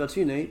 What about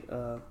you, Nate?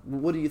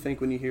 What do you think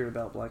when you hear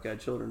about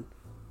black-eyed children?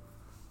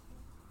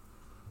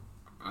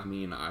 I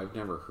mean, I've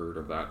never heard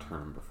of that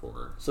term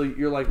before. So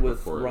you're like with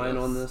Before Ryan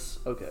this. on this?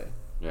 Okay.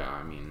 Yeah,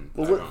 I mean,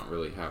 Well, I what- don't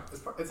really have...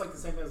 It's like the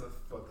same as the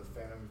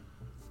Phantom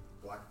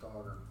Black Dog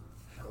or.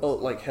 Oh,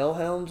 like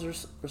hellhounds or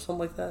something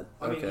like that?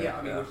 I mean, Okay,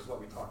 yeah, which is what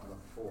we talked about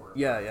before.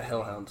 Yeah,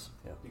 hellhounds.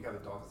 Yeah. You got a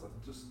dog that's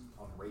like just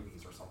on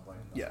rabies or something.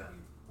 That's Yeah.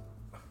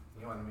 what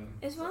you know what I mean?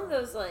 It's one of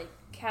those like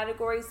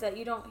categories that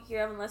you don't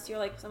hear of unless you're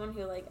like someone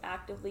who like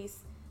actively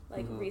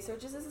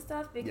researches this and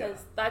stuff. Because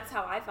that's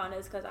how I found it.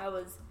 Is because I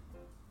was,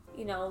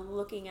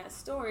 looking at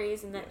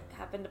stories and that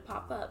happened to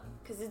pop up.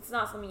 Because it's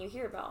not something you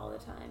hear about all the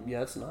time.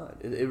 Yeah, it's not.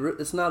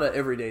 It's not an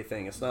everyday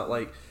thing. It's not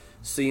like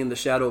seeing the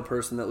shadow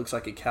person that looks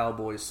like a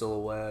cowboy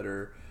silhouette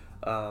or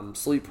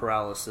sleep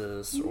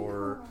paralysis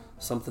or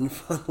something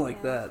fun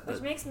like that. Which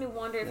But makes me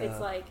wonder if it's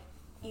like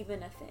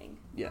even a thing.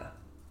 yeah.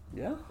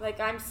 Like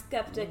I'm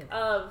skeptic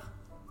of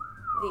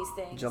these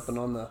things. Jumping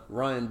on the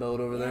Ryan boat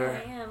over Yeah,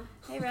 there I am.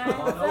 Hey Ryan,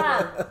 what's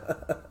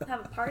up?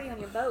 Have a party on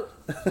your boat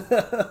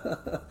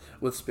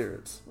with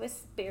spirits. with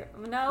spirit.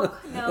 No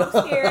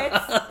spirits.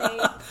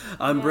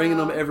 I'm bringing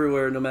them No.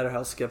 everywhere, no matter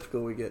how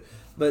skeptical we get.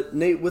 But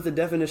Nate, with the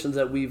definitions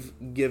that we've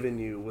given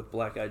you with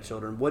black-eyed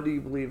children, what do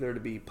you believe there to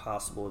be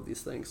possible of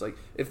these things? Like,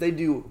 if they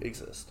do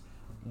exist,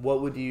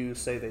 what would you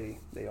say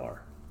they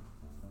are?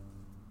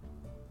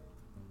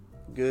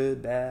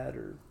 Good, bad,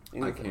 or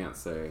anything? I can't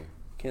say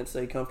Can't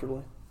say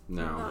comfortably?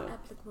 no, Not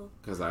applicable.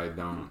 because I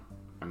don't...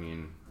 I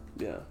mean,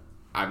 Yeah.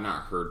 I've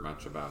not heard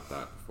much about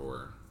that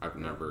before. I've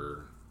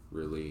never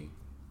really...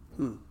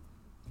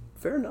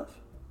 Fair enough.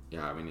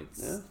 Yeah, I mean,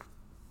 it's... Yeah.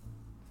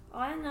 All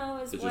I know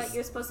is It's what just-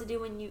 you're supposed to do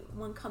when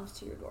one comes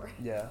to your door.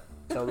 Yeah.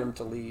 Tell them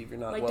to leave. You're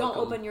not Like welcome.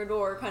 don't open your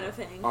door, kind of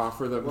thing.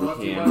 Offer them Well,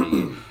 if you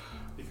candy.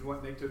 If you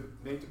want Nate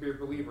to be a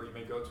believer, you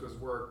may go to his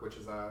work, which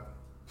is at.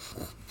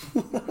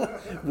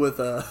 With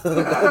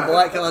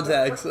black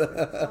contacts.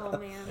 Oh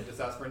man. And just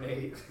ask for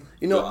Nate.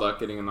 You Good know, luck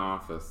getting in the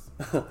office.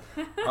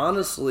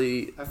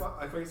 honestly, I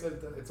thought you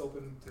said that it's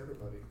open to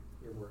everybody.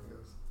 Your work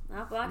is.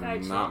 Not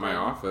black-eyed Not my children.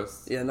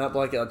 office. yeah, not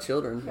blackout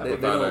children. Yeah, They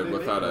without don't-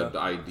 Without an You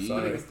ID.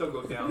 Sorry. can still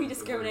go down. We to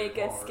discriminate where you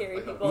against are. scary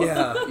Like, people.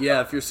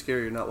 yeah, if you're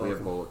scared, you're not We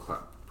have welcome.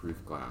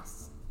 bullet-proof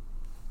glass.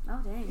 Oh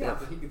dang. Yeah,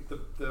 but he could,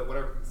 the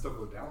whatever can still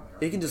go down there.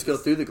 He can just go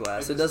through the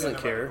glass. It Just doesn't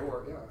stand care. by the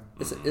door,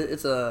 yeah.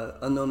 It's a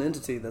unknown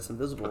entity that's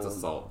invisible. That's a and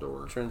salt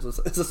door.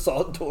 It's a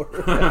salt door.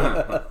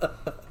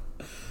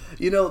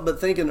 But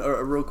thinking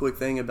a real quick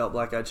thing about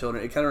black-eyed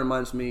children, it kind of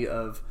reminds me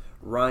of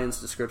Ryan's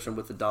description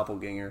with the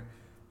doppelganger.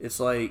 It's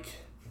like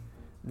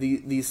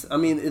these. I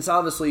mean, it's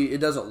obviously it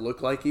doesn't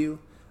look like you,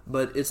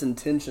 but its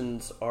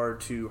intentions are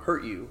to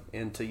hurt you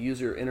and to use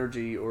your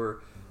energy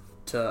or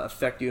to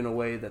affect you in a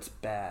way that's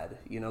bad.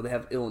 They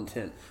have ill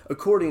intent,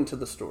 according to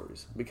the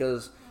stories,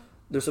 because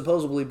they're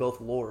supposedly both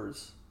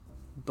lords,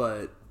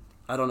 but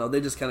I don't know. They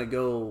just kind of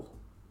go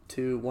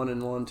to 1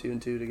 and 1, 2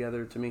 and 2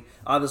 together to me.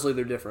 Obviously,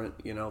 they're different,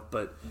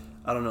 but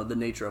I don't know. The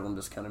nature of them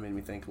just kind of made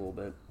me think a little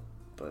bit.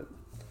 But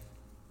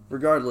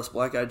regardless,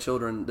 black-eyed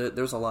children,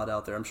 there's a lot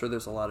out there. I'm sure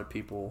there's a lot of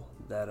people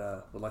that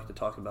would like to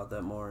talk about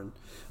that more. And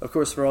of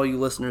course, for all you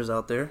listeners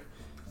out there,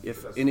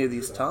 if any of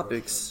these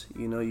topics,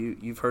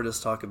 you've heard us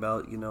talk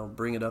about,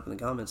 bring it up in the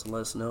comments and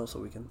let us know so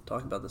we can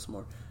talk about this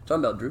more.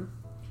 Talking about Drew?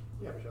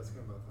 Yeah, we should ask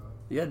him about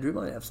that. Yeah, Drew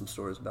might have some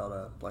stories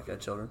about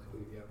black-eyed children.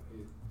 Yeah,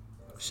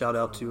 Shout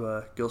out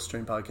to Ghost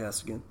Train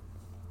Podcast again.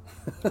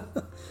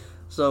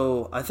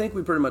 So I think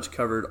we pretty much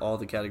covered all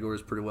the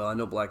categories pretty well. I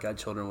know black-eyed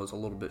children was a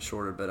little bit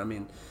shorter, but I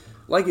mean,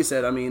 like you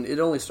said, it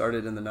only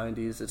started in the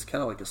 90s. It's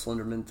kind of like a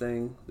Slenderman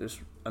thing.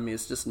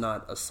 It's just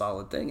not a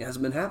solid thing. It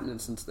hasn't been happening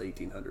since the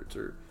 1800s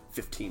or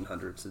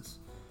 1500s.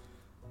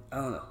 I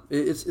don't know.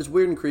 It's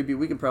weird and creepy.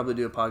 We could probably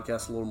do a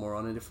podcast a little more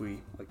on it if we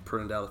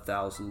printed out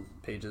 1,000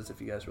 pages if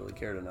you guys really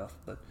cared enough.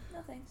 But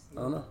No thanks.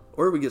 I don't know.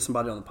 Or we get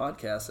somebody on the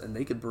podcast and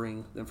they could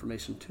bring the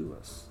information to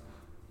us.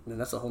 And then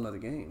that's a whole nother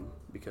game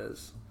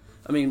because,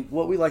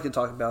 what we like to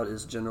talk about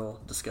is general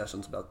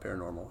discussions about the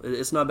paranormal.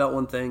 It's not about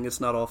one thing. It's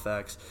not all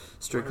facts.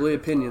 Strictly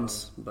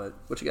opinions. But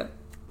what you got?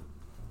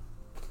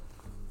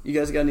 You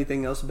guys got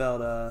anything else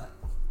about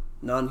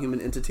non-human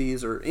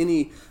entities or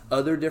any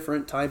other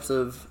different types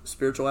of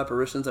spiritual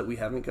apparitions that we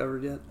haven't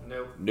covered yet?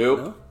 Nope. Nope.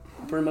 No?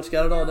 pretty much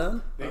got it all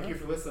done. Thank you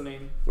for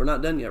listening. We're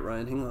not done yet,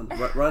 Ryan. Hang on.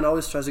 Ryan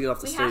always tries to get off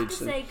the We stage. have to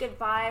say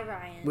goodbye,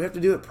 Ryan. We have to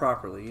do it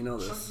properly. You know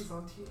this. Chunky's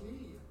on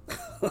TV.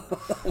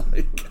 Oh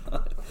my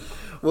god.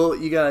 Well,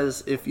 you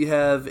guys, if you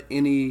have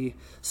any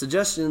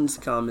suggestions,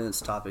 comments,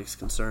 topics,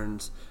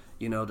 concerns,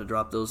 to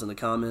drop those in the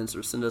comments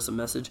or send us a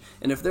message.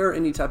 And if there are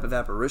any type of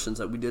apparitions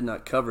that we did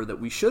not cover that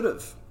we should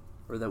have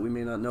or that we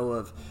may not know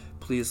of,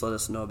 please let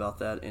us know about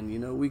that. And,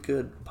 we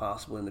could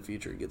possibly in the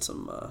future get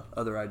some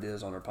other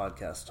ideas on our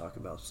podcast to talk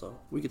about. So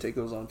we could take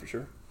those on for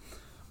sure.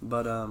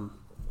 But,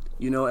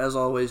 as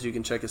always, you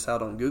can check us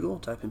out on Google.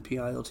 Type in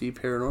PILT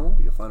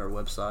Paranormal. You'll find our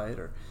website,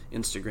 our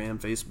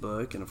Instagram,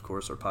 Facebook, and, of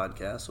course, our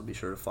podcast. So be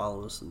sure to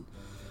follow us and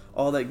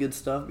all that good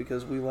stuff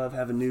because we love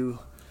having new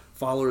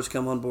followers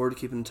come on board to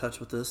keep in touch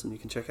with us. And you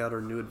can check out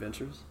our new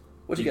adventures.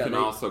 What you got, can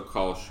Nate? also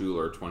call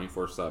Schuler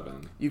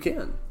 24/7. You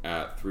can.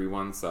 At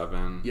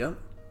 317. Yep.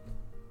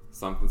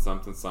 Something,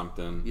 something,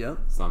 something. Yep.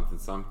 Something,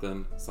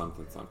 something,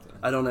 something, something.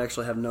 I don't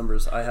actually have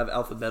numbers. I have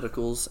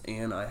alphabeticals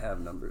and I have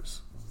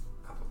numbers.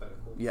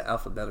 Alphabetical. Yeah,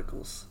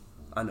 alphabeticals.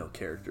 I know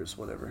characters,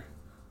 whatever.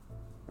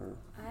 I'm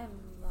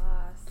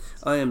lost.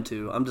 I am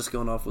too. I'm just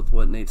going off with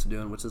what Nate's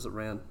doing, which is a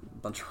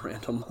bunch of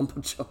random mumbo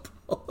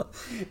jumbo.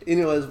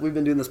 Anyways, we've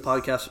been doing this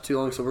podcast for too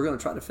long, so we're going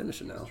to try to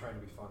finish it I now. was trying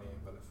to be funny,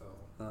 but it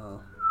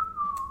fell.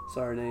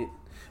 Sorry, Nate.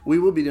 We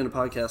will be doing a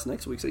podcast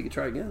next week, so you can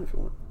try again if you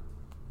want.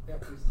 Yeah,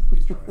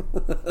 please try.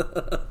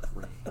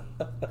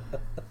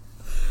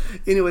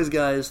 Anyways,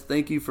 guys,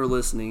 thank you for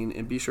listening,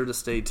 and be sure to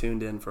stay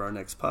tuned in for our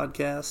next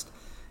podcast.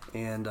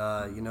 And,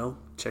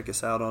 check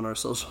us out on our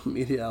social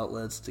media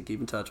outlets to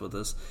keep in touch with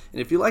us.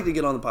 And if you'd like to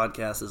get on the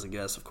podcast as a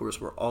guest, of course,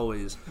 we're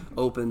always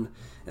open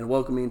and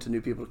welcoming to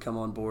new people to come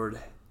on board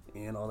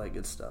and all that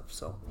good stuff.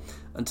 So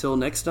until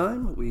next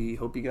time, we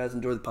hope you guys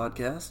enjoy the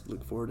podcast.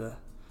 Look forward to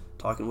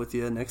talking with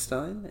you next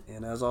time.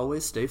 And as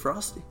always, stay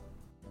frosty.